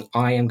saying,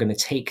 I am going to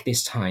take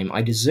this time,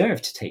 I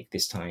deserve to take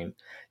this time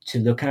to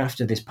look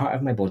after this part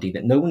of my body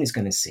that no one is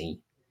going to see,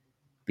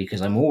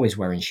 because I'm always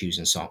wearing shoes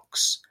and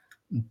socks,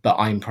 but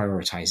I'm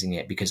prioritizing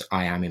it because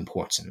I am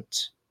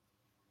important.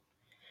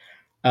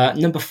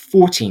 Number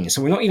 14.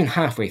 So we're not even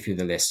halfway through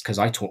the list because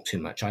I talk too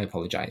much. I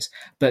apologize.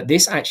 But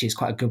this actually is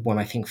quite a good one,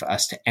 I think, for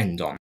us to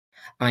end on.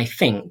 I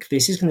think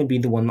this is going to be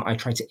the one that I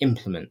try to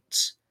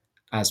implement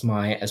as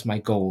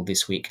my goal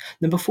this week.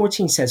 Number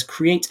 14 says,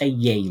 create a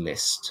yay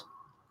list.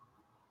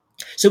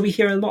 So we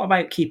hear a lot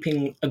about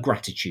keeping a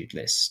gratitude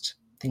list,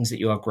 things that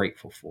you are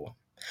grateful for.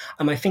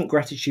 And I think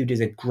gratitude is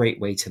a great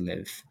way to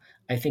live.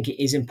 I think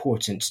it is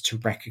important to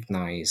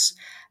recognize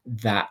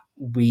that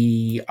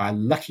we are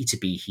lucky to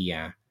be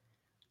here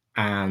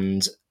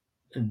and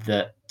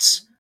that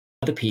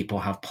other people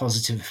have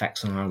positive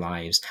effects on our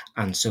lives,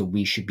 and so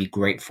we should be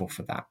grateful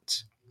for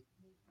that.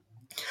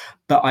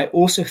 But I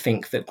also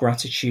think that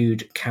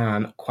gratitude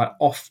can quite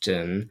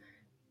often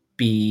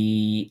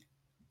be,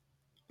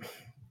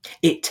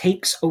 it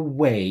takes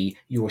away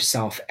your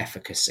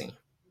self-efficacy.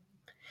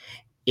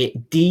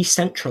 It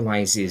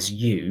decentralizes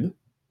you,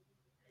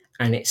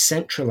 and it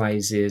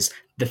centralizes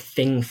the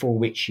thing for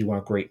which you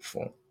are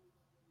grateful.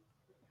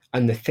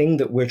 And the thing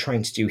that we're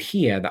trying to do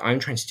here, that I'm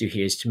trying to do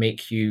here, is to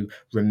make you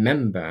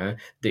remember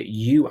that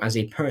you as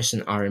a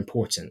person are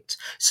important.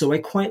 So I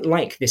quite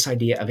like this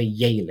idea of a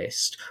yay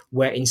list,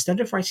 where instead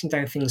of writing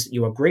down things that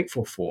you are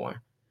grateful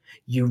for,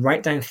 you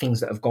write down things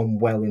that have gone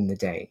well in the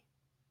day.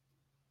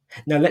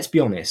 Now, let's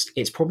be honest,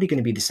 it's probably going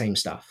to be the same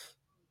stuff.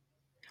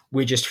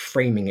 We're just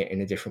framing it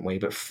in a different way.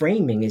 But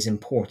framing is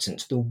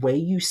important. The way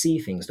you see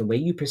things, the way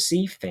you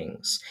perceive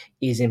things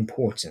is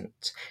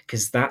important,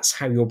 because that's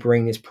how your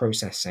brain is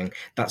processing.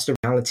 That's the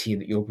reality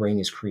that your brain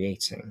is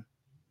creating.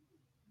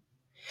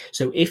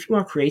 So if you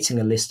are creating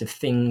a list of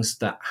things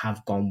that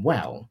have gone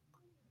well,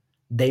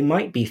 they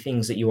might be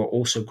things that you are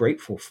also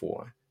grateful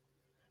for,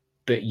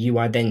 but you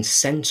are then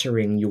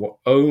centering your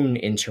own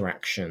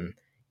interaction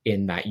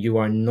in that. You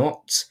are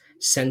not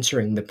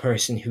centering the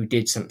person who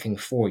did something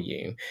for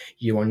you.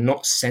 You are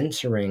not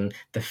centering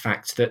the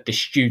fact that the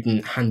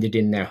student handed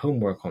in their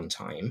homework on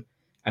time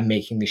and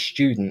making the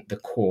student the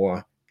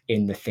core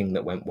in the thing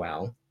that went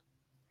well.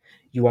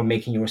 You are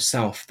making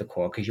yourself the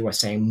core, because you are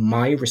saying,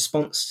 my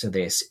response to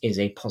this is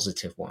a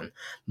positive one.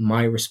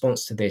 My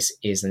response to this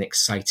is an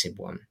excited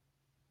one.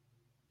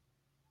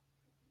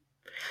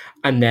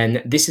 And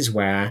then this is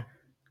where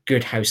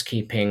good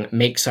housekeeping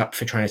makes up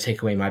for trying to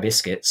take away my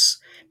biscuits,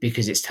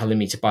 because it's telling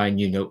me to buy a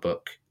new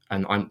notebook,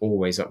 and I'm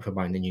always up for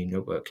buying the new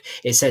notebook.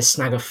 It says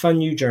snag a fun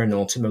new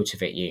journal to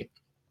motivate you.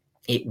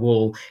 It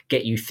will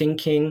get you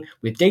thinking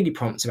with daily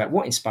prompts about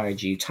what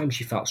inspired you, times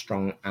you felt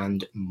strong,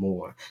 and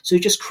more. So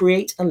just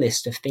create a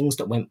list of things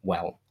that went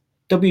well.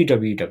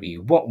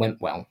 WWW, what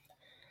went well?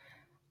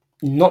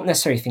 Not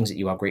necessarily things that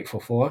you are grateful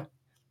for,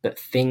 but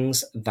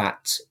things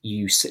that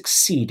you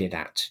succeeded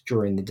at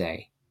during the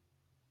day.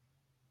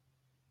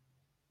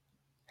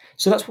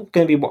 So that's going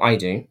to be what I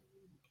do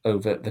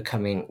over the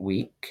coming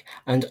week,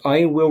 and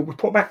I will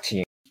report back to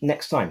you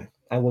next time.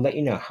 I will let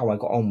you know how I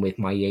got on with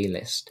my yay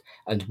list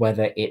and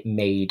whether it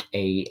made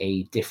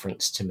a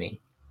difference to me.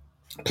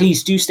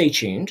 Please do stay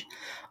tuned,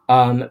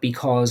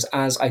 because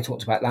as I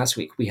talked about last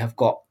week, we have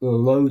got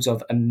loads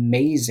of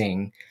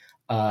amazing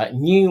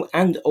new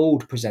and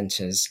old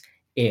presenters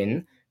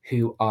in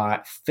who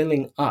are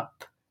filling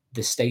up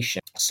the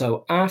station.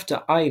 So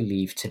after I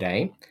leave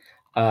today,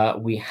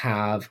 we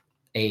have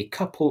a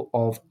couple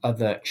of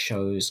other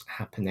shows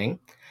happening.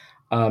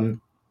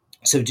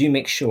 So do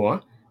make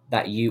sure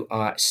that you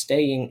are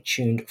staying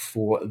tuned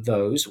for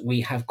those.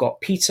 We have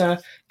got Peter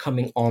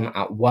coming on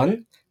at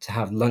 1 to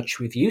have lunch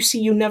with you. See,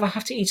 you never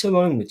have to eat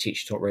alone with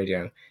Teacher Talk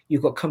Radio.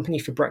 You've got company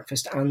for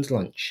breakfast and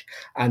lunch.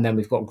 And then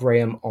we've got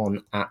Graham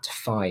on at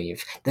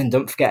 5. Then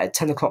don't forget, at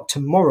 10 o'clock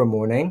tomorrow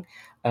morning,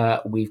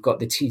 we've got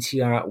the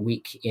TTR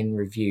Week in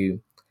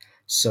Review.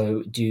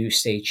 So do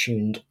stay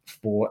tuned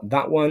for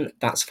that one.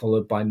 That's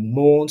followed by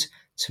Maud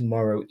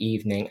tomorrow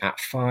evening at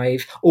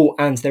 5. Oh,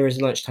 and there is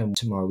lunchtime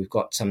tomorrow. We've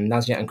got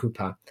Nazia and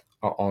Krupa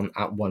are on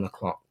at 1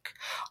 o'clock.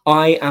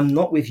 I am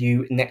not with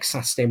you next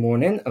Saturday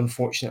morning,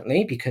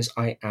 unfortunately, because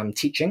I am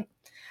teaching.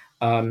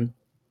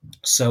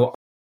 So I'll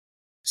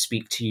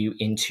speak to you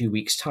in 2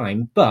 weeks'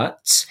 time.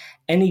 But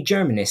any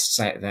Germanists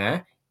out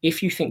there,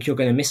 if you think you're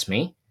going to miss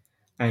me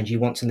and you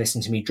want to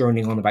listen to me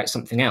droning on about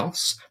something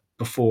else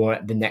before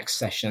the next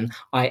session,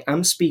 I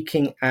am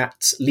speaking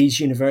at Leeds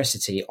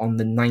University on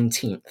the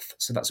 19th.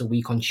 So that's a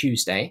week on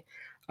Tuesday.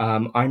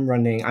 I'm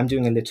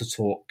doing a little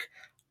talk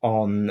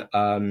on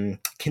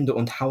Kinder-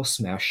 und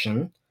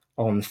Hausmärchen,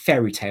 on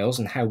fairy tales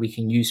and how we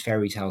can use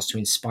fairy tales to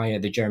inspire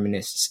the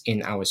Germanists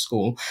in our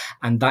school.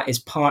 And that is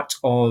part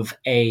of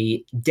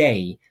a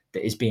day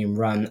that is being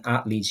run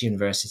at Leeds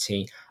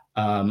University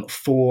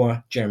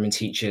for German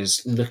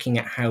teachers, looking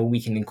at how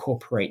we can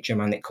incorporate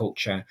Germanic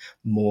culture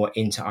more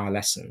into our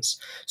lessons.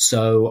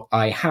 So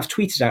I have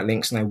tweeted out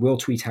links, and I will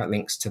tweet out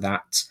links to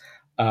that.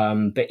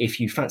 But if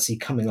you fancy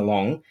coming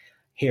along,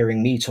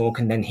 hearing me talk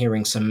and then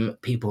hearing some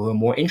people who are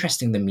more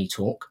interesting than me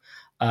talk,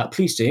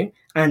 please do.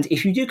 And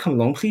if you do come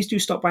along, please do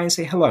stop by and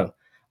say hello.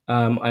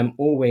 I'm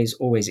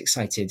always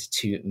excited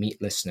to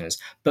meet listeners.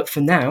 But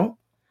for now,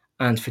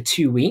 and for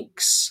 2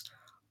 weeks,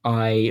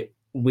 I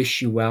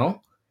wish you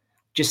well.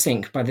 Just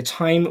think, by the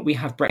time we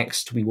have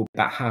next, we will be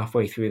about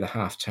halfway through the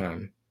half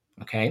term.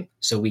 Okay?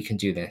 So we can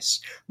do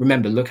this.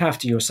 Remember, look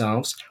after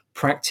yourselves.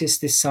 Practice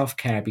this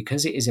self-care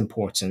because it is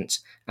important.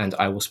 And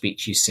I will speak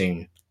to you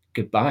soon.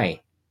 Goodbye.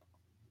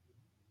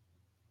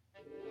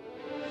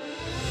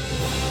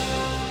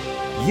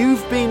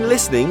 You've been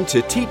listening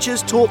to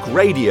Teachers Talk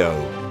Radio.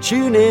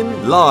 Tune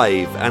in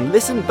live and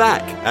listen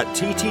back at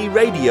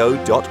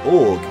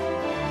ttradio.org.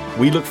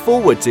 We look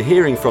forward to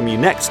hearing from you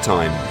next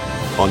time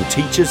on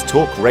Teachers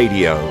Talk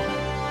Radio.